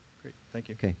 Great. Thank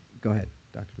you. Okay, go ahead,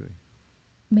 Dr. Bowie.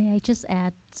 May I just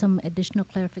add some additional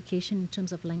clarification in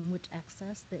terms of language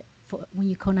access? That when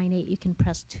you call 988, you can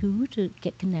press 2 to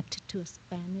get connected to a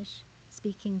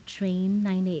Spanish-speaking trained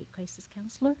 988 crisis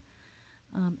counselor.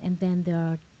 And then there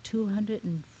are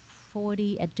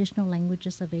 240 additional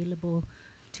languages available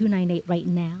to 988 right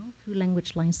now through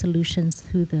Language Line Solutions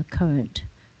through the current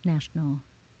national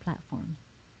platform.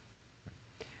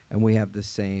 And we have the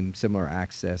similar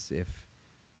access if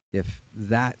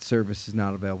that service is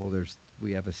not available.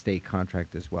 We have a state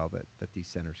contract as well that these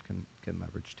centers can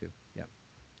leverage too. Yep.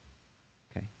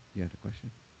 Okay, you had a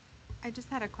question? I just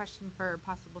had a question for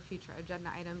possible future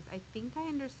agenda items. I think I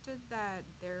understood that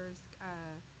there's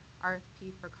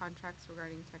RFP for contracts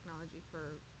regarding technology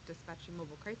for dispatching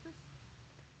mobile crisis.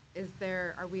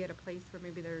 Are we at a place where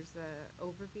maybe there's an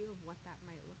overview of what that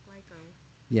might look like, or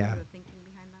Yeah. the thinking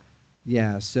behind that?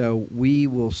 Yeah, so we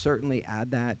will certainly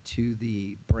add that to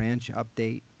the branch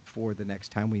update for the next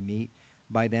time we meet.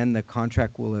 By then, the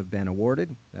contract will have been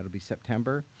awarded. That'll be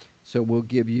September. So we'll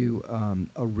give you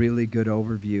a really good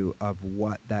overview of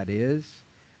what that is,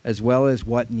 as well as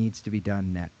what needs to be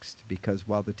done next. Because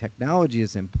while the technology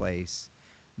is in place,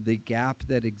 the gap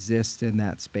that exists in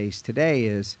that space today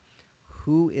is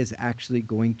who is actually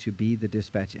going to be the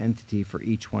dispatch entity for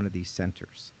each one of these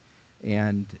centers.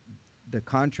 And the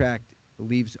contract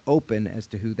leaves open as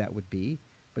to who that would be,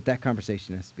 but that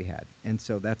conversation has to be had. And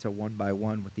so that's a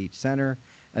one-by-one with each center.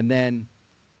 And then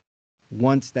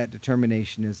once that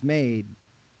determination is made,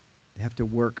 they have to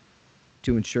work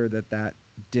to ensure that that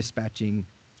dispatching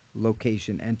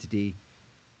location entity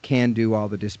can do all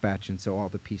the dispatch, and so all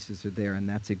the pieces are there. And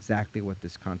that's exactly what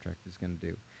this contract is going to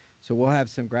do. So we'll have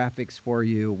some graphics for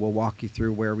you. We'll walk you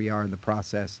through where we are in the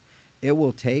process. It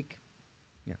will take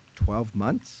 12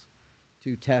 months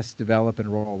to test, develop,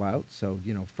 and roll out. So,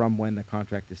 from when the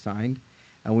contract is signed.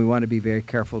 And we want to be very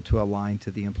careful to align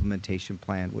to the implementation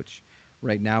plan, which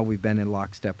right now we've been in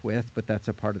lockstep with, but that's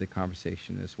a part of the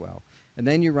conversation as well. And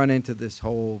then you run into this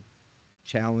whole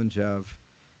challenge of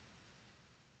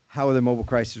how are the mobile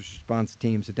crisis response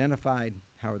teams identified?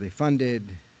 How are they funded?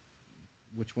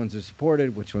 Which ones are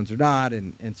supported? Which ones are not?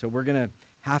 And so we're going to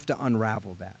have to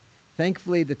unravel that.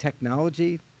 Thankfully, the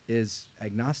technology is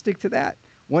agnostic to that.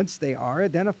 Once they are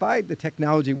identified, the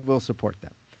technology will support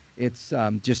them. It's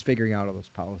just figuring out all those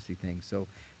policy things. So,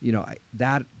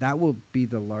 that will be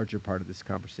the larger part of this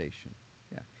conversation.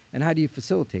 Yeah. And how do you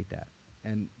facilitate that?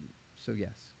 And so,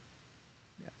 yes.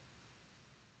 Yeah.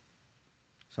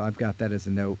 So I've got that as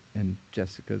a note, and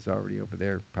Jessica's already over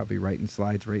there probably writing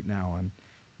slides right now on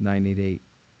 988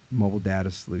 mobile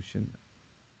data solution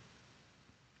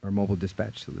or mobile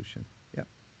dispatch solution. Yep.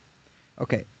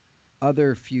 Okay.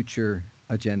 Other future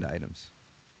agenda items.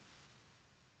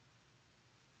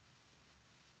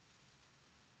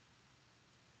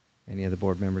 Any other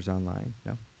board members online?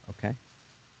 No? Okay.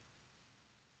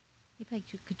 If I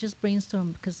could just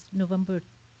brainstorm, because November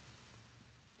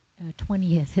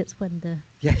 20th is when the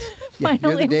yes, yeah,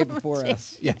 final you're the day before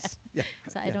us. implementation- Yes, yeah.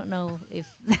 So I yeah. don't know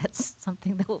if that's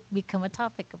something that will become a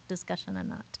topic of discussion or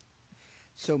not.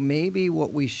 So maybe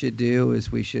what we should do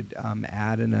is we should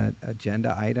add an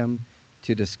agenda item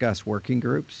to discuss working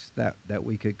groups that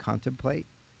we could contemplate.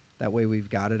 That way we've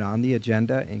got it on the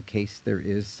agenda in case there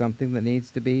is something that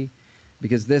needs to be,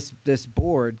 because this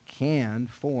board can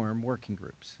form working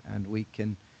groups, and we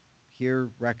can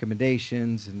hear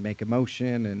recommendations and make a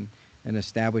motion and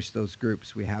establish those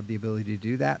groups. We have the ability to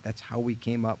do that. That's how we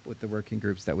came up with the working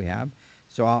groups that we have.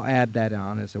 So I'll add that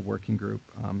on as a working group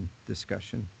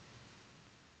discussion.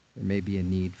 There may be a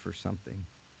need for something.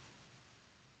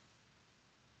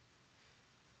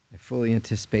 I fully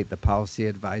anticipate the policy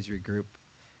advisory group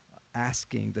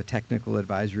asking the technical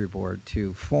advisory board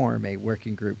to form a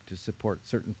working group to support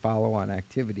certain follow-on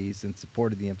activities in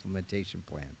support of the implementation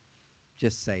plan.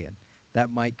 Just saying, that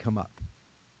might come up.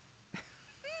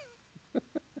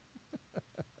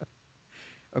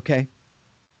 Okay.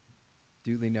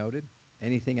 Duly noted.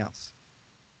 Anything else?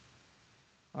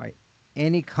 All right.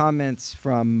 Any comments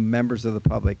from members of the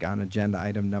public on agenda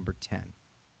item number 10?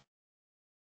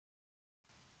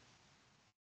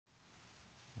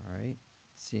 All right.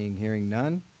 Seeing, hearing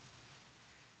none.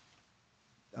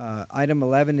 Item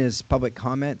 11 is public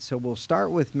comment. So we'll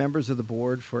start with members of the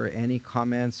board for any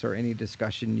comments or any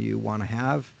discussion you want to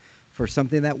have for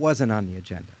something that wasn't on the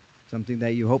agenda, something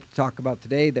that you hope to talk about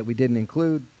today that we didn't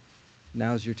include.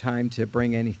 Now's your time to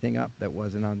bring anything up that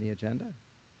wasn't on the agenda.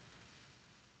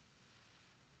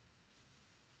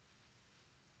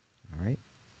 All right.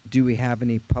 Do we have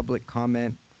any public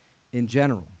comment in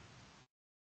general?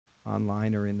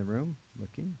 Online or in the room?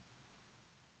 Looking.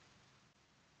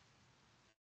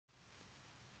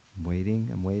 I'm waiting.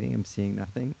 I'm seeing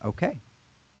nothing. Okay.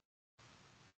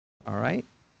 All right.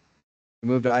 We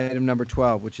move to item number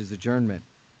 12, which is adjournment.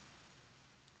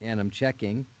 And I'm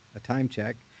checking, a time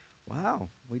check. Wow,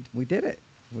 we did it.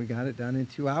 We got it done in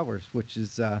 2 hours, which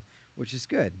is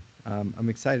good. I'm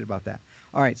excited about that.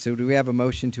 All right, so do we have a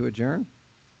motion to adjourn?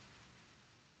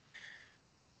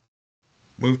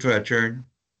 Move to adjourn.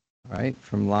 All right,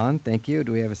 from Lon, thank you.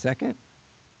 Do we have a second?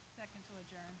 Second to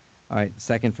adjourn. All right,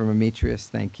 second from Ametreus,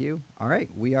 thank you. All right,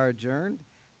 we are adjourned.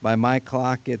 By my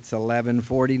clock, it's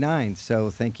 11:49. So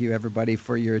thank you, everybody,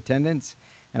 for your attendance,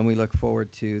 and we look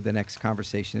forward to the next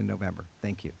conversation in November.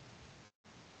 Thank you.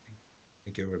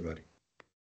 Thank you, everybody.